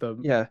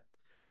Yeah.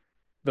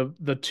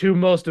 the two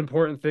most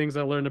important things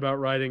I learned about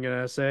writing an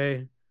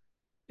essay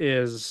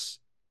is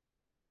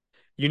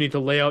you need to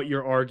lay out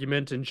your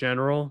argument in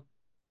general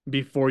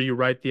before you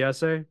write the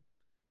essay,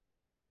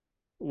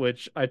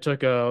 which I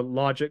took a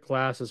logic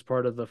class as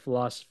part of the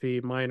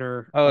philosophy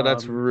minor, Oh,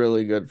 that's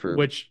really good for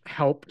which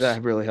helped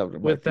that really helped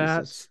with my with that.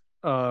 thesis.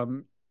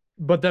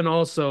 But then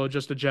also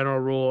just a general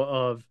rule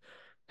of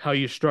how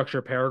you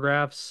structure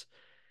paragraphs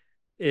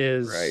Right.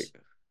 is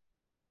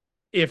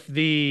if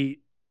the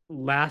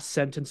last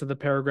sentence of the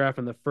paragraph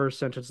and the first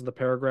sentence of the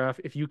paragraph,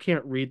 if you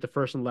can't read the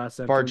first and last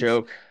Fart sentence,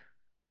 joke.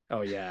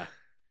 oh yeah.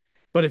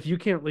 But if you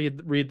can't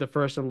read the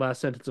first and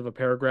last sentence of a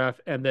paragraph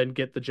and then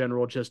get the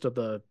general gist of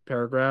the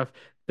paragraph,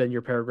 then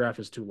your paragraph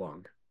is too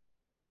long.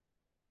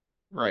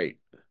 Right.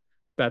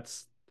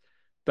 That's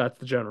that's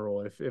the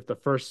general. If the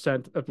first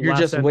sent if the You're last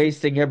just sentence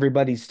wasting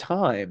everybody's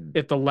time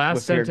if the last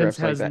with sentence paragraphs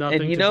like has that. And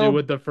nothing to do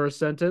with the first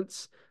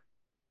sentence,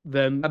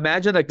 then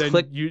imagine a then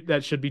click you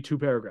that should be two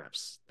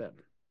paragraphs then.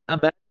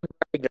 imagine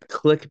writing a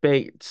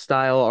clickbait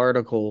style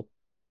article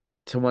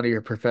to one of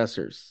your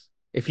professors.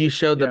 If you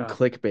showed them Yeah.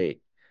 clickbait,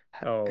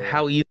 Oh yeah.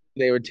 how easy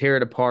they would tear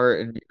it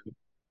apart and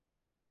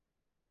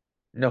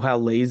know how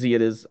lazy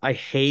it is. I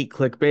hate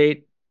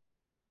clickbait.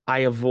 I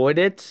avoid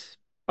it,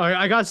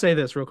 I gotta say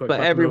this real quick but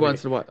about the every movie.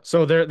 once in a while.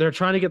 So they're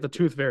trying to get the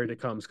Tooth Fairy to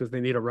come because they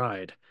need a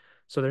ride.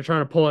 So they're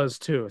trying to pull out his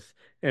tooth.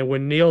 And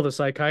when Neil, the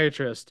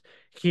psychiatrist,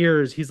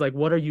 hears, he's like,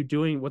 "What are you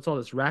doing? What's all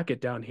this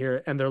racket down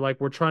here?" And they're like,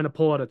 "We're trying to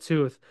pull out a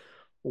tooth."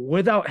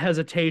 Without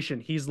hesitation,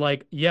 he's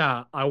like,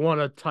 "Yeah, I want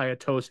to tie a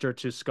toaster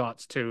to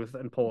Scott's tooth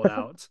and pull it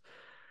out."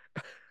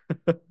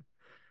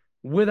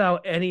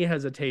 Without any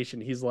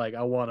hesitation, he's like, I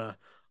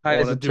Ties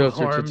wanna a do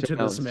toaster to harm Tim to this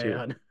Allen's too.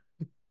 man."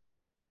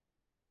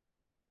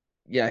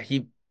 Yeah,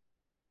 he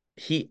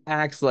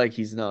acts like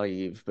he's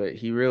naive, but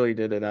he really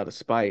did it out of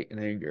spite and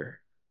anger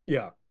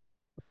Yeah.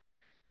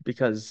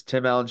 because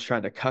Tim Allen's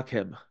trying to cuck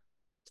him.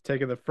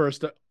 Taking the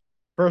first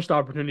First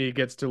opportunity he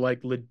gets to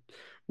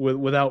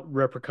without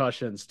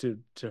repercussions to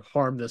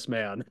harm this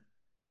man.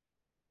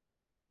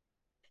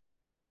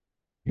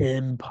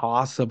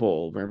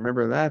 Impossible.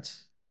 Remember that?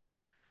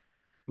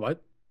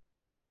 What?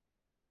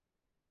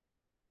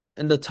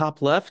 In the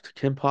top left,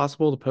 Kim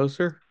Possible, the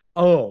poster.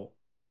 Oh,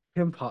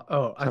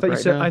 Top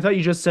right I now. thought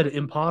you just said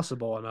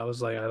impossible, and I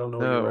was like, I don't know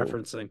what you're No.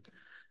 referencing.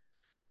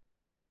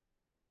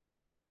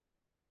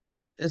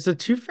 Is the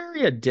Tooth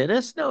Fairy a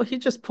dentist? No, he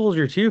just pulls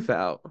your tooth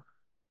out.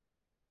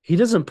 He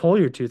doesn't pull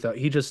your tooth out.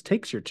 He just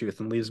takes your tooth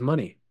and leaves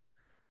money.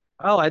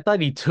 Oh, I thought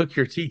he took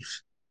your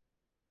teeth.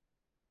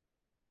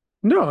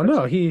 No, That's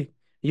no,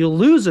 you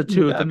lose a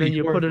tooth that'd and be then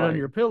you put it on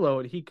your horrifying. pillow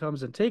and he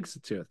comes and takes the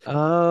tooth.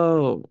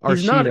 Oh, or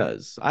He's she not a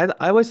does. I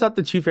always thought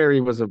the Tooth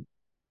Fairy was a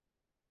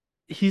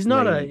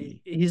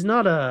lady. he's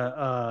not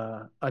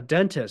a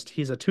dentist.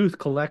 He's a tooth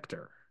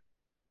collector.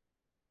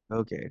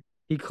 Okay.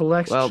 He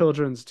collects Well,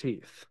 children's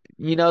teeth.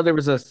 there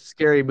was a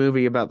scary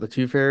movie about the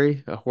Tooth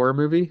Fairy, a horror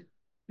movie,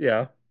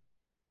 Yeah.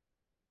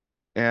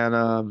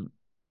 and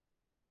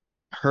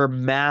her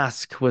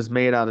mask was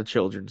made out of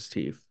children's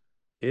teeth.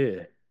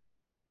 Yeah.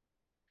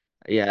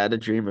 Yeah, I had a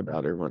dream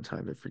about her one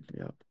time. It freaked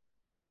me out.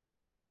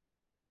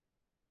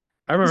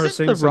 I remember Isn't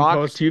seeing the some Rock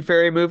post. Tooth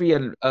Fairy movie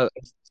a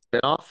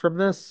spinoff from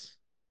this?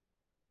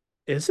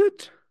 Is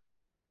it?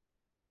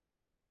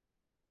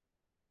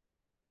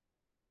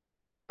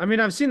 I mean,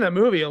 I've seen that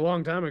movie a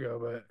long time ago,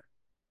 but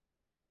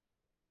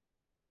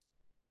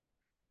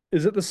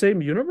is it the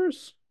same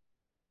universe?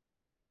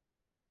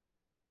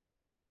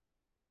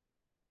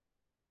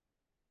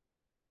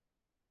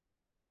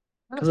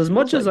 That Because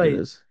feels like it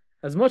is.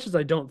 as much as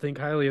I don't think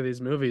highly of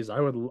these movies, I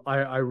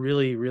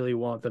really, really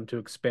want them to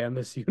expand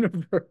this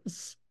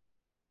universe.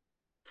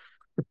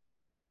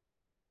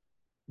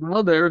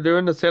 Well, they're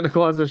doing the Santa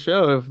Claus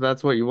show if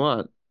that's what you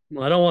want.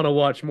 I don't want to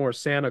watch more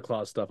Santa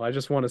Claus stuff. I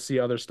just want to see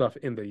other stuff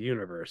in the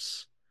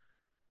universe.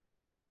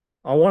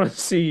 I want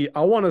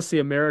to see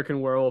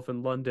American Werewolf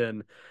in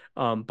London,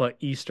 but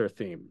Easter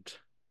themed.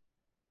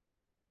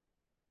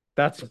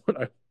 That's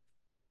what I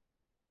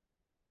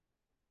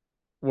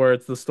where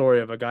it's the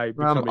story of a guy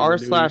From becoming the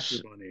new Easter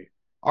Bunny.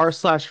 r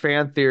slash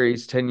fan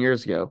theories 10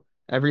 years ago.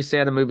 Every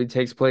Santa movie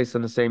takes place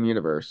in the same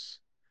universe.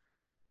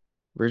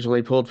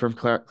 Originally pulled from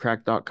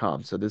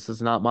crack.com. So this is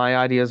not my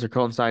ideas or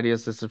Colton's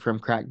ideas. This is from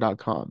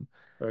crack.com.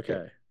 Okay.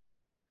 Okay.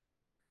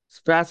 It's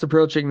fast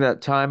approaching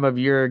that time of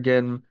year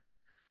again,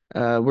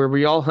 where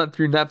we all hunt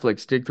through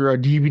Netflix, dig through our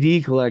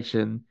DVD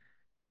collection,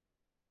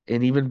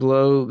 and even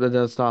blow the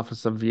dust off of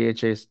some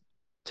VHS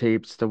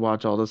tapes to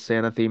watch all the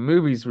Santa themed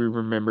movies we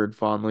remembered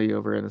fondly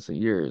over innocent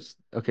years.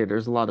 Okay,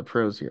 there's a lot of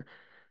pros here.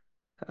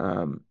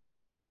 Um,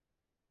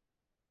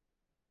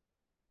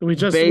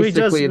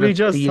 Basically, the We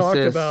just talked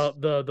thesis,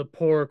 about the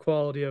poor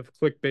quality of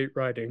clickbait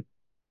writing.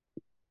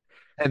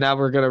 and now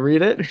we're gonna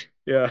read it.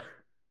 Yeah.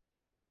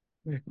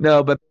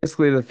 No, but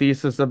basically, the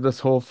thesis of this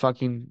whole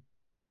fucking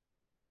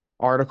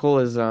article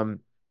is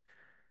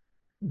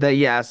that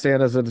yeah,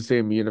 Santa's in the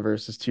same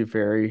universe as Tooth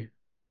Fairy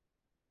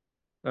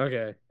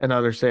Okay. and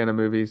other Santa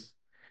movies.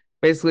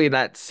 Basically,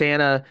 that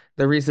Santa,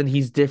 the reason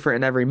he's different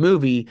in every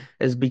movie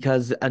is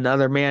because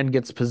another man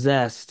gets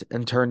possessed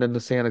and turned into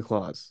Santa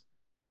Claus.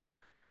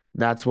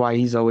 That's why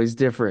he's always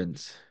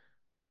different.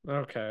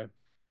 Okay.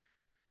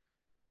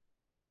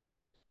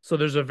 So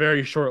there's a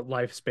very short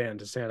lifespan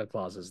to Santa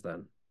Clauses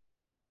then.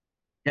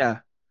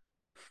 Yeah,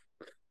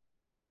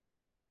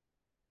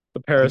 The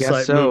I guess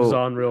parasite moves so.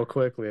 on real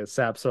quickly. It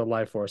saps the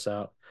life force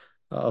out.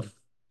 Uh,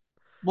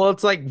 Well,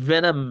 it's like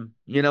Venom,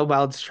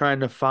 while it's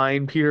trying to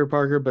find Peter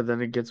Parker, but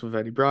then it gets with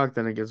Eddie Brock,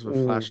 then it gets with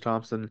mm, Flash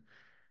Thompson.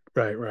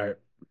 right, right.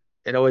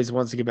 It always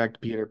wants to get back to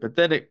Peter, but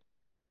then it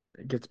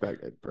gets back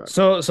to Eddie Brock.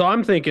 So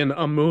I'm thinking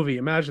a movie.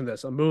 Imagine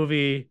this, a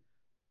movie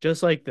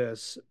just like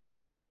this,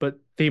 but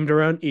themed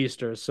around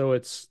Easter. So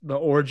it's the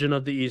origin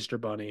of the Easter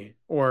Bunny,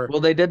 or Well,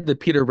 they did the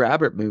Peter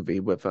Rabbit movie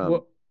with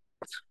what?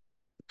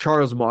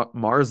 Charles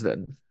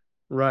Marsden.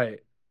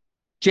 Right.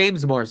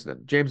 James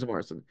Marsden,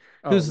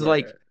 Oh, who's right,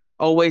 like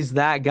always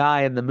that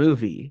guy in the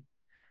movie.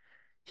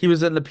 He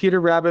was in the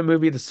Peter Rabbit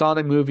movie, the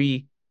Sonic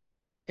movie,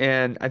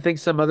 and I think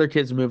some other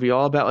kids movie,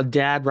 all about a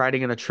dad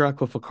riding in a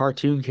truck with a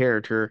cartoon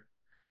character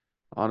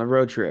on a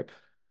road trip.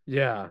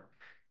 yeah.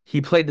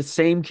 He played the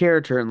same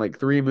character in like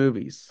three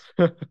movies.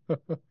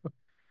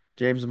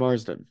 James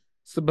Marsden.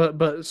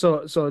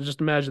 So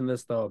just imagine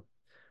this though.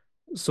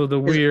 So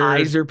His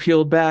eyes are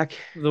peeled back.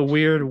 the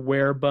weird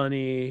were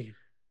bunny,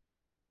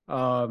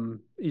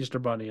 Easter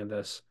Bunny in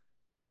this.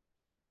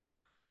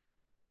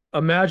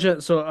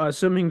 Imagine so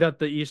assuming that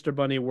the Easter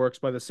Bunny works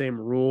by the same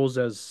rules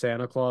as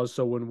Santa Claus,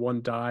 so when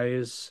one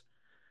dies,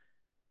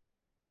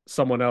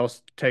 someone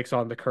else takes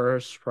on the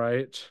curse,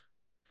 right?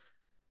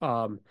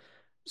 Um,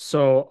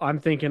 so I'm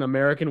thinking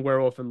American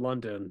Werewolf in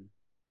London,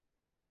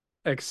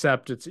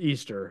 except it's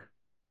Easter,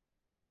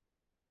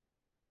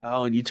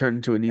 Oh, and you turn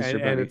into an Easter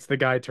and bunny. it's the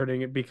guy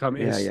turning it become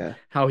Yeah, his yeah.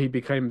 how he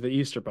became the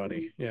Easter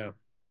Bunny. Yeah,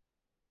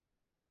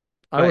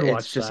 I would But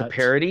it's watch just a that.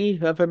 parody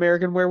of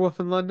American Werewolf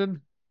in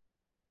London,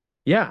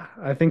 Yeah,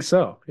 I think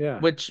so. Yeah.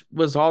 which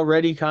was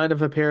already kind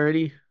of a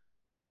parody.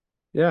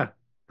 Yeah.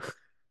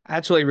 I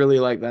actually really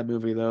like that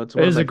movie though. It's It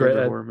one of is a my great favorite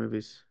horror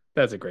movies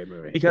that's a great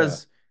movie. Yeah.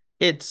 because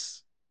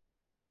it's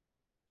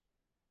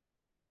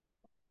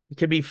it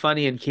can be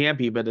funny and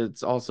campy, but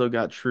it's also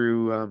got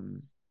true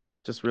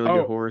just really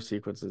good Oh, horror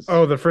sequences.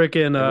 oh, the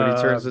freaking Like when he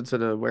turns into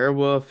the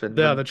werewolf and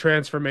the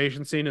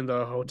transformation scene in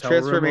the hotel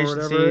room or transformation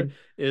whatever scene,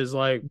 is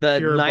like the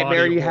pure body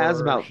nightmare he has horror.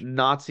 about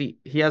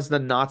he has the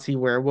Nazi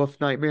werewolf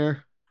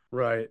nightmare.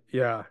 Right.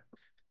 Yeah.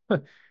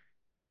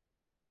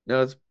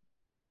 No, it's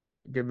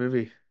a good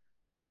movie.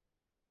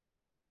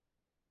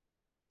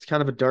 It's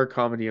kind of a dark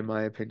comedy in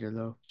my opinion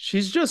though.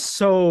 She's just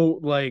so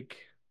like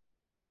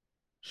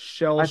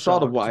shell I saw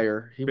The shocked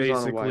Wire. He was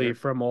on The basically Wire.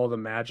 from all the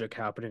magic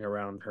happening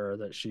around her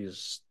that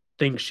she's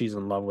thinks she's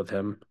in love with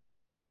him.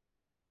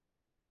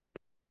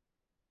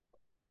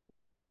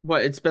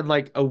 What, it's been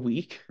like a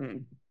week?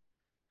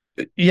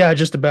 Yeah,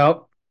 just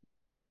about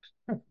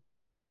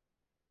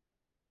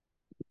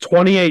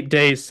 28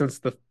 days since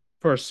the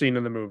first scene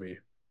in the movie.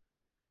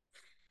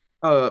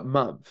 A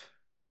month.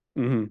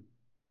 Hmm.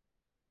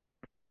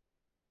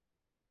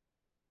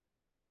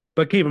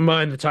 But keep in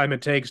mind the time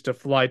it takes to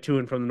fly to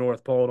and from the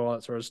North Pole and all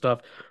that sort of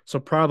stuff. So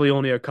probably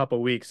only a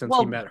couple weeks since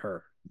he Well, met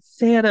her.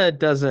 Santa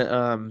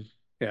doesn't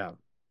Yeah.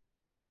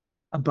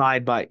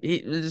 abide by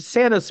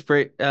Santa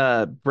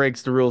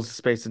breaks the rules of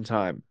space and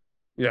time.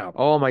 Yeah.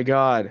 Oh my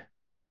God,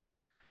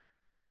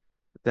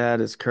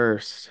 that is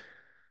cursed.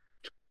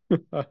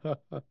 The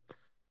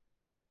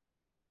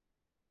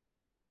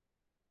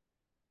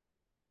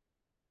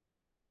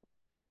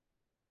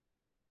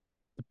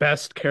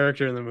best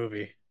character in the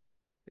movie.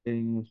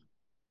 Mm,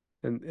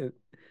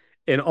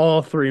 In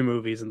all three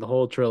movies in the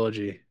whole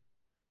trilogy.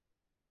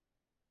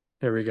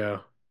 Here we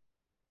go.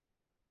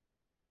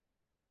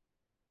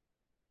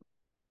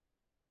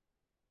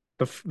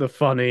 The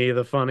funny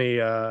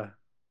uh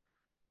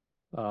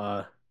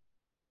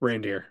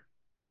reindeer.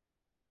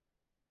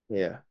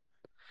 yeah.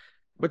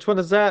 Which one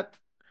is that?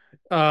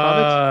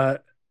 Hobbit? Uh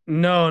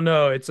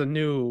no, it's a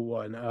new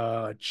one.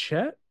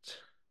 Chet?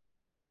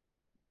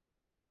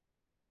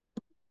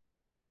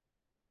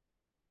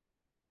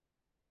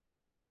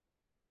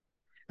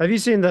 Have you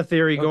seen the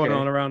theory going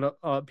on Okay.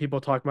 around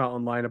people talking about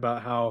online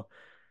about how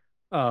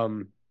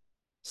um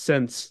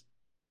since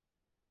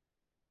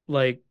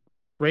like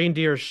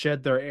reindeer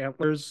shed their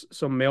antlers,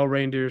 so male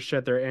reindeers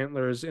shed their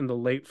antlers in the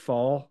late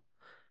fall,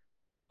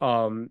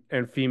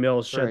 and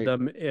females shed Right.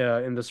 them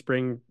in the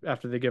spring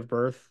after they give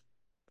birth.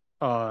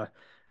 Uh,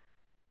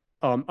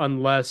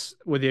 unless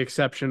with the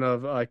exception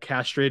of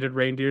castrated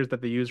reindeers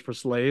that they use for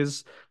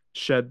sleighs,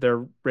 shed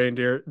their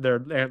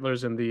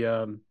antlers in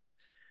the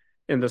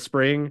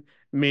spring,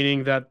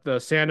 meaning that the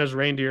Santa's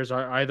reindeers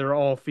are either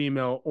all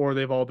female or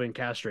they've all been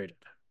castrated.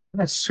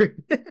 That's true.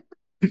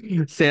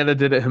 Santa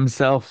did it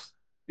himself.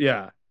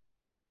 Yeah,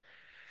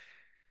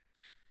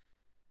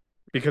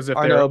 because if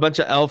Or no, they're a bunch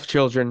of elf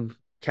children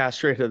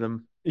castrated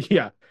them.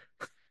 yeah,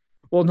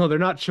 well, no, they're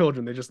not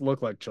children. They just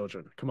look like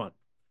children. Come on,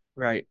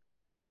 Right.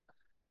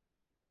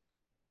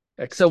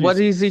 So what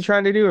is he excuses.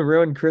 trying to do?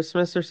 Ruin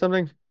Christmas or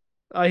something?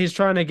 He's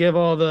trying to give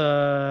all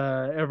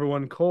the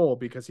everyone coal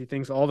because he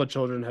thinks all the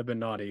children have been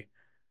naughty.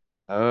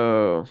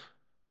 Oh.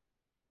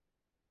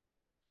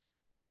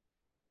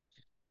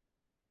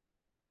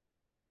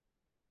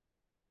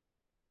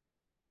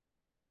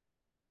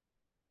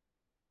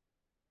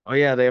 Oh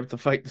yeah, they have to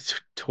fight the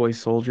toy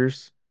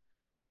soldiers.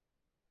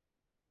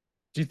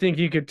 Do you think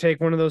you could take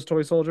one of those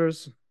toy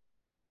soldiers?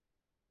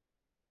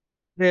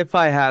 If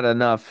I had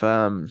enough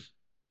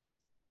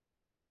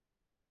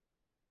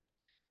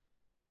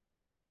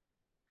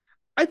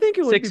I think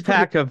it would be six pretty.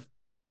 pack of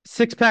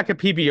six pack of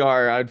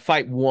PBR, I'd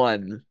fight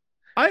one.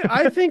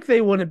 I think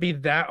they wouldn't be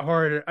that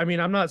hard. I mean,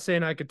 I'm not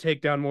saying I could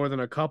take down more than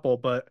a couple,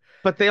 but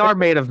But they they, are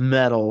made of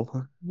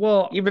metal.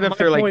 well, Even if my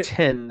they're like point.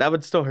 10, that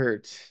would still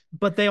hurt.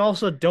 But they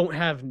also don't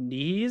have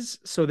knees,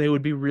 so they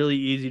would be really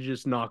easy to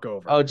just knock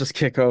Oh, over. just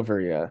kick over,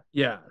 yeah.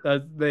 Yeah,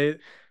 they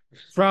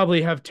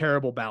probably have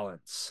terrible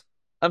balance.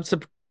 I'm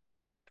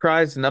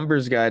surprised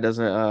Numbers Guy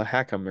doesn't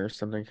hack them or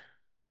something.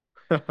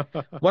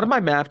 One of my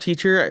math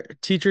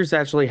teachers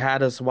actually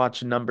had us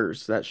watch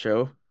Numbers, that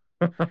show.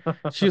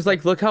 She was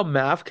like, "Look how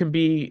math can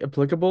be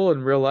applicable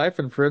in real life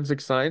and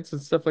forensic science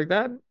and stuff like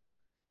that."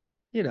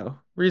 You know,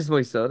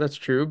 reasonably so. That's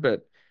true,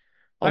 but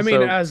I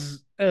mean, also,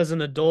 as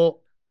an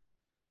adult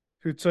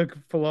who took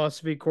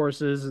philosophy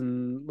courses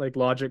and like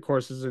logic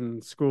courses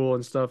in school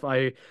and stuff,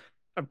 I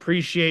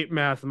appreciate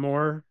math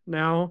more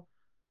now.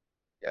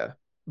 yeah.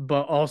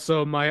 But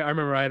also, I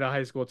remember I had a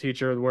high school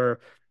teacher where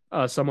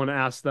someone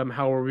asked them,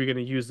 "How are we going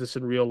to use this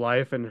in real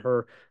life?" And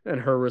her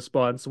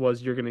response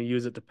was, "You're going to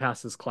use it to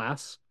pass this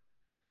class."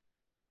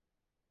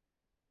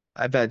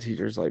 I've had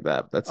teachers like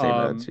that. That same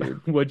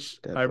attitude, Which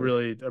I definitely.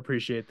 really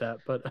appreciate that.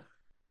 But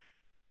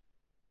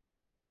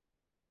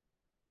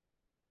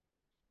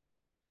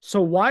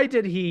so why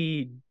did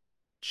he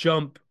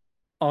jump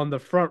on the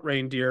front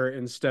reindeer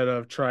instead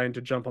of trying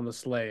to jump on the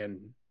sleigh?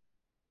 And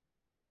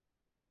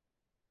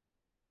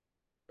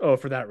oh,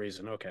 for that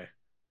reason. Okay.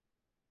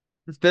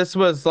 If this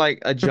was like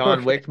a John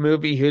Okay. Wick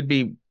movie, he'd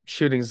be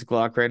shooting his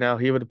Glock right now.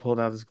 He would have pulled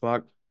out his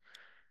Glock.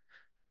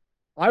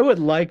 I would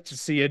like to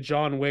see a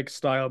John Wick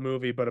style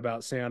movie, but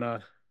about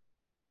Santa.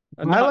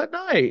 And not Violent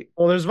Night.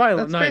 well, there's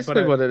Violent That's Night,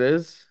 basically what it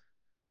is.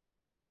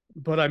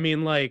 but I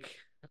mean like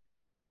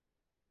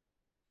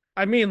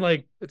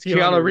It's Keanu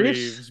Keanu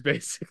Reeves. Reeves,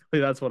 basically.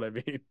 That's what I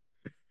mean.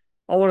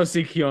 I want to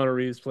see Keanu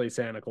Reeves play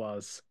Santa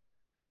Claus.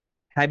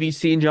 Have you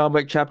seen John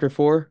Wick Chapter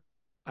 4?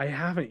 I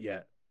haven't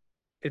yet.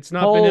 It's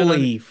not been in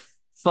Holy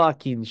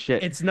fucking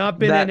shit. it's not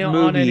been in That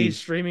on any movie.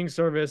 streaming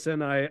service,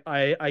 and I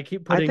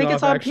keep I putting think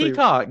it's off on actually.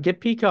 Peacock. Get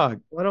Peacock.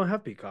 Well, I don't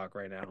have Peacock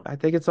right now. I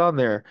think it's on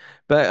there.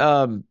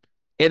 But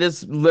it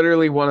is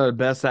literally one of the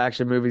best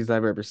action movies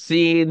I've ever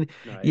seen.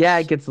 Yeah,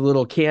 it Nice. gets a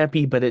little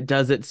campy, but it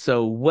does it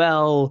so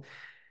well.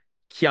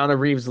 Keanu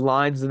Reeves'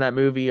 lines in that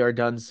movie are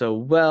done so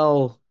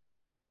well.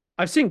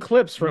 I've seen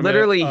clips from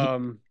it. Literally,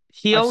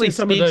 he I've only seen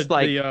some of speaks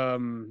like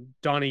the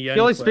Donnie he Yen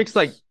only speaks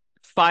like clips.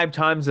 5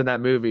 times in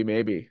that movie,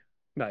 maybe.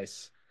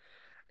 Nice.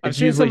 I've It's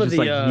seen usually some of just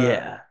like,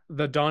 yeah.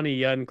 the Donnie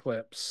Yen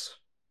clips.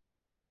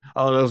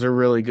 Oh, those are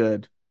really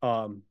good.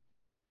 Um,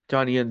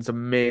 Johnny Yen's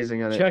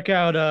amazing at it. Check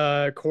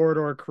out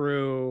Corridor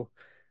Crew,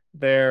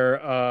 their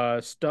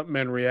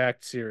Stuntmen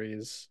React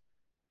series.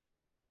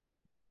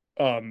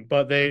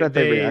 But I bet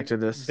they reacted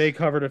to they this.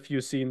 covered a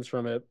few scenes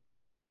from it,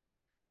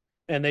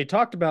 and they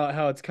talked about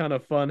how it's kind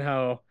of fun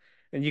how,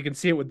 and you can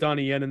see it with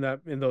Donnie Yen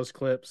in those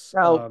clips.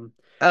 Now,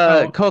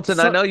 How Colton,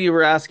 I so, know you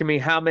were asking me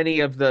how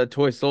many of the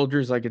toy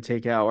soldiers I could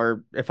take out,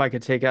 or if I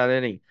could take out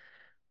any.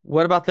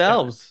 What about the yeah,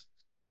 elves?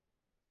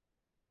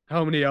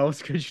 how many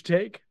elves could you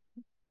take?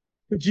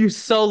 Could you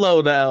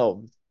solo the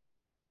elves?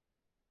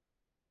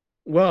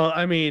 Well,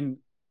 I mean,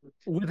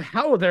 with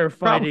how they're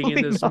fighting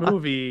in Probably this not.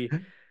 movie,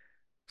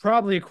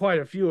 probably quite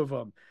a few of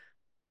them.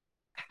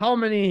 How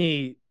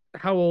many?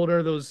 How old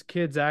are those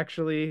kids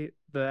actually?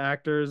 The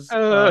actors,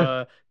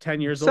 Uh,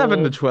 10 years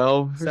 7 to old,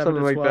 12 or seven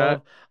to something like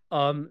that.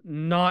 12.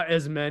 Not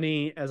as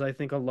many as I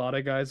think a lot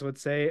of guys would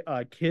say.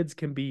 Kids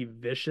can be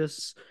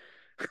vicious.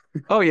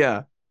 Oh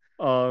yeah,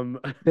 Um,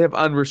 they have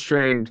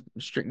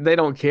they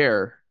don't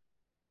care.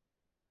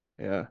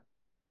 Yeah,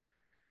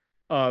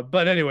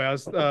 but anyway, I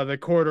was the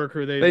corridor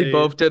crew. they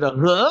both did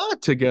a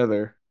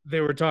together. They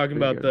were talking Pretty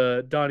about good.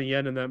 the Donnie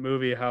Yen in that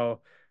movie,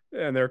 how,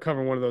 and they're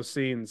covering one of those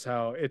scenes,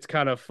 how it's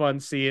kind of fun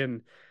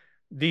seeing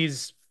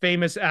these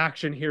famous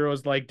action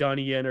heroes like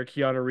Donnie Yen or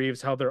Keanu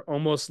Reeves, how they're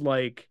almost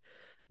like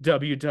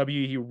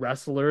WWE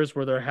wrestlers,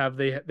 where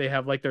they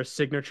have like their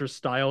signature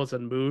styles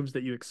and moves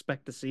that you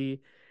expect to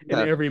see in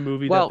Yeah. every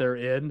movie that Well, they're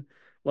in.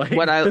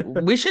 what Like, I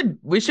we should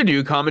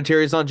do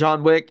commentaries on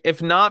John Wick,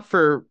 if not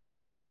for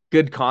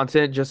good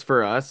content, just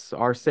for us,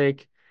 our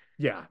sake,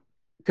 yeah,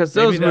 because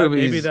those maybe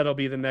movies that'll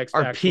be the next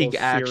are actual peak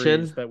series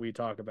action. that we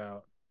talk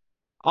about.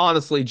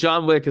 Honestly,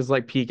 John Wick is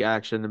like peak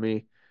action to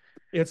me.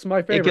 It's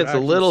my It favorite gets a action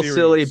little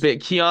silly, series.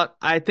 but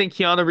I think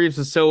Keanu Reeves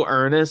is so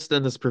earnest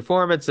in this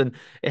performance, and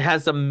it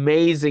has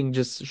amazing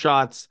just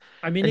shots.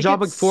 I mean, In it John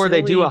gets Wick 4,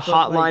 they do silly, a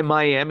but Hotline like,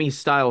 Miami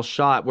style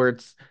shot where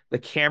it's the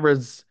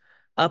camera's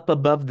up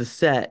above the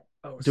set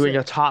oh, doing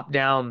a sick. top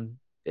down.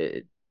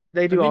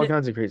 They I do mean, all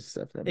kinds of crazy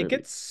stuff in that it movie.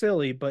 gets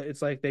silly, but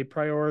it's like they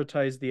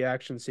prioritize the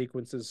action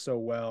sequences so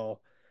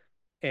well.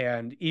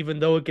 And even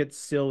though it gets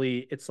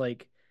silly, it's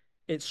like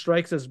it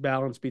strikes this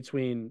balance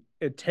between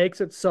it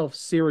takes itself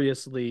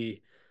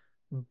seriously,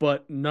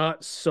 but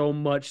not so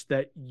much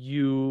that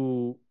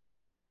you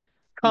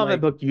Comic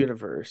like, book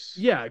universe,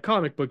 yeah,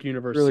 comic book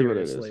universe really what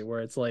it seriously, is.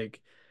 where it's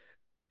like,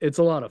 it's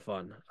a lot of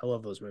fun. I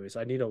love those movies.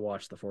 I need to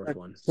watch the A fourth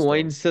one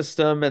coin still.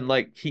 system and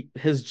like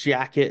his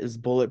jacket is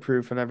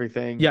bulletproof and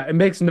everything. Yeah, it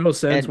makes no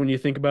sense And when you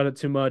think about it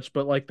too much,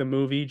 but like the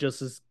movie just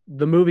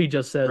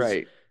says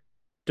right.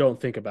 don't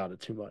think about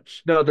it too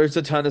much. No, there's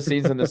a ton of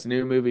scenes in this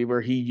new movie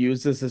where he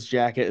uses his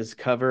jacket as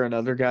cover and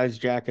other guys'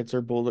 jackets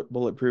are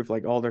bulletproof,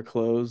 like all their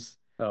clothes.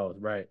 Oh,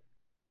 right.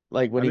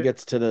 Like when I he mean,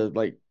 gets to the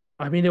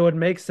it would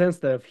make sense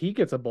that if he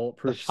gets a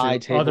the bulletproof high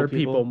suit, table other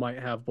people people. might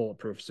have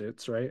bulletproof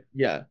suits, right?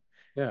 Yeah.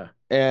 Yeah.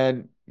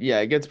 And yeah,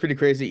 it gets pretty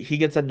crazy. He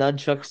gets a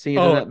nunchuck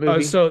scene in Oh, that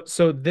movie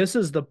so this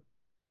is the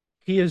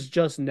he is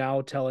just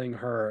now telling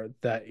her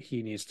that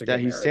he needs to that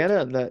get he's married.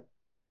 Santa and that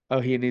oh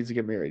he needs to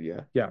get married,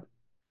 yeah. Yeah.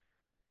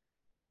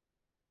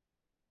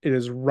 It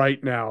is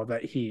right now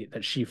that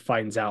she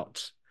finds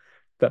out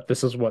that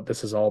this is what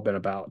this has all been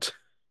about.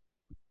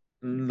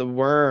 The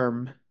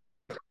worm.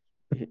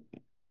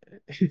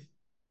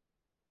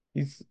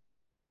 He's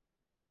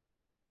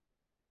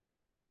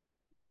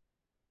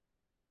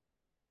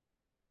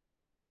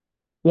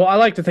Well, I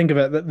like to think of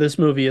it that this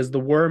movie is the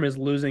worm is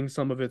losing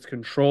some of its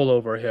control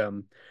over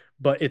him,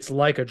 but it's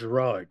like a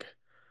drug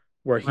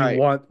where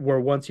right. where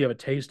once you have a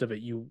taste of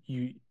it,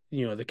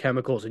 the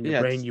chemicals in your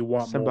Yeah, brain it's you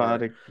want more.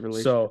 symbiotic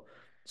relationship. So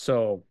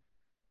so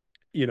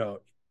you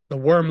know the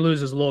worm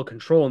loses a little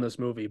control in this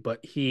movie,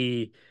 but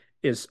he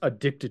is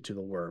addicted to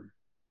the worm.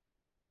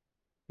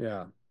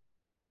 Yeah,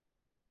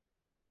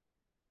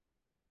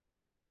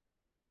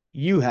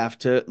 You have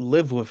to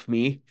live with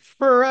me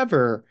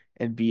forever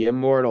and be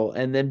immortal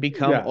and then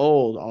become yeah,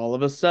 old all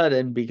of a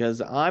sudden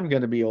because I'm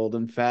going to be old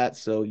and fat.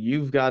 So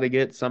you've got to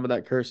get some of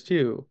that curse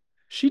too.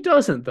 She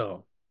doesn't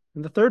though.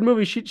 In the third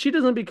movie, she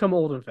doesn't become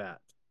old and fat.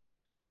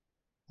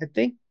 I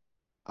think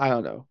I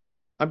don't know.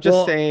 I'm just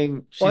Well,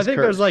 saying well, I she's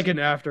think there's like cursed. an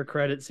after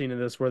credit scene in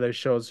this where they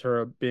shows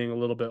her being a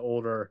little bit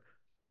older,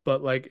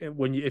 but like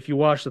if you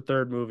watch the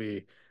third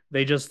movie,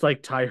 they just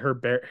like tie her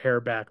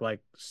hair back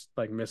like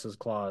Mrs.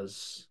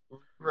 Claus,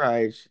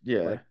 Right.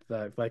 Yeah.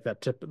 like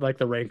that tip like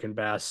the Rankin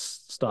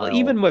Bass Well,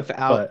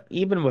 style. But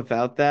even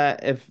without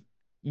that, if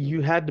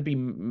you had to be,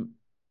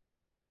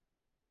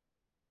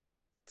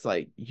 it's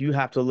like you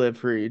have to live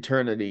for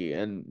eternity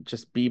and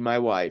just be my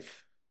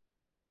wife.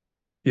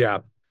 yeah,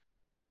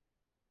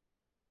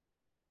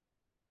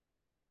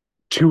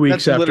 2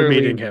 weeks That's after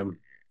meeting literally, him,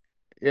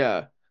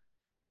 yeah.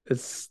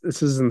 this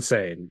is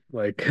insane.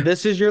 Like,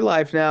 This is your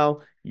life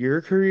now.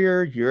 Your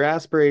career, your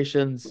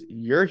aspirations,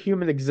 your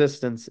human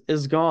existence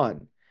is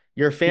gone.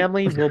 Your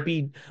family will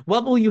be,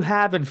 what will you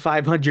have in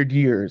 500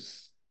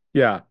 years?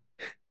 yeah,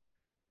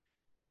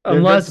 The unless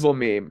invincible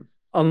meme.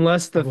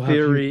 unless I the will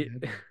have you theory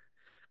dead.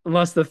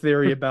 unless the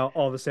theory about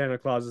all the Santa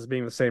Clauses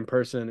being the same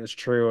person is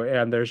true,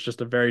 and there's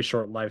just a very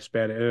short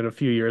lifespan, and in a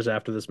few years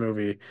after this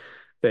movie,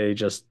 they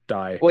just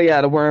die. Well,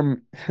 yeah, the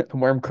worm, the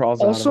worm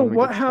crawls out of Also, him and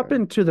what gets tired.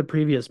 happened to the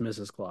previous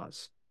Mrs.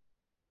 Claus?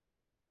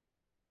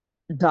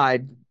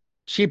 Died.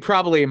 She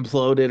probably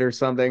imploded or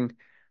something,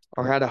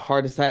 or had a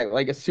heart attack.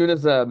 Like as soon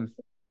as Santa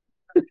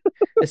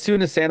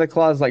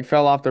Claus like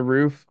fell off the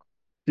roof,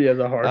 She has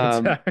a heart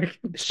um, attack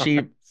and she,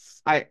 dies.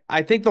 I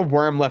think the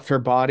worm left her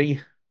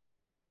body.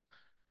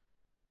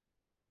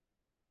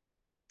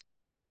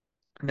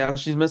 Now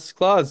she's Mrs.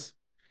 Claus.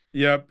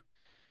 Yep.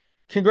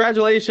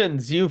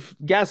 Congratulations, you've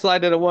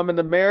gaslighted a woman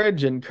to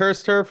marriage and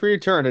cursed her for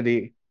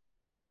eternity.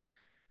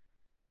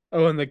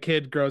 Oh, and the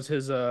kid grows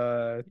his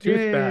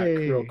tooth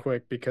back real Yay.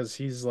 quick because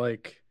he's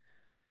like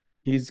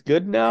He's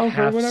good now or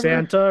half whatever.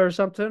 Santa or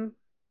something.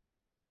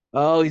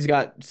 Oh, he's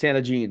got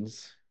Santa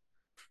genes.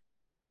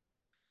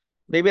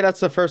 Maybe that's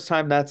the first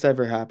time that's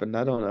ever happened.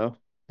 I don't know.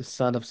 The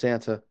son of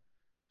Santa.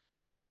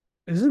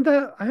 Isn't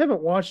that I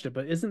haven't watched it,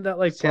 but isn't that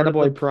like part Santa of the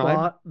Boy Prime.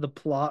 plot? The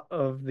plot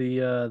of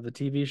the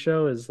TV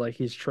show is like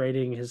he's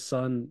training his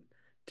son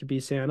to be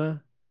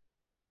Santa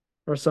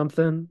or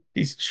something.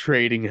 He's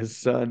trading his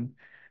son.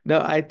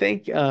 No, I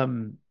think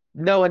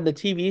no, in the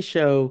TV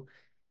show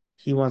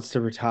he wants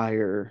to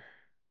retire.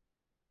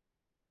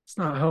 It's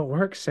not how it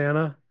works,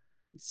 Santa.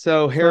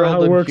 So It's not how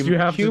Harold it and works.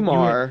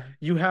 Kumar,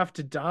 You have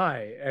to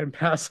die and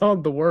pass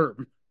on the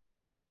worm.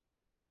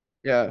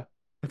 yeah.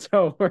 That's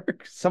how it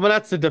works. Someone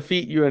has to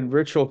defeat you in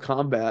ritual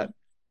combat.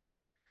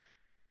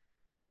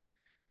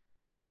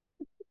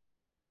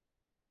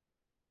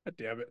 God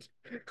damn it.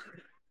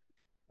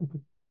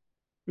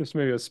 Just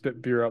maybe a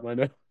spit beer out my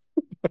nose.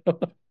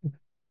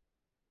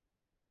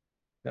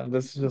 Yeah,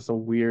 this is just a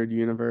weird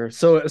universe.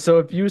 So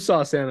if you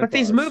saw Santa But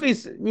these Claus,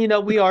 movies,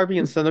 we are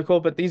being cynical,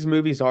 but these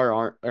movies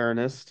aren't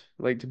earnest.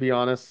 Like to be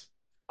honest,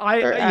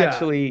 they're yeah,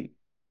 actually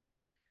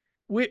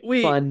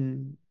we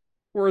fun.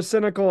 we're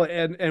cynical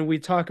and we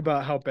talk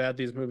about how bad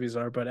these movies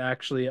are, but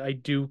actually I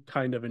do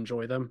kind of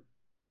enjoy them.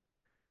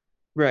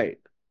 Right.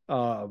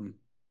 Um,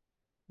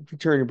 If you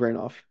turn your brain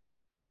off.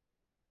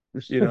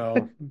 you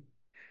know,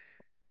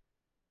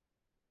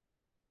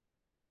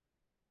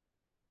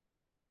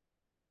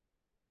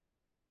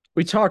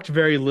 we talked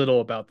very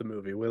little about the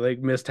movie. We like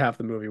missed half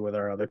the movie with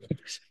our other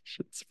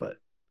conversations, but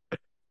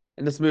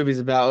And this movie's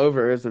about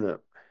over, isn't it?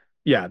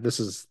 yeah, I think this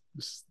is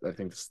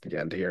the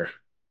end here.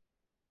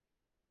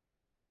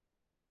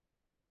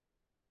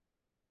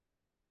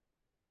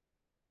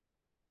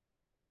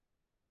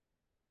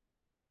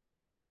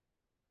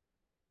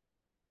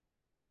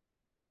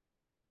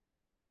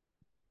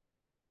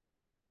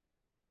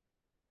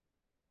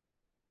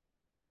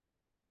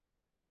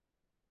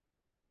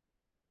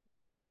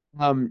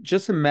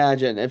 Just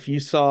imagine if you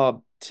saw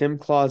Tim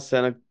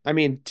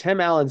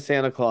Allen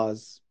Santa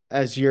Claus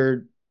as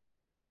your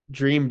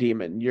dream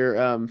demon, your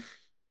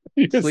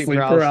sleep Sleeper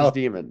paralysis out.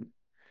 demon.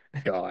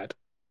 God.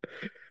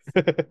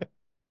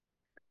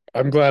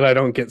 I'm glad I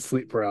don't get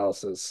sleep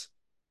paralysis.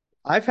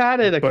 I've had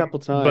it a couple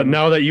But times.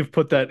 now that you've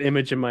put that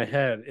image in my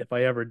head, if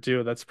I ever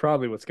do, that's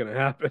probably what's going to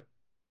happen.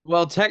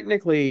 Well,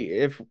 technically,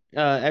 if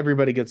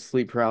everybody gets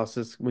sleep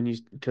paralysis when you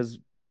because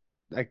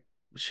that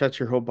shuts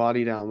your whole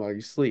body down while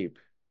you sleep.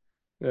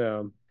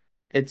 Yeah.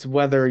 It's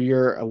whether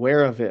you're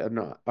aware of it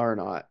or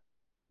not,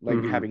 like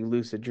Hmm. having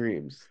lucid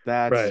dreams.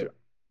 That's Right.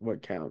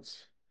 what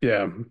counts.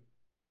 Yeah.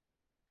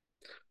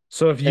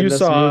 So if you And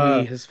this movie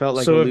saw has felt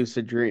like a so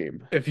lucid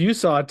dream. if you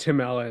saw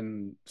Tim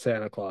Allen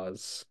Santa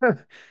Claus,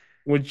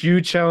 would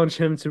you challenge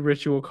him to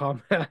ritual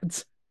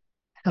combat?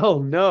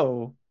 Oh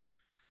no.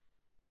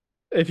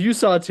 If you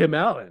saw Tim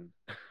Allen,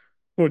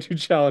 would you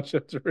challenge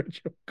him to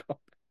ritual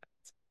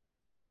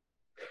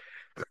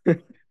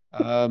combat?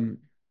 Um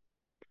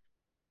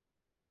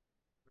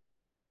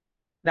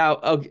Now,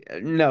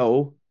 okay,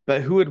 no,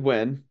 but who would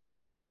win?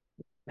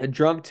 A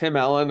drunk Tim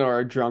Allen or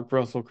a drunk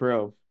Russell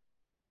Crowe?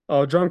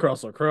 Oh, drunk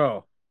Russell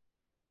Crowe.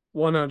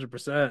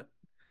 100%.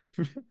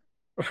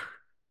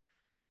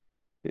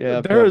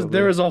 Yeah, There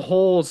probably. is a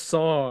whole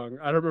song.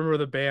 I don't remember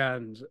the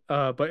band,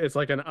 but it's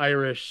like an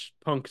Irish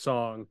punk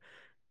song.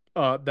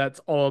 That's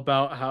all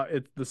about how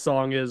the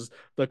song is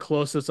the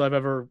closest I've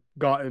ever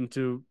gotten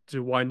to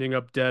winding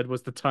up dead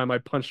was the time I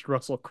punched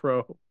Russell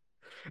Crowe.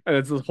 And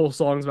it's the whole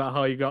song's about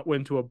how he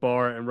went to a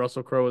bar and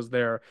Russell Crowe was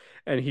there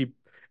and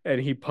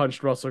he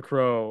punched Russell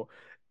Crowe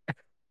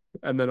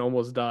and then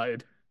almost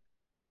died.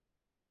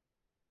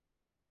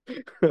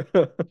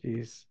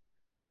 Jeez.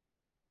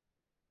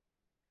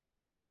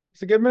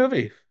 It's a good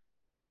movie.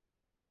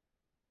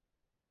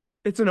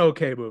 It's an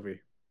okay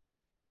movie.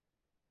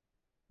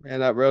 Man,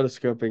 that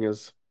rotoscoping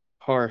is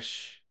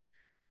harsh.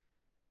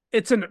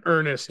 It's an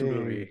earnest Dang.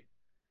 movie.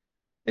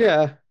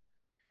 Yeah,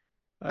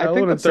 I I think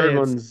the wouldn't say third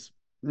it's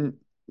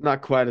one's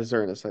not quite as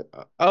earnest.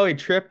 Oh, he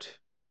tripped.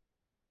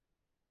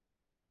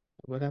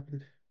 What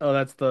happened? oh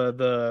that's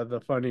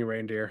the funny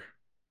reindeer.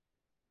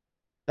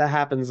 That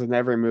happens in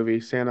every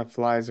movie. Santa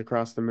flies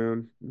across the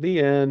moon. The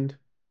end.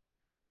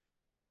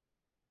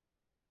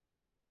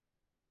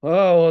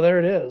 Oh, well there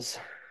it is.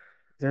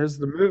 There's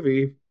the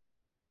movie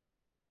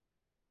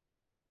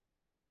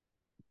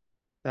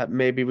that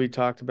maybe we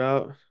talked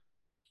about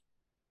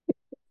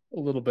A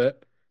little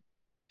bit.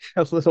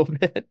 a little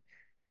bit.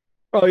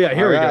 Oh yeah, All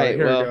here we go. right.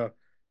 Here we Well, go.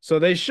 So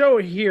they show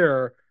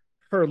here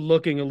her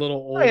looking a little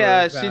oh older and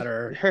yeah, she's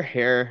fatter, her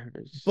hair,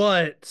 is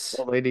but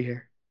old lady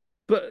hair.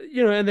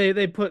 and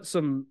they put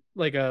some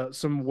like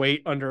some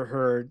weight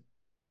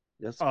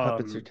Yes,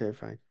 puppets are um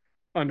terrifying.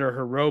 under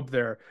her robe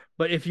there.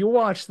 But if you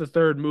watch the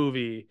third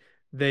movie,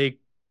 they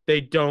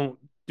they don't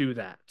do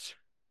that.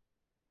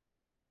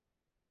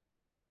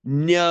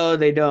 No,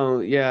 they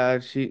don't. Yeah,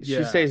 she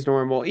Yeah. stays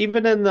normal.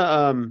 Even in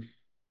the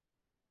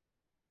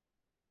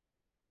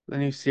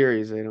new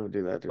series, they don't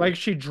do that to Like her.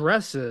 she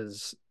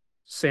dresses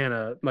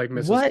Santa like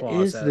Mrs. What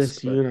is Claus-esque, this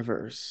but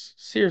universe?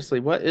 Seriously,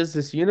 what is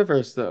this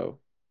universe though?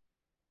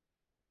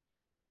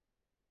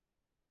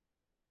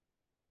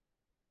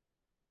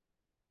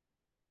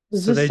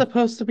 Is so this they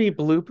supposed to be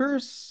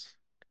bloopers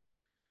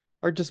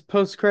or just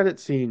post-credit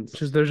scenes?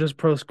 just they're just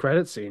post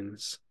credit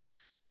scenes.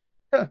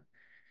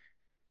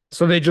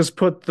 So they just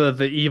put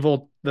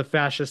the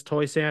fascist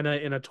toy Santa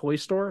in a toy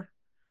store.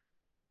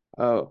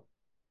 Oh,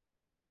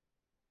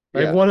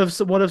 Like yeah.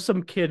 what if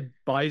some kid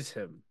buys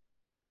him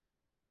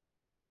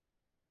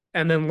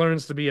and then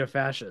learns to be a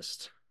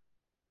fascist?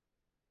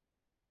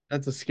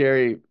 That's a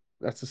scary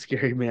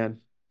man.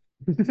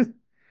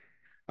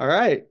 All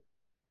right.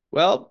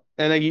 Well,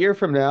 in a year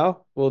from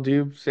now, we'll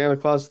do Santa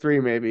Claus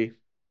 3 maybe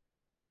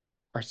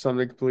or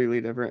something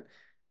completely different.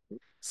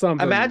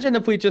 Something. Imagine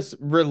if we just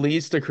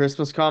released a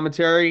Christmas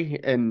commentary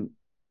in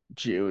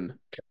June.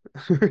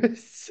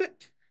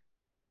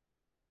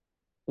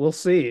 We'll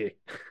see.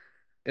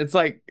 It's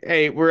like,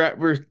 hey,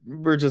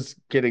 we're just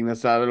getting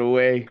this out of the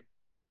way.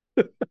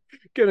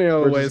 Getting out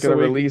of We're the way just gonna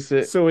release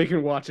it. so we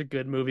can watch a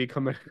good movie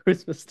come at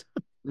Christmas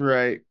time.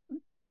 Right.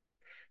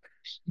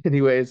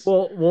 Anyways,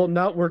 Well,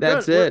 now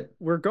that's it.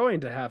 we're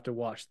going to have to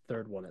watch the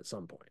third one at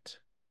some point.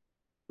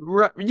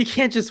 Right. You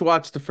can't just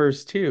watch the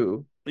first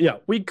two. Yeah,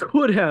 we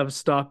could have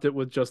stopped it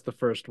with just the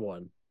first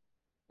one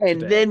And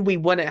today. then we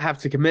wouldn't have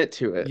to commit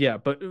to it. Yeah,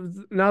 but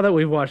now that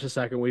we've watched the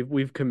second,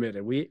 we've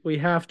committed. We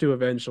have to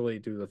eventually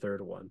do the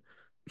third one.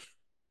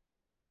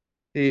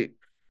 It-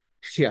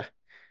 yeah.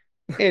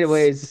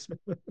 Anyways,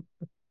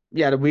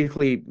 the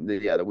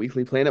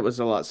Weekly Planet was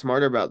a lot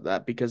smarter about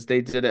that because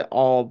they did it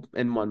all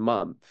in 1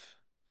 month.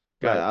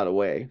 Got it Right. out of the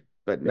way.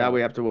 But now Yeah.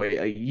 we have to wait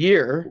a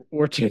year,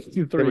 We're taking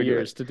then three we do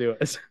years it. to do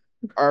it.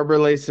 Or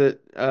release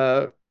it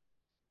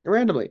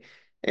randomly.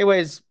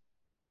 Anyways,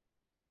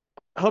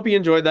 I hope you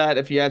enjoyed that.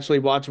 If you actually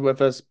watch it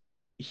with us,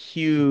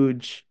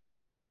 huge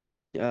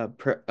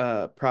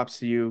props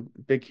to you.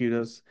 Big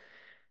kudos.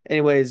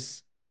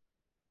 Anyways,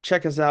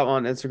 check us out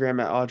on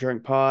Instagram at All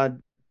Drink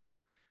Pod.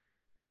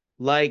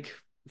 Like,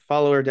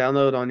 follow, or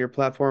download on your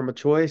platform of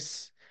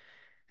choice.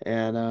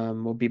 And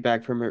we'll be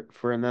back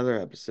for another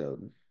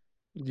episode.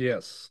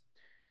 Yes.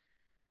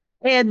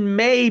 And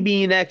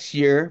maybe next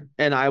year,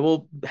 and I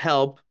will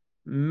help.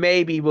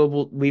 Maybe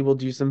we will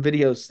do some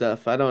video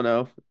stuff. I don't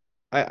know.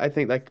 I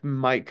think that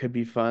might could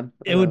be fun.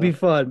 I It would don't be know.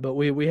 fun, but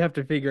we have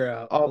to figure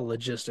out the I'll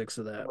logistics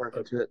of that. work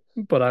into it.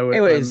 But I would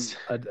Anyways,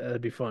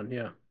 that'd be fun,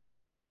 yeah.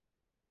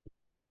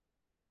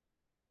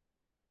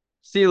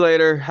 see you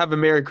later. Have a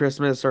Merry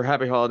Christmas or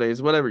Happy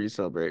Holidays, whatever you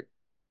celebrate.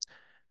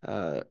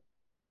 Uh,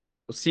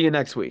 we'll see you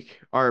next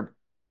week.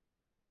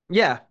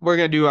 Yeah, we're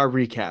gonna do our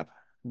recap.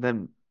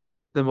 Then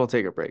we'll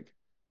take a break.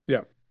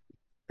 Yeah.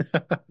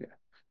 Yeah.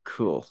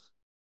 Cool.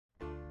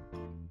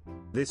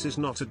 This is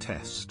not a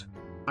test.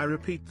 I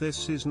repeat,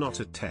 this is not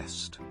a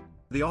test.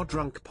 The Odd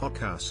Drunk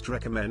Podcast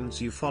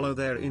recommends you follow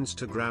their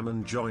Instagram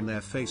and join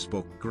their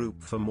Facebook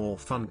group for more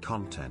fun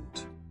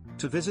content.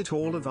 To visit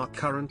all of our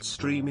current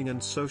streaming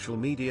and social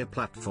media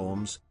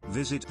platforms,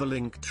 visit the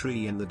link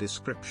tree in the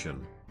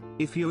description.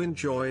 If you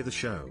enjoy the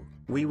show,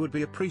 we would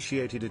be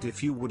appreciated it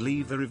if you would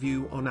leave a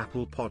review on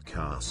Apple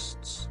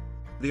Podcasts.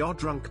 The Odd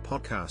Drunk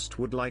Podcast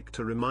would like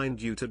to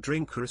remind you to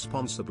drink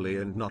responsibly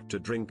and not to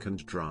drink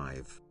and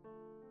drive.